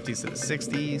from the 50s to the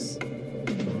 60s?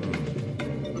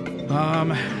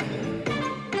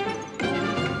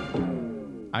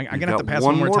 I'm going to have to pass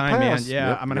one more time, man.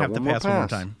 Yeah, yep, I'm going to have to pass one more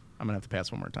time. I'm going to have to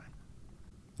pass one more time.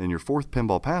 And your fourth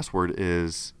pinball password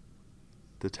is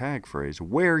the tag phrase,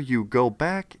 where you go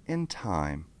back in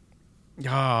time.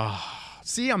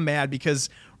 See, I'm mad because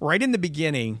right in the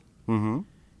beginning,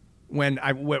 when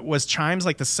was chimes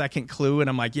like the second clue, and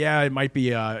I'm like, yeah, it might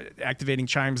be activating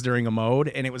chimes during a mode,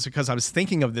 and it was because I was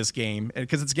thinking of this game, and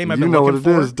because it's a game I've been looking for.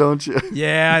 You know what it is, don't you?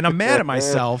 Yeah, and I'm mad at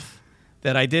myself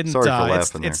that I didn't. Sorry for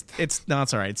laughing there. It's no,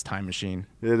 it's all right. It's Time Machine.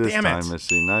 It is Time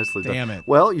Machine. Nicely done. Damn it.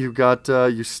 Well, you got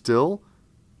you still.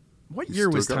 What year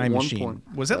was Time Machine?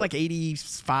 Was it like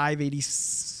 85,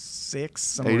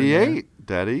 86? 88.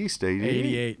 Dead East. 88.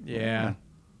 88. Yeah.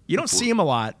 You don't see them a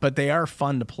lot, but they are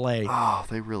fun to play. Oh,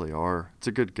 they really are. It's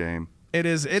a good game. It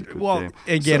is. Game.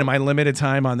 Again, am I limited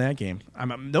time on that game?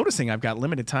 I'm noticing I've got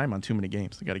limited time on too many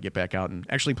games. I got to get back out and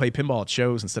actually play pinball at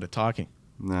shows instead of talking.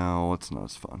 No, it's not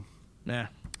as fun. Nah,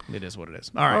 it is what it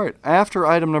is. All right. After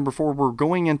item number 4, we're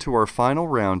going into our final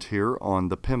round here on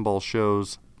the Pinball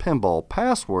Show's Pinball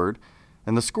Password,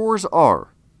 and the scores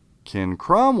are Ken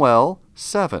Cromwell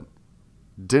 7,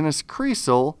 Dennis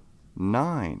Kriesel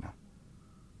 9.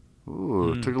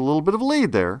 Ooh, took a little bit of a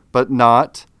lead there, but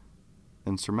not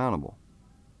insurmountable.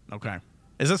 Okay.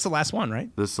 Is this the last one, right?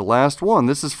 This is the last one.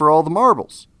 This is for all the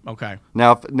marbles. Okay.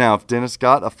 Now, if Dennis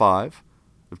got a 5,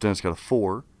 if Dennis got a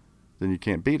 4, then you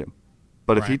can't beat him.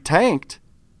 But if he tanked,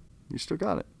 you still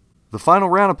got it. The final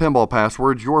round of Pinball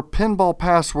Passwords, your Pinball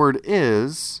Password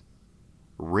is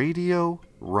Radio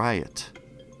Riot.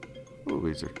 Ooh,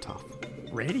 these are tough.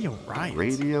 Radio Riot.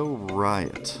 Radio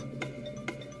Riot.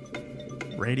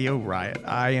 Radio Riot.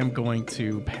 I am going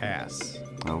to pass.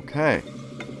 Okay,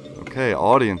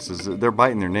 audiences, they're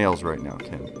biting their nails right now,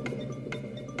 Ken.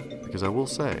 Because I will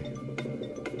say,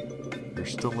 you're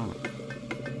still in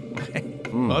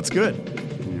it. Well, that's good.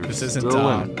 This isn't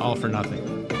all for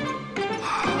nothing.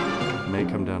 It may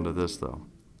come down to this, though.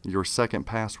 Your second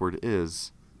password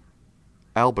is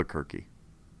Albuquerque.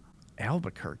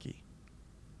 Albuquerque.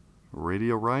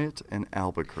 Radio Riot and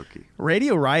Albuquerque.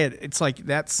 Radio Riot, it's like,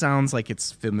 that sounds like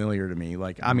it's familiar to me.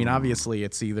 Like, I mean, obviously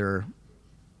it's either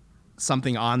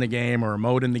something on the game or a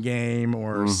mode in the game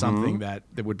or something that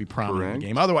would be prominent in the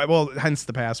game. Otherwise, well, hence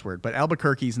the password. But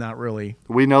Albuquerque's not really.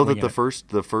 We know that the first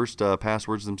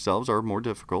passwords themselves are more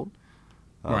difficult.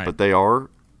 But they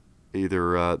are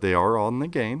either they are on the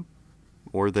game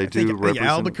or they do represent.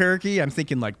 Albuquerque, I'm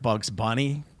thinking like Bugs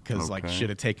Bunny. Because like should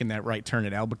have taken that right turn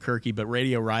at Albuquerque, but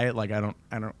Radio Riot, like I don't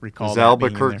recall. Is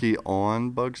Albuquerque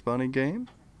on Bugs Bunny game?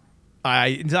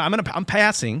 I'm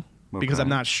passing because I'm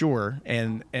not sure,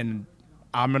 and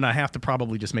I'm gonna have to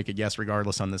probably just make a guess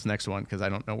regardless on this next one because I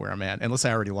don't know where I'm at unless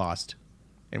I already lost,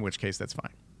 in which case that's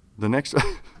fine. The next.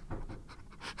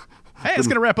 Hey, it's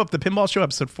gonna wrap up the Pinball Show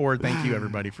episode 4. Thank you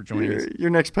everybody for joining us. Your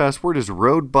next password is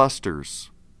Roadbusters.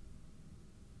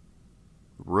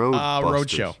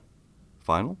 Roadshow.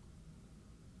 Final?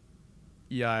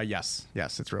 Yeah, yes,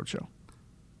 it's Roadshow.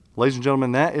 Ladies and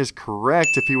gentlemen, that is correct.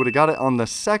 If he would have got it on the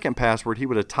second password, he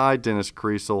would have tied Dennis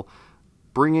Kriesel,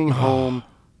 bringing home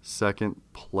second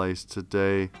place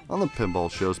today on the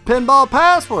Pinball Show's Pinball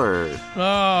Password.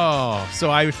 Oh,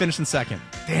 so I finished in second.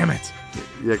 Damn it.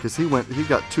 Yeah, because he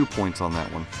got 2 points on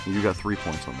that one. You got 3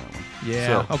 points on that one.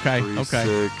 Yeah, so, okay.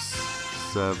 6,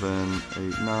 7,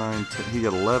 8, 9, 10. He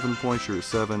got 11 points. You're at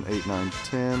 7, 8, 9,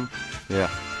 10. Yeah,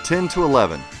 10 to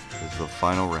 11 is the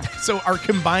final round. So our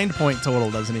combined point total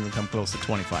doesn't even come close to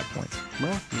 25 points.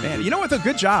 Well, man, you know what? A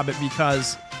good job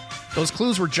because those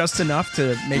clues were just enough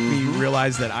to make me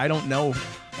realize that I don't know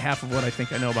half of what I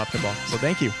think I know about pinball. So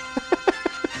thank you.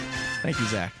 Thank you,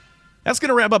 Zach. That's going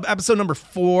to wrap up episode number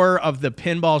 4 of the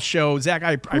Pinball Show. Zach,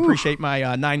 I appreciate my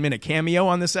 9-minute cameo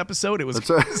on this episode. It was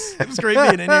great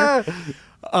being in here.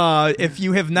 If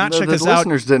you have not checked us out, the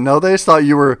listeners didn't know. They thought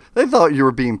you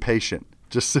were being patient.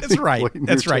 Just that's right.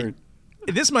 That's right.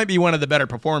 This might be one of the better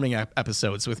performing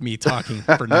episodes with me talking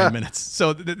for 9 minutes. So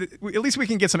at least we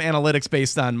can get some analytics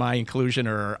based on my inclusion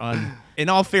or on. In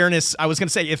all fairness, I was going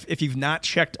to say if you've not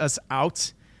checked us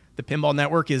out. The Pinball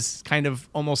Network is kind of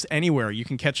almost anywhere. You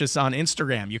can catch us on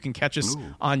Instagram. You can catch us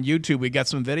on YouTube. We got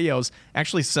some videos.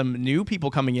 Actually, some new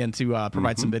people coming in to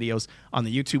provide some videos on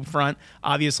the YouTube front.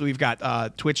 Obviously, we've got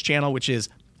a Twitch channel, which is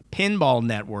Pinball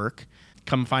Network.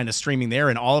 Come find us streaming there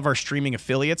and all of our streaming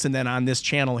affiliates. And then on this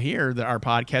channel here, our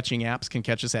podcatching apps can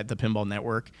catch us at the Pinball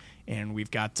Network. And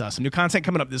we've got some new content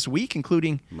coming up this week,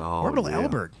 including Orbital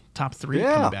Albert, top 3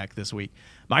 coming back this week.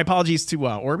 My apologies to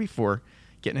Orby for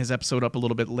getting his episode up a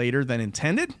little bit later than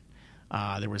intended.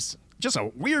 There was just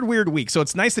a weird week. So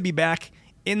it's nice to be back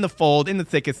in the fold, in the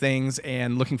thick of things,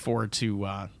 and looking forward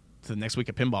to the next week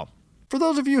of Pinball. For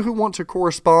those of you who want to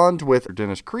correspond with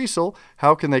Dennis Kriesel,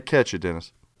 how can they catch you,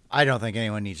 Dennis? I don't think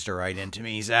anyone needs to write into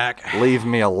me, Zach. Leave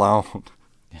me alone.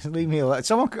 Leave me alone.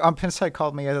 Someone on Pinside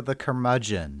called me the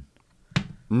curmudgeon.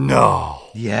 No.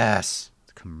 Yes.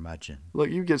 The curmudgeon. Look,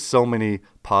 you get so many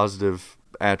positive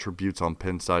attributes on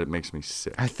Pinside. It makes me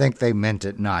sick. I think they meant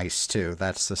it nice, too.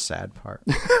 That's the sad part.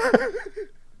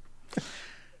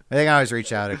 They can always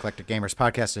reach out at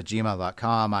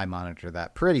eclecticgamerspodcast@gmail.com. I monitor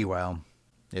that pretty well.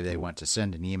 If they want to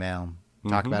send an email,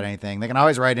 talk about anything, they can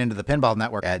always write into the Pinball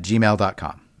Network at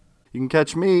gmail.com. You can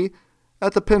catch me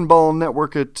at the Pinball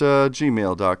Network at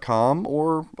gmail.com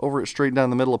or over at Straight Down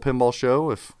the Middle of Pinball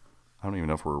Show. If I don't even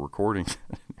know if we're recording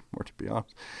anymore, to be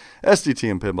honest.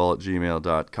 SDTMPinball at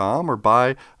gmail.com, or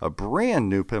buy a brand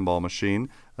new pinball machine.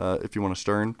 If you want a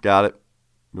Stern, got it.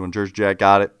 You want Jersey Jack,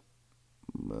 got it.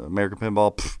 American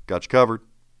Pinball, got you covered.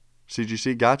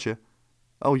 CGC, got you.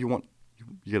 Oh, you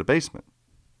get a basement?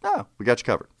 No, we got you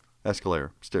covered.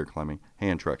 Escalator, stair climbing,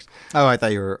 hand trucks. Oh, I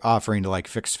thought you were offering to like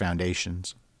fix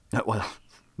foundations. Well,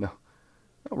 no.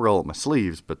 I'll roll up my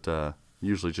sleeves, but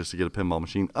usually just to get a pinball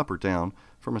machine up or down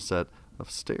from a set of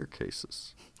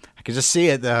staircases. I can just see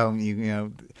it, though. You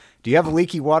know, do you have a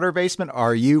leaky water basement?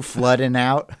 Are you flooding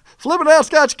out? Flipping out,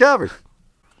 got you covered.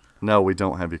 No, we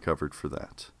don't have you covered for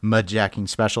that. Mudjacking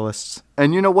specialists.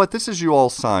 And you know what? This is you all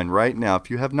sign right now.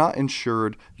 If you have not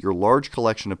insured your large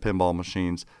collection of pinball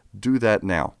machines, do that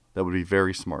now. That would be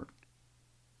very smart.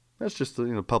 That's just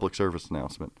a public service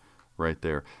announcement right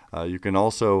there. You can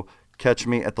also catch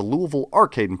me at the Louisville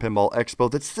Arcade and Pinball Expo.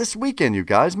 That's this weekend, you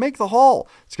guys. Make the haul.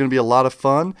 It's going to be a lot of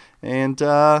fun, and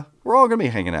we're all going to be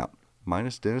hanging out.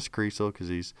 Minus Dennis Creasel, because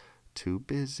he's too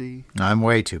busy. I'm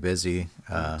way too busy.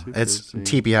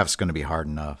 TPF's going to be hard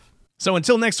enough. So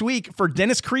until next week, for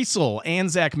Dennis Creasel and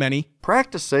Zach Meny,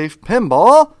 practice safe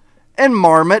pinball and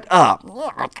marmot up.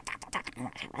 Oh,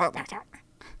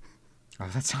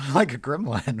 that sounded like a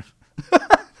gremlin.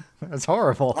 That's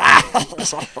horrible.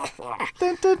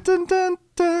 Dun, dun, dun, dun,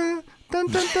 dun.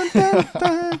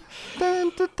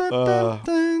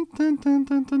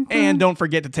 And don't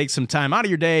forget to take some time out of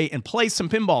your day and play some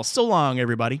pinball. So long,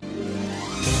 everybody.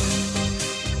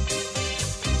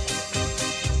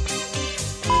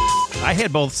 I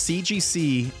had both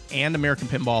CGC and American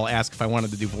Pinball ask if I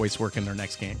wanted to do voice work in their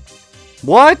next game.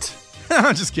 What?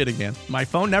 Just kidding, man. My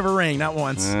phone never rang, not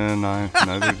once.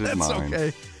 Neither did mine.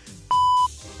 Okay.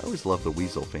 I always love the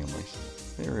weasel families.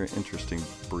 They're interesting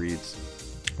breeds.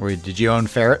 Did you own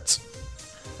ferrets?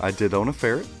 I did own a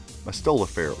ferret. I stole a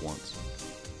ferret once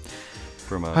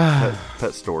from a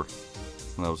pet store.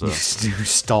 When I was You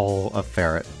stole a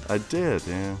ferret. I did,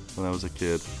 yeah, when I was a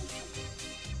kid.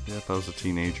 Yep, I was a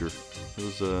teenager.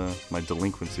 It was my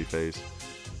delinquency phase.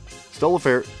 Stole a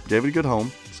ferret, gave it a good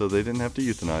home, so they didn't have to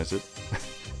euthanize it.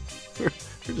 We're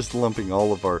just lumping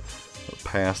all of our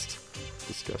past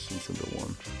discussions into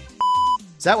one.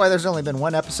 Is that why there's only been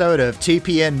one episode of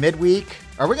TPN midweek?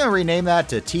 Are we going to rename that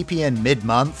to TPN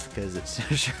mid-month? Because it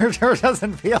sure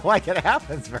doesn't feel like it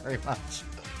happens very much.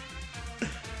 The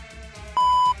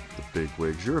big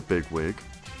wigs. You're a big wig.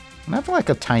 I'm not like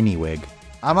a tiny wig.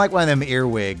 I'm like one of them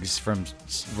earwigs from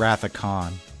Wrath of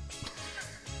Khan.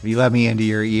 If you let me into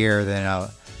your ear,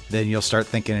 then you'll start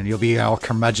thinking, and you'll be all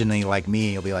curmudgeonly like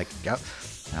me. You'll be like, yep,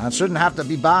 I shouldn't have to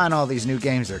be buying all these new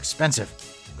games. They're expensive.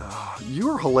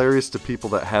 You are hilarious to people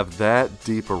that have that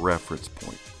deep a reference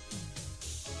point.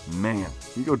 Man,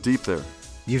 you go deep there.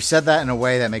 You've said that in a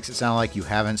way that makes it sound like you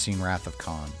haven't seen Wrath of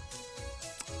Khan.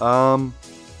 Oh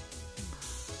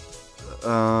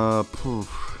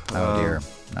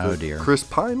dear. Chris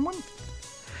Pine one?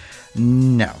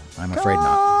 No, I'm afraid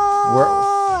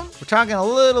not. We're talking a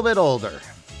little bit older.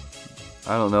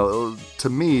 I don't know. To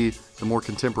me, the more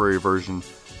contemporary version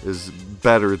is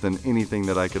better than anything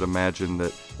that I could imagine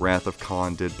that Wrath of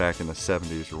Khan did back in the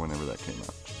 70s or whenever that came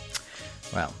out.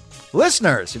 Well,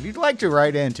 listeners, if you'd like to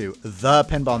write into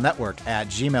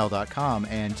thepinballnetwork@gmail.com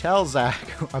and tell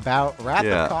Zach about Wrath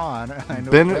of Khan.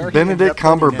 Benedict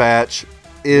Cumberbatch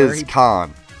is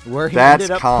Khan. Where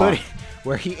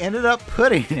he ended up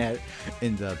putting it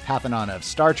in the Pantheon of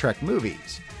Star Trek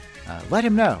movies. Let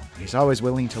him know. He's always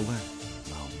willing to learn.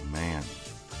 Oh, man.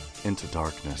 Into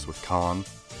Darkness with Khan.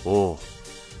 Oh,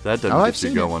 that doesn't get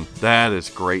you going. That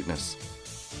is greatness.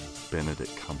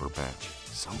 Benedict Cumberbatch.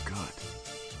 So good.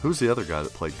 Who's the other guy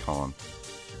that played Khan?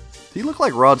 Do he look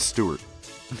like Rod Stewart?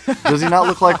 Does he not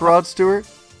look like Rod Stewart?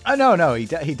 No, he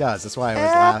does. That's why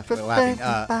I was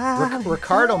laughing.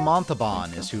 Ricardo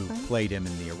Montalban is who played him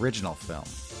in the original film.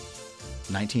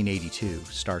 1982,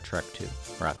 Star Trek II.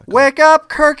 Wake up,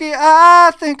 Kirky,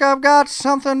 I think I've got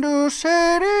something to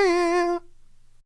say to you.